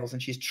exhales,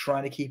 and she's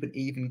trying to keep an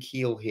even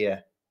keel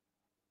here.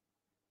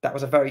 That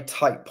was a very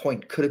tight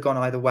point. Could have gone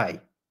either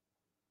way.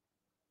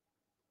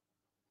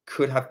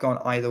 Could have gone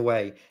either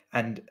way.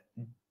 And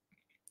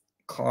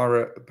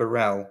Clara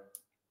Burrell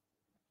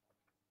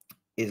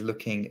is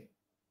looking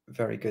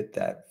very good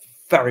there.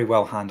 Very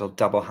well handled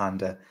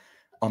double-hander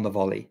on the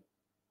volley.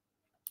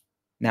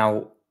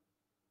 Now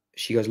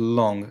she goes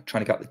long,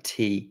 trying to get up the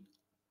tee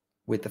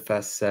with the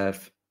first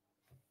serve.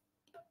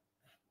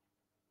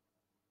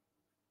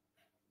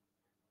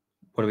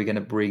 What are we going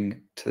to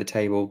bring to the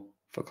table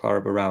for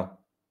Clara Burrell,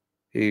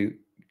 who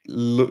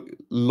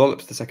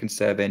lollops the second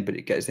serve in, but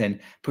it gets in,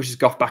 pushes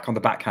Gauff back on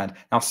the backhand,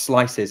 now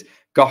slices.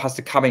 Gauff has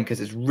to come in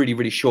because it's really,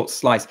 really short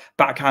slice.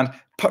 Backhand,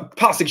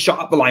 passing shot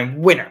up the line,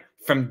 winner,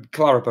 from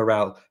Clara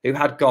Burrell, who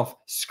had Goff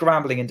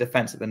scrambling in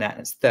defence at the net.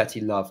 It's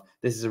 30-love.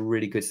 This is a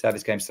really good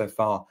service game so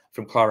far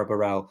from Clara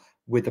Burrell,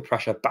 with the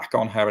pressure back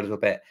on her a little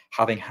bit,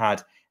 having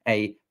had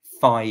a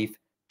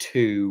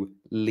 5-2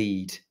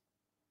 lead.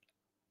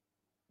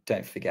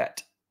 Don't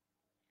forget.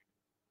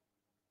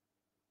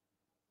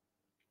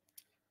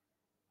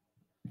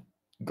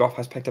 Goff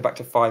has picked her back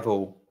to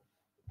 5-all.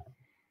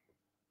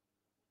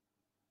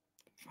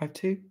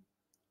 5-2?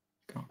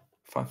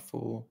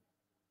 5-4.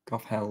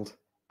 Goff held,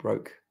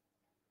 broke.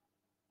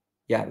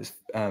 Yeah, it was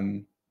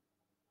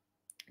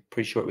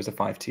pretty sure it was a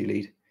 5-2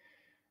 lead.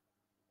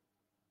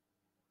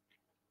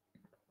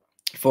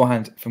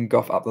 Forehand from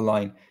Goff up the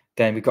line.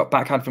 Then we've got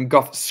backhand from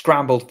Goff,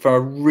 scrambled from a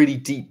really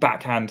deep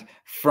backhand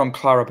from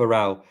Clara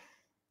Burrell.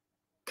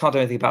 Can't do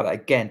anything about that.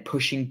 Again,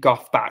 pushing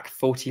Goff back,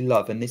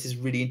 40-love. And this is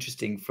really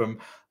interesting from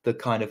the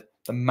kind of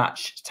the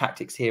match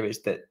tactics here,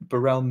 is that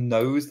Burrell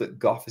knows that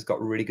Goff has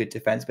got really good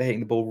defense, but hitting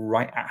the ball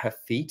right at her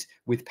feet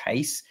with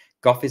pace.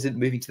 Goff isn't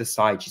moving to the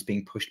side. She's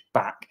being pushed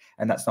back,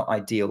 and that's not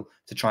ideal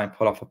to try and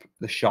pull off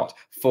the shot.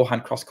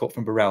 Forehand cross court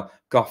from Burrell.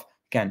 Goff,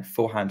 again,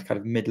 forehand kind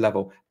of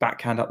mid-level.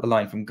 Backhand up the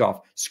line from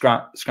Goff.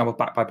 Scrambled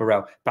back by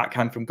Burrell.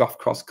 Backhand from Goff,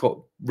 cross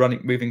court,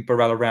 moving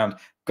Burrell around.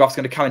 Goff's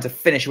going to come in to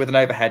finish with an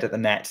overhead at the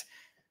net.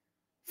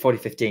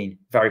 40-15.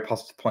 Very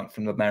positive point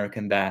from the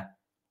American there.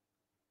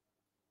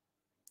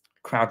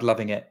 Crowd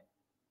loving it.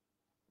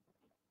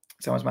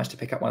 Someone's managed to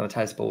pick up one of the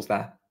tennis balls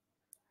there.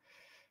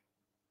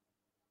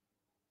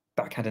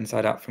 Backhand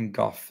inside out from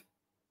Goff,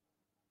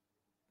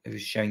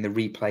 who's showing the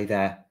replay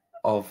there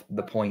of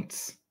the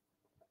points.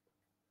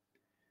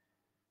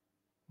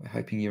 We're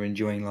hoping you're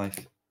enjoying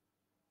life.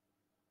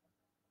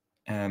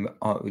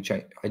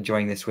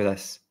 Enjoying this with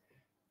us.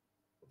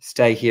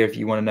 Stay here if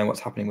you want to know what's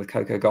happening with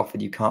Coco Gauff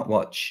and you can't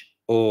watch,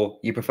 or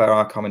you prefer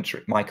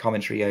my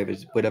commentary over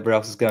whatever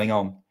else is going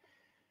on.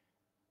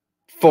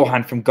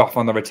 Forehand from Goff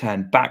on the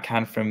return.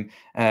 Backhand from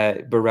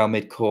Burrell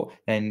mid-court.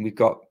 Then we've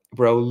got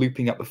Burrell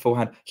looping up the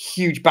forehand.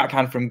 Huge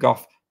backhand from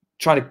Goff,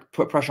 trying to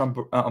put pressure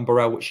on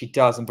Burrell, which she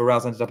does, and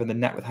Burrell's ended up in the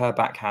net with her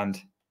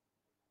backhand.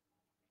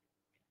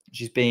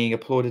 She's being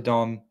applauded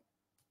on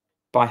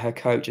by her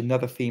coach,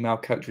 another female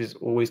coach, which is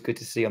always good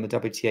to see on the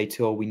WTA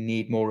Tour. We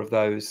need more of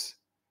those.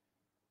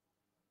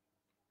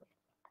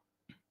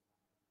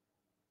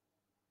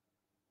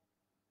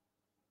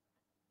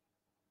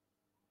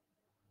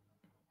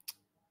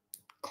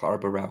 Clara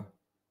Burrell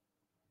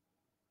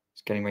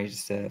is getting ready to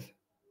serve.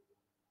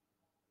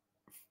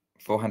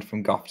 Forehand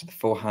from Goff to the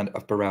forehand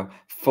of Burrell.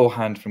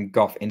 Forehand from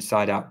Goff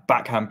inside out.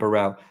 Backhand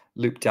Burrell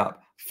looped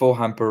up.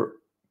 Forehand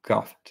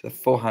Goff to the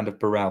forehand of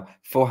Burrell.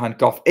 Forehand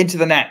Goff into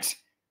the net.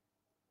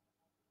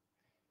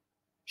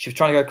 She was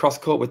trying to go cross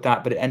court with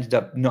that, but it ended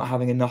up not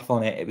having enough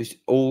on it. It was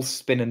all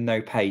spin and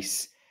no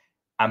pace.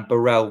 And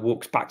Burrell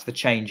walks back to the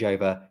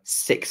changeover.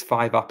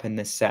 6-5 up in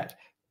this set.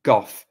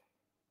 Goff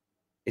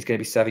is going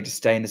to be serving to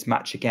stay in this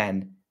match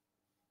again.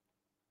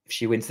 If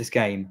she wins this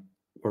game,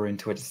 we're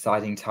into a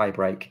deciding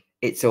tiebreak.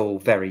 It's all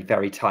very,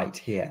 very tight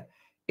here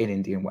in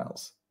Indian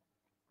Wells.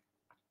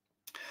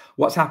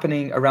 What's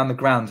happening around the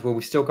grounds? Well,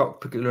 we've still got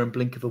Pegula and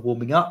Blinkova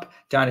warming up.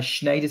 Dayana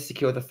Schneider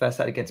secured the first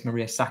set against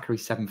Maria Sakkari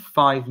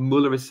 7-5.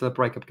 Muller is still a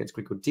breakup against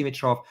Grigor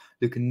Dimitrov.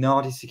 Luka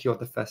Nardi secured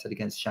the first set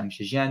against Zhang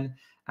Zhizhen.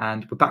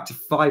 And we're back to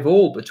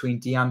 5-all between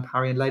Diane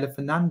Parry and Leylah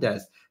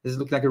Fernandez. This is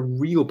looking like a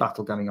real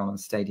battle going on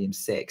Stadium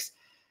 6.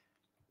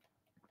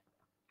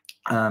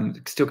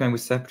 Still going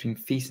with serve between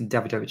Feast and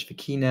Davidovich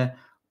Fekina.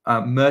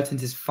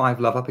 Mertens is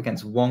 5-love up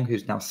against Wong,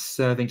 who's now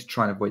serving to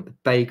try and avoid the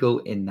bagel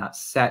in that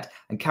set.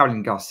 And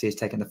Caroline Garcia has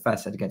taken the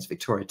first set against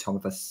Victoria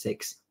Tomova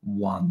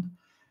 6-1.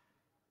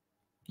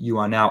 You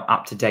are now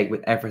up to date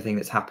with everything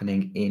that's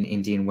happening in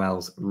Indian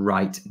Wells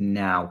right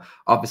now.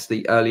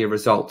 Obviously, earlier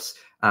results.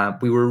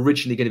 We were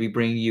originally going to be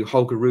bringing you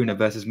Holger Rune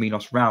versus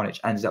Milos Raonic.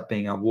 Ended up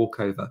being a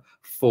walkover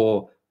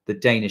for the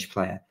Danish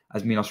player,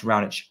 as Milos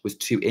Raonic was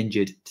too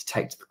injured to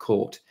take to the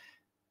court.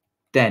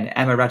 Then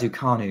Emma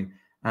Raducanu.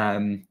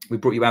 We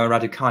brought you Emma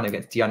Raducanu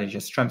against Dayana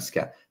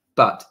Yastremska,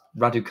 but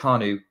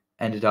Raducanu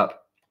ended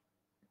up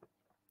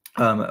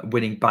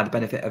winning by the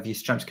benefit of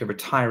Yastremska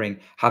retiring,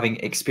 having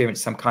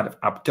experienced some kind of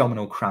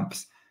abdominal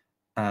cramps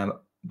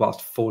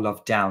whilst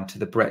 4-love down to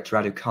the Brit.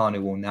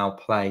 Raducanu will now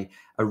play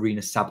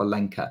Arina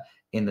Sabalenka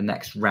in the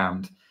next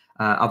round.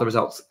 Other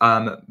results,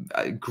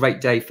 a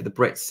great day for the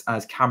Brits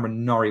as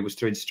Cameron Norrie was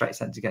through in straight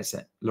sets against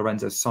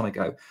Lorenzo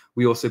Sonego.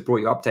 We also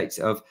brought you updates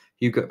of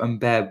Hugo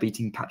Humbert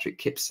beating Patrick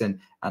Kipson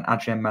and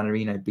Adrian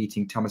Manarino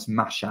beating Thomas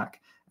Mashak.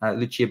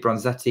 Lucia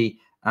Bronzetti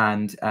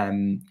and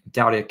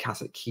Daria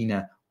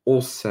Kasatkina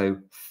also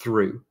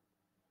through.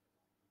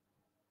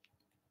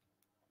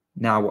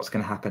 Now what's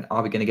going to happen?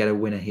 Are we going to get a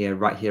winner here,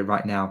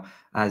 right now?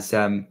 As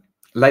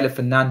Leylah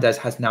Fernandez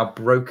has now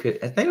broken.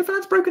 Has Leylah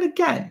Fernandez broken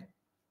again?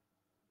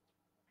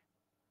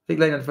 I think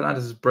Leylah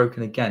Fernandez is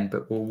broken again,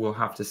 but we'll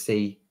have to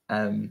see.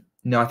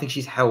 No, I think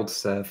she's held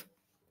serve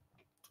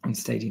in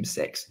Stadium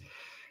 6.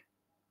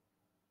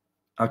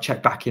 I'll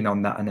check back in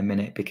on that in a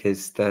minute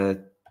because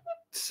the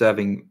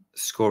serving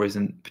score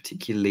isn't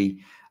particularly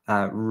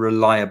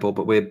reliable,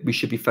 but we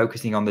should be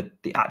focusing on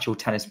the actual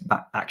tennis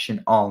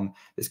action on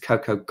this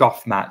Coco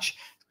Gauff match.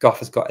 Gauff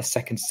has got a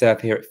second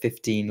serve here at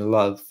 15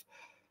 love.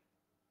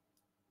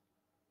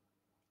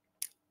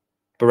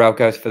 Burrell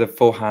goes for the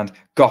forehand.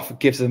 Gauff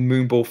gives a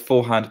moonball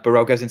forehand.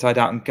 Burrell goes inside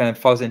out and kind of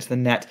follows it into the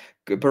net.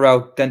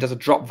 Burrell then does a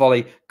drop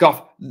volley.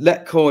 Gauff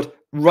let cord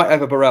right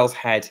over Burrell's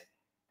head.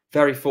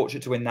 Very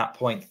fortunate to win that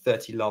point.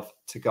 30 love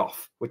to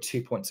Gauff. We're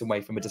 2 points away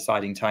from a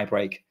deciding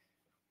tiebreak.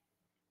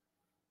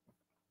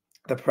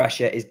 The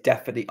pressure is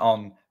definitely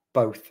on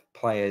both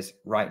players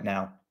right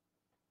now.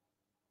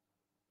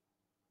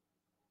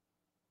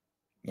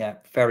 Yeah,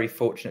 very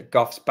fortunate.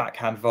 Gauff's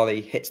backhand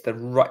volley hits the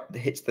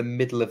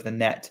middle of the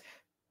net,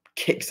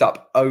 kicks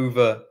up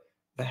over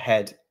the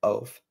head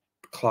of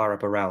Clara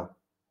Burrell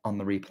on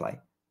the replay.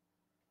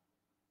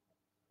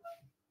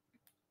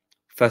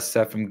 First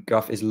serve from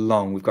Gauff is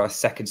long. We've got a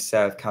second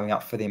serve coming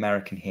up for the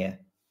American here.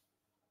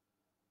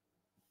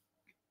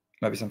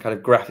 Maybe some kind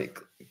of graphic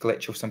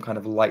glitch or some kind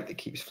of light that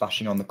keeps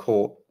flashing on the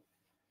court.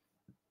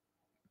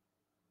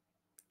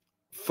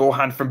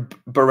 Forehand from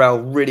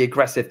Burrell, really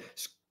aggressive.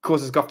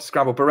 Causes Gauff to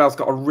scramble. Burrell's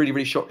got a really,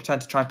 really short return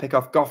to try and pick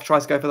off. Gauff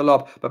tries to go for the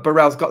lob, but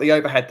Burrell's got the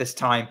overhead this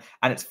time,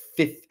 and it's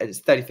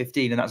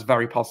 30-15, and that's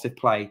very positive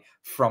play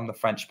from the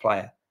French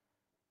player.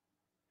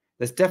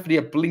 There's definitely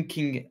a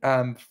blinking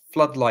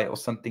floodlight or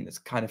something that's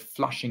kind of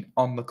flashing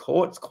on the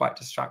court. It's quite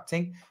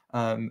distracting.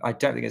 I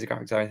don't think there's a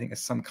graphics error. I think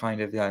there's some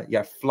kind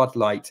of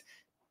floodlight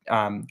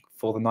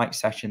for the night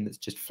session that's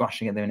just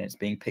flashing at the minute. It's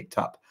being picked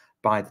up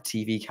by the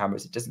TV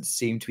cameras. It doesn't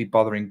seem to be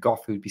bothering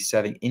Gauff, who'd be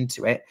serving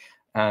into it.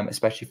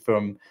 Especially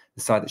from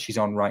the side that she's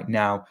on right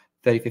now.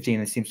 30-15,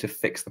 and it seems to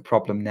fix the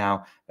problem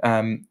now.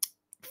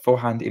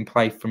 Forehand in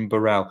play from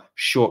Burrell.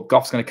 Short.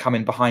 Gauff's going to come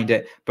in behind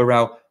it.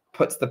 Burrell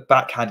puts the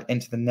backhand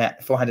into the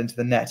net, forehand into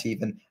the net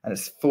even, and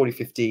it's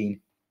 40-15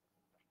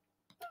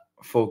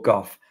 for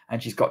Gauff.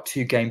 And she's got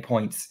 2 game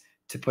points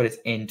to put it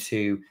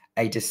into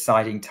a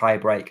deciding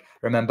tiebreak.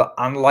 Remember,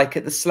 unlike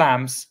at the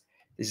slams,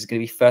 this is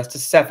going to be first to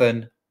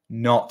 7,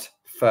 not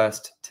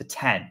first to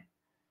 10.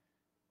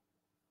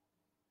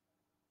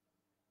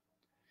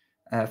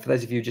 For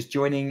those of you just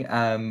joining,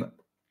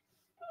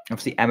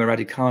 obviously Emma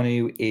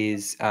Raducanu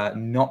is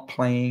not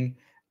playing.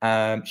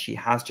 She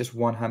has just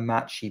won her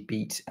match. She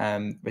beat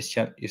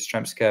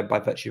Yastremska by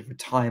virtue of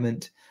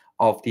retirement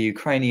of the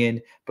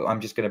Ukrainian. But I'm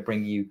just going to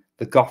bring you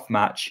the Gauff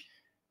match.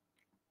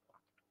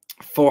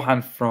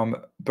 Forehand from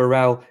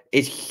Burrell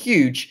is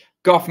huge.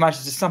 Gauff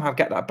manages to somehow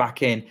get that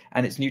back in,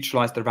 and it's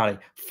neutralized the rally.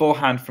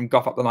 Forehand from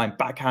Gauff up the line.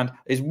 Backhand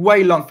is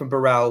way long from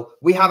Burrell.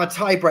 We have a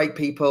tiebreak,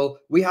 people.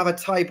 We have a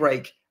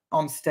tiebreak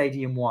on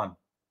Stadium 1.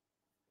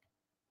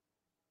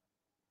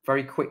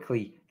 Very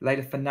quickly,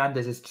 Leylah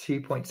Fernandez is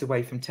 2 points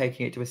away from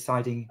taking it to a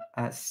deciding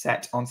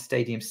set on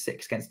Stadium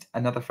 6 against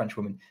another French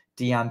woman,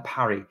 Diane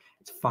Parry.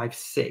 It's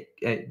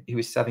 5-6, who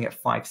is serving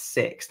at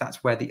 5-6.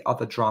 That's where the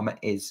other drama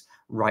is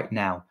right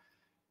now.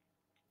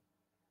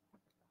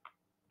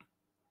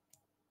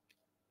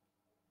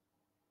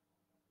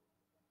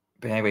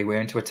 But anyway,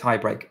 we're into a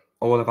tiebreak.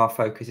 All of our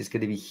focus is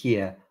going to be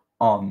here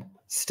on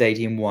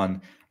Stadium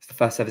 1. It's the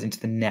first service into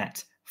the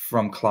net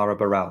from Clara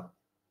Burrell.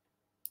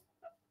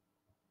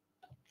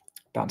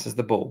 Bounces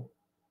the ball.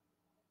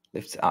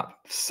 Lifts it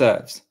up.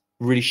 Serves.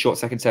 Really short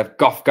second serve.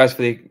 Gauff goes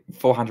for the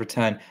forehand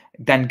return.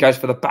 Then goes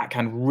for the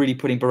backhand, really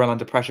putting Burrell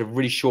under pressure.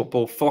 Really short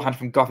ball. Forehand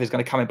from Gauff is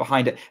going to come in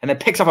behind it. And then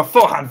picks up a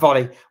forehand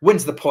volley.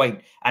 Wins the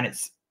point. And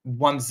it's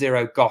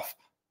 1-0 Gauff.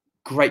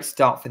 Great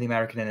start for the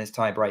American in this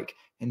tiebreak.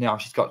 And now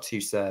she's got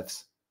 2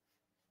 serves.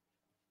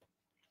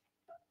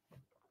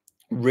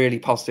 Really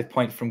positive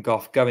point from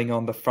Gauff, going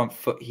on the front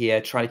foot here,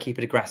 trying to keep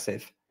it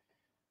aggressive.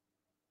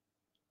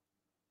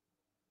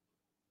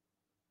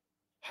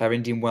 Her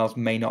Indian Wells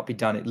may not be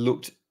done. It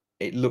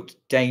looked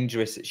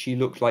dangerous. She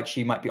looked like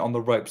she might be on the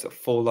ropes at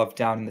 4-love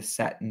down in the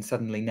set, and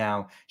suddenly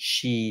now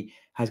she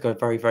has got a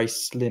very, very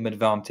slim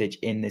advantage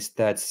in this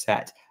third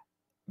set.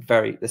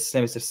 The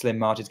slimmest of slim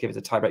margins give it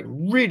a tiebreak.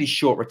 Really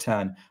short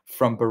return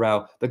from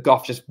Burrell. The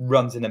Gauff just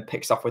runs in and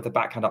picks off with the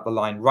backhand up the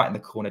line, right in the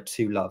corner,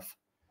 2-love.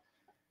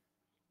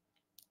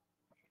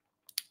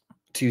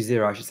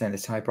 2-0, I should say, in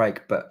this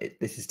tiebreak, but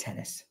this is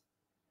tennis.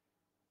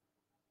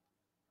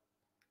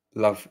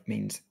 Love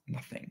means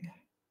nothing.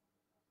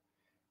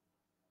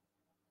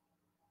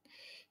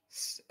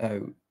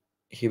 So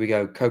here we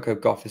go. Coco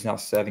Gauff is now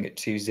serving at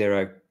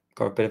 2-0.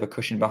 Got a bit of a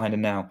cushion behind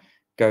him now.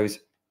 Goes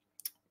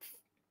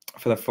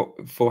for the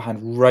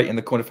forehand right in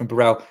the corner from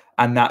Burrell,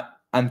 and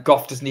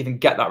Gauff doesn't even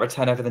get that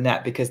return over the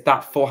net because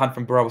that forehand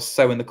from Burrell was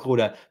so in the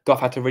corner. Gauff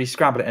had to really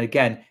scramble it, and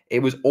again, it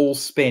was all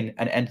spin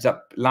and ended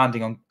up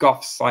landing on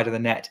Gauff's side of the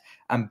net,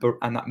 and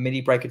that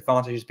mini break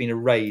advantage has been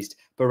erased.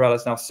 Burrell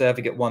is now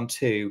serving at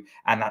 1-2,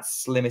 and that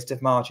slimmest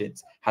of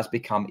margins has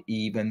become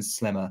even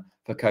slimmer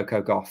for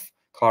Coco Gauff.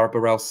 Clara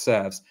Burrell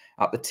serves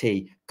up the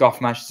tee.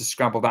 Gauff manages to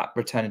scramble that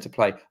return into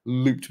play.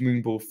 Looped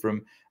moonball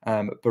from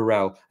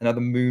Burrell. Another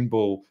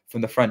moonball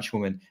from the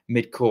Frenchwoman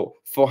mid-court.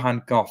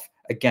 Forehand Gauff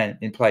again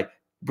in play.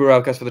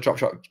 Burrell goes for the drop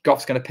shot.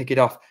 Goff's going to pick it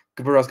off.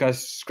 Burrell's going to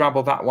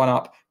scramble that one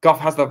up. Goff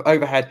has the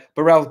overhead.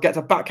 Burrell gets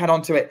a backhand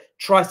onto it,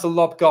 tries to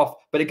lob Goff,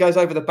 but it goes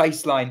over the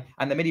baseline,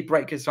 and the mini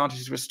break advantage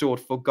is restored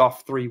for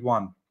Goff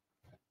 3-1.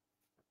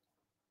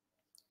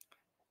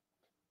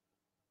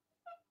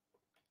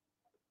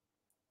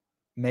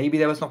 Maybe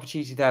there was an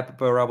opportunity there, but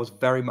Burrell was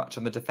very much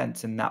on the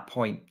defense in that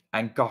point,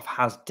 and Goff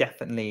has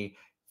definitely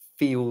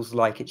feels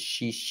like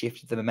she's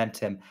shifted the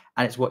momentum,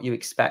 and it's what you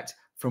expect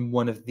from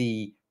one of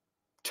the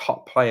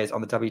top players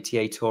on the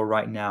WTA tour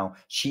right now.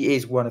 She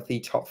is one of the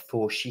top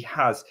 4. She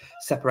has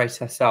separated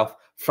herself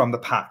from the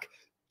pack,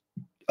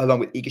 along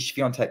with Iga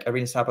Swiatek,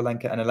 Arina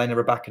Sabalenka, and Elena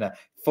Rybakina.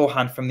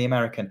 Forehand from the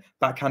American.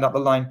 Backhand up the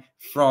line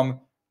from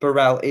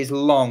Burrell is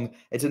long.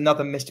 It's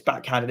another missed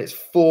backhand, and it's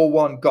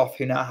 4-1 Goff,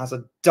 who now has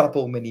a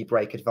double mini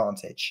break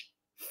advantage.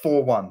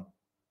 4-1.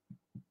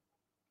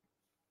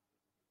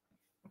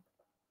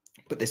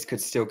 But this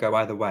could still go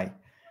either way.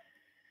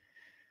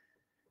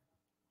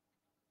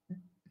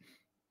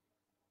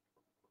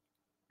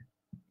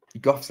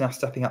 Goff's now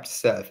stepping up to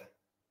serve.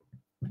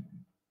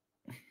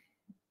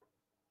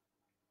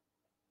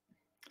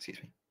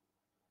 Excuse me.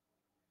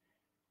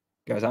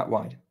 Goes out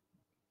wide.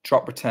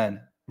 Drop return.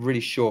 Really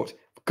short.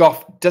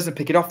 Goff doesn't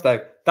pick it off,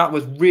 though. That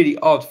was really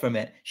odd from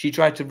it. She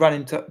tried to run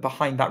into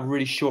behind that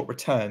really short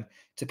return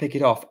to pick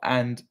it off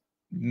and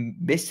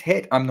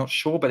mishit. I'm not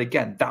sure. But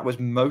again, that was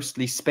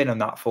mostly spin on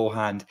that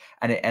forehand.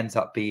 And it ends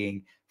up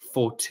being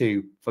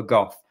 4-2 for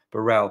Goff.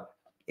 Burrell's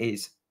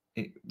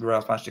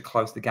managed to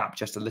close the gap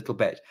just a little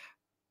bit.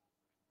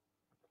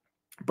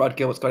 Brad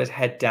Gilbert's got his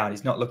head down.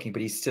 He's not looking,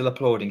 but he's still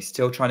applauding,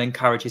 still trying to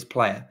encourage his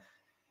player.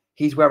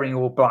 He's wearing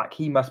all black.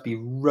 He must be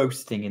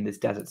roasting in this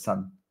desert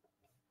sun.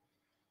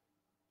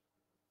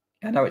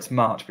 I know it's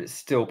March, but it's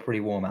still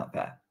pretty warm out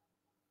there.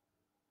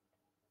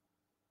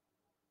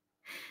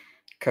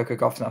 Coco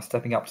Gauff's now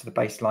stepping up to the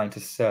baseline to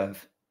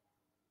serve,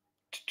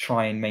 to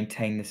try and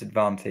maintain this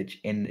advantage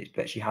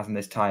that she has in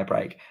this tie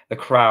break. The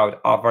crowd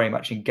are very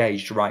much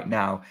engaged right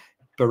now.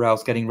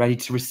 Burrell's getting ready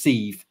to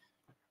receive.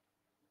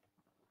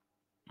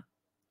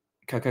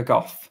 Coco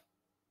Gauff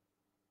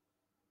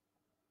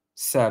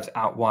serves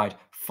out wide.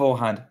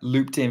 Forehand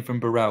looped in from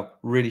Burrell,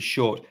 really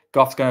short.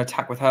 Gauff's going to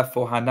attack with her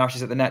forehand. Now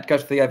she's at the net,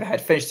 goes for the overhead,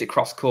 finishes it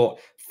cross court.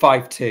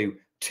 5-2,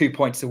 2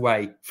 points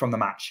away from the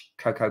match.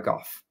 Coco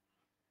Gauff.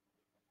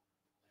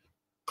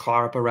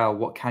 Clara Burrell,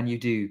 what can you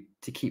do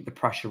to keep the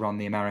pressure on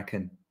the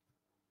American?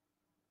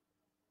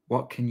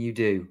 What can you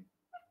do?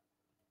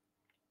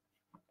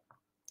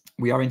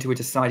 We are into a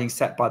deciding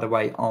set, by the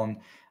way, on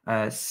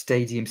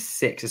Stadium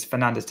 6 as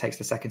Fernandez takes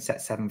the second set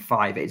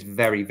 7-5. It's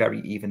very, very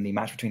evenly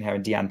matched between her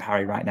and Deanne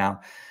Parry right now.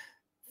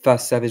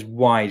 First serve is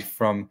wide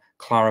from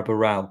Clara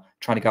Burrell,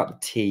 trying to go up the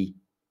tee.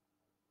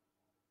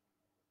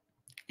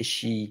 Is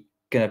she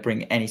going to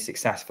bring any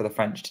success for the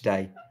French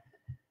today?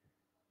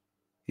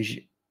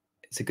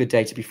 It's a good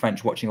day to be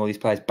French watching all these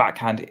players.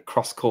 Backhand,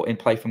 cross court in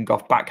play from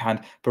Gauff.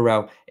 Backhand,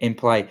 Burrell in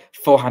play.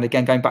 Forehand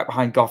again, going back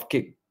behind Gauff,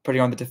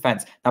 putting on the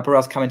defense. Now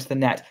Burrell's coming to the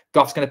net.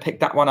 Gauff's going to pick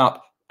that one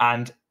up,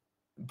 and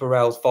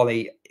Burrell's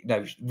volley,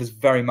 was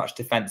very much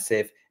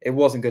defensive. It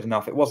wasn't good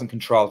enough. It wasn't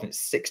controlled, and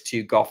it's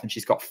 6-2 Gauff, and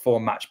she's got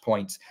 4 match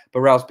points.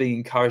 Burrell's being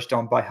encouraged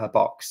on by her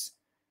box,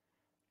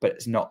 but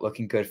it's not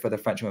looking good for the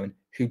French woman,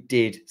 who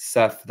did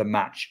serve for the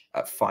match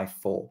at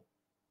 5-4.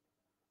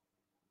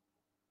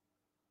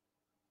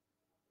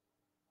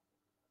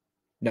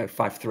 No,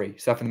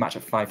 5-3. Serve for the match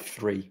at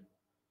 5-3.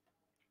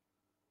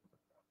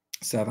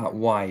 Serve out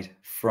wide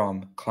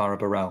from Clara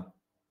Burrell.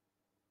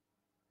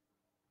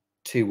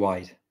 2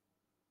 wide.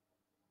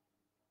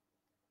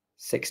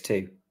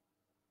 6-2.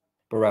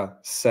 Burrell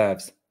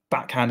serves.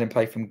 Backhand in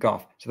play from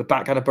Gauff. To the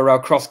backhand of Burrell,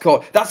 cross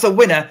court. That's a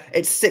winner.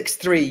 It's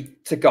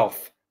 6-3 to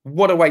Gauff.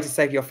 What a way to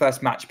save your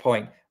first match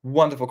point.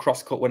 Wonderful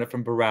cross court winner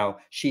from Burrell.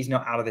 She's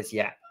not out of this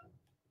yet.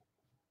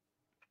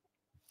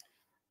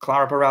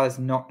 Clara Burrell is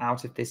not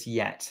out of this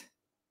yet,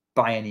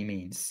 by any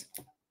means.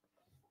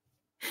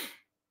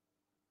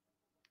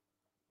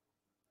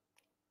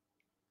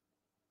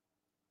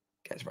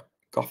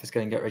 Gauff is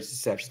going to get ready to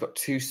serve. She's got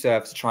 2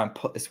 serves to try and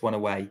put this one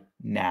away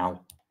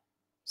now.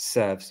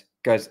 Serves,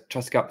 tries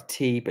to go up the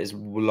tee, but it's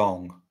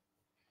long.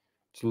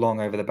 It's long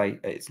over the base.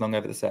 It's long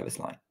over the service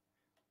line.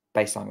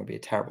 Baseline would be a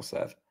terrible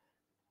serve.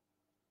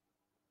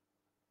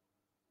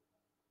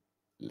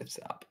 Lifts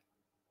it up.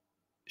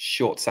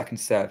 Short second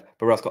serve.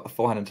 Burrell's got the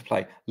forehand into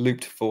play.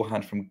 Looped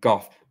forehand from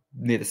Gauff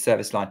near the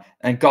service line.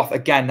 And Gauff,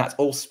 again, that's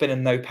all spin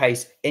and no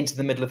pace into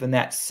the middle of the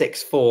net.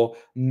 6-4.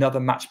 Another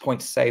match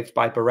point saved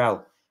by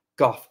Burrell.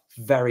 Gauff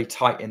very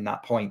tight in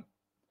that point.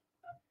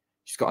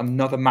 She's got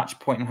another match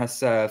point on her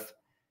serve.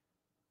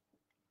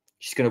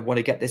 She's going to want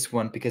to get this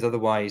one because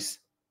otherwise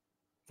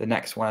the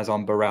next one is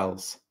on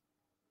Burrell's.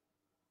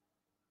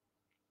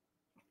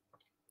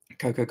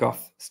 Coco Gauff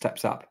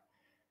steps up.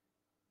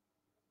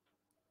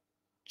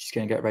 She's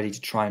going to get ready to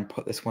try and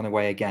put this one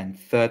away again.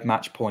 3rd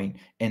match point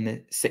in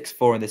the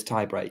 6-4 in this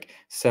tiebreak.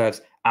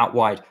 Serves out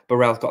wide.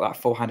 Burrell's got that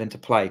forehand into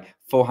play.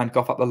 Forehand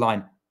Gauff up the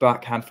line.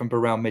 backhand from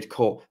Burrell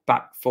mid-court,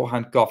 back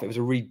forehand Goff. It was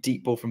a really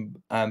deep ball from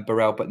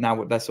Burrell, but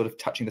now they're sort of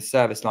touching the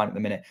service line at the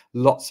minute.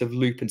 Lots of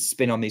loop and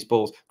spin on these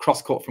balls.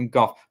 Cross-court from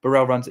Goff.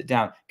 Burrell runs it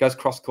down, goes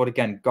cross-court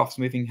again. Goff's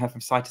moving her from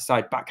side to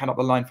side. Backhand up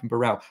the line from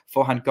Burrell.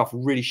 Forehand Goff,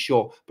 really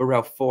short.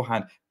 Burrell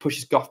forehand,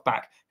 pushes Goff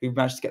back, who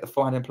managed to get the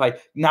forehand in play.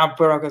 Now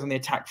Burrell goes on the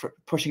attack,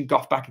 pushing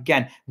Goff back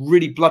again,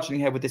 really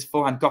bludgeoning her with this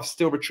forehand. Goff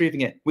still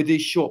retrieving it with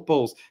these short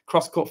balls.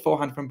 Cross-court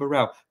forehand from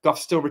Burrell. Goff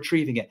still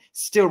retrieving it,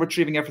 still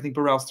retrieving everything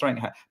Burrell's throwing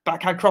at her.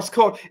 Backhand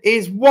cross-court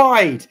is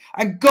wide,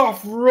 and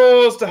Goff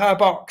roars to her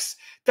box.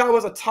 That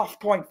was a tough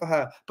point for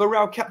her.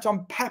 Burrell kept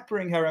on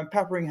peppering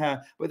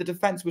her, but the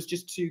defense was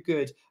just too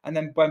good. And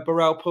then when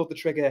Burrell pulled the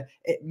trigger,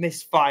 it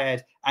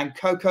misfired, and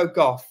Coco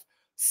Gauff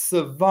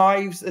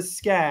survives a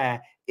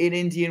scare in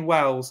Indian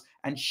Wells,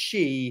 and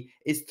she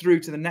is through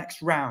to the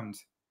next round.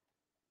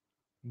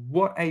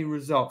 What a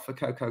result for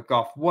Coco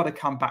Gauff. What a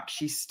comeback.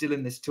 She's still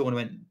in this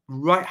tournament.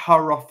 Write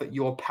her off at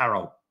your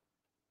peril.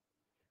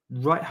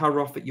 Write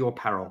her off at your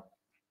peril.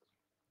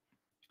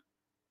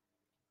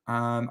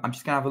 I'm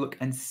just going to have a look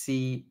and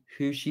see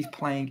who she's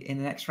playing in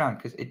the next round,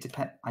 because it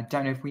depends. I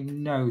don't know if we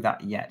know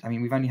that yet. I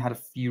mean, we've only had a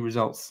few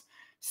results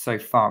so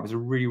far. It was a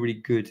really,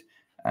 really good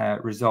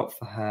result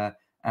for her.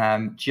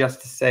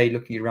 Just to say,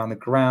 looking around the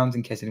grounds,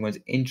 in case anyone's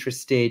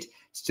interested,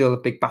 still a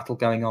big battle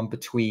going on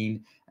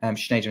between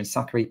Schneider and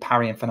Sakari.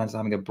 Parry and Fernandez are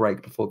having a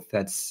break before the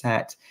third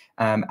set.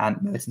 And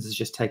Mertens has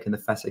just taken the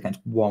first set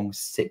against Wong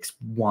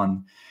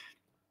 6-1.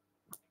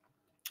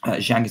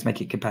 Zhang is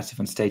making it competitive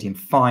on Stadium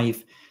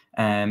 5.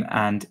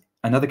 And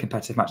another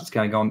competitive match that's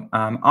going on.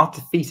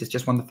 Artifice has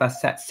just won the first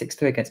set,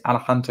 6-3 against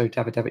Alejandro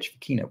Davidovich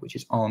Fokina, which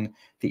is on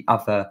the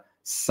other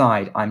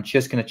side. I'm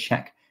just going to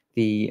check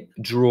the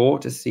draw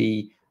to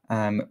see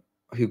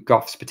who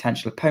Goff's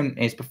potential opponent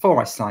is before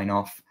I sign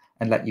off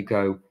and let you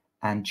go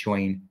and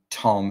join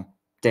Tom,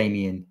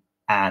 Damien,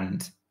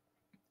 and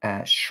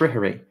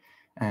Shrihari.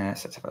 So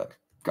let's have a look.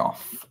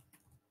 Goff.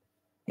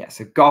 Yeah,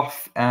 so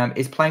Goff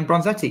is playing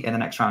Bronzetti in the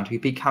next round, who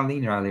beat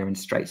Carolina earlier in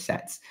straight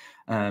sets.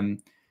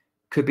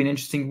 Could be an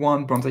interesting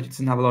one. Bronzetti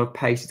doesn't have a lot of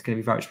pace. It's going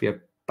to be very much a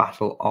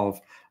battle of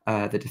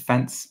the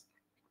defense.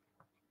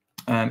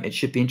 It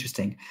should be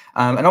interesting.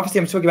 And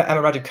obviously, I'm talking about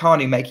Emma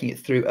Raducanu making it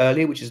through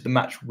earlier, which is the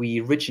match we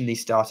originally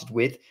started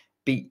with.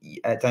 Beat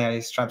Dayana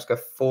Yastremska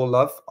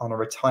 4-love on a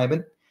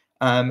retirement.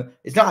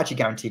 It's not actually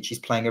guaranteed she's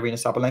playing Arina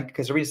Sabalenka,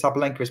 because Arina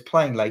Sabalenka is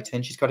playing later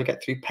and she's got to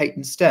get through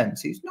Peyton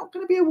Stearns, who's not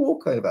going to be a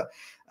walkover.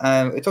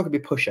 It's not going to be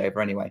a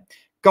pushover anyway.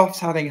 Goff's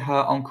having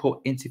her on-court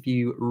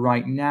interview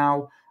right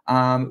now.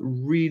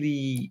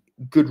 Really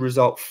good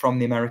result from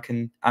the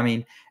American. I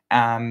mean,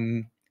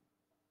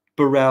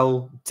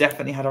 Burrell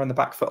definitely had her on the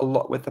back foot a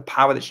lot with the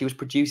power that she was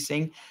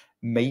producing.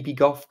 Maybe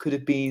Goff could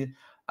have been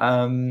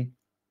a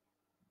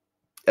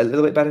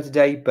little bit better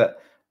today,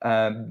 but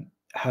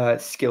her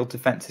skilled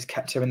defense has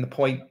kept her in the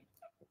point.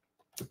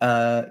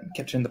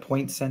 Kept her in the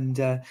points, and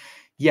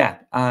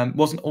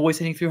wasn't always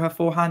hitting through her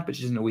forehand, but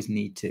she doesn't always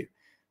need to.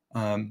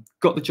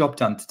 Got the job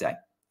done today,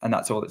 and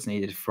that's all that's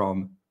needed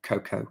from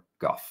Coco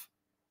Gauff.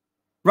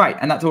 Right,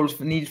 and that's all that's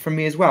needed from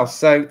me as well.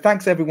 So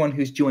thanks everyone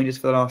who's joined us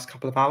for the last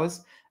couple of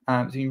hours.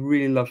 It's been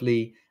really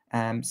lovely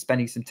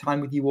spending some time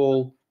with you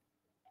all.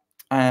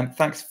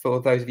 Thanks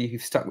for those of you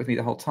who've stuck with me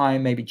the whole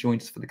time, maybe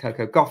joined us for the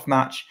Coco Gauff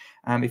match.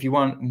 If you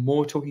want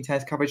more Talking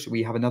Tennis coverage,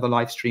 we have another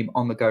live stream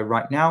on the go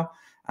right now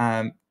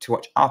to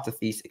watch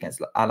Artifice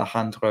against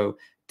Alejandro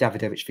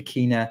Davidovich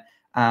Fokina.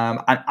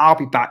 And I'll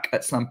be back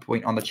at some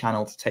point on the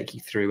channel to take you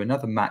through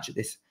another match at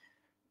this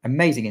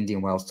amazing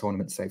Indian Wells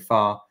tournament so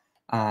far.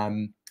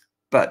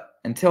 But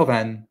until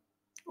then,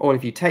 all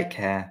of you take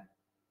care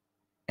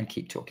and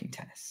keep talking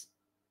tennis.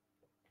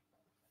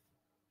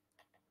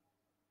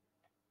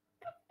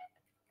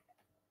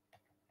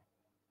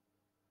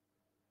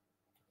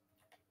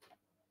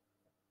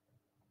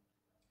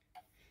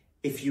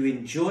 If you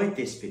enjoyed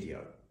this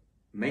video,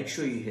 make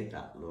sure you hit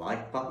that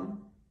like button.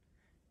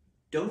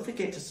 Don't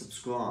forget to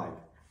subscribe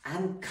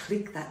and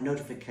click that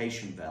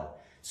notification bell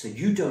so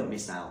you don't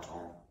miss out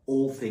on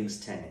all things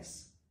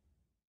tennis.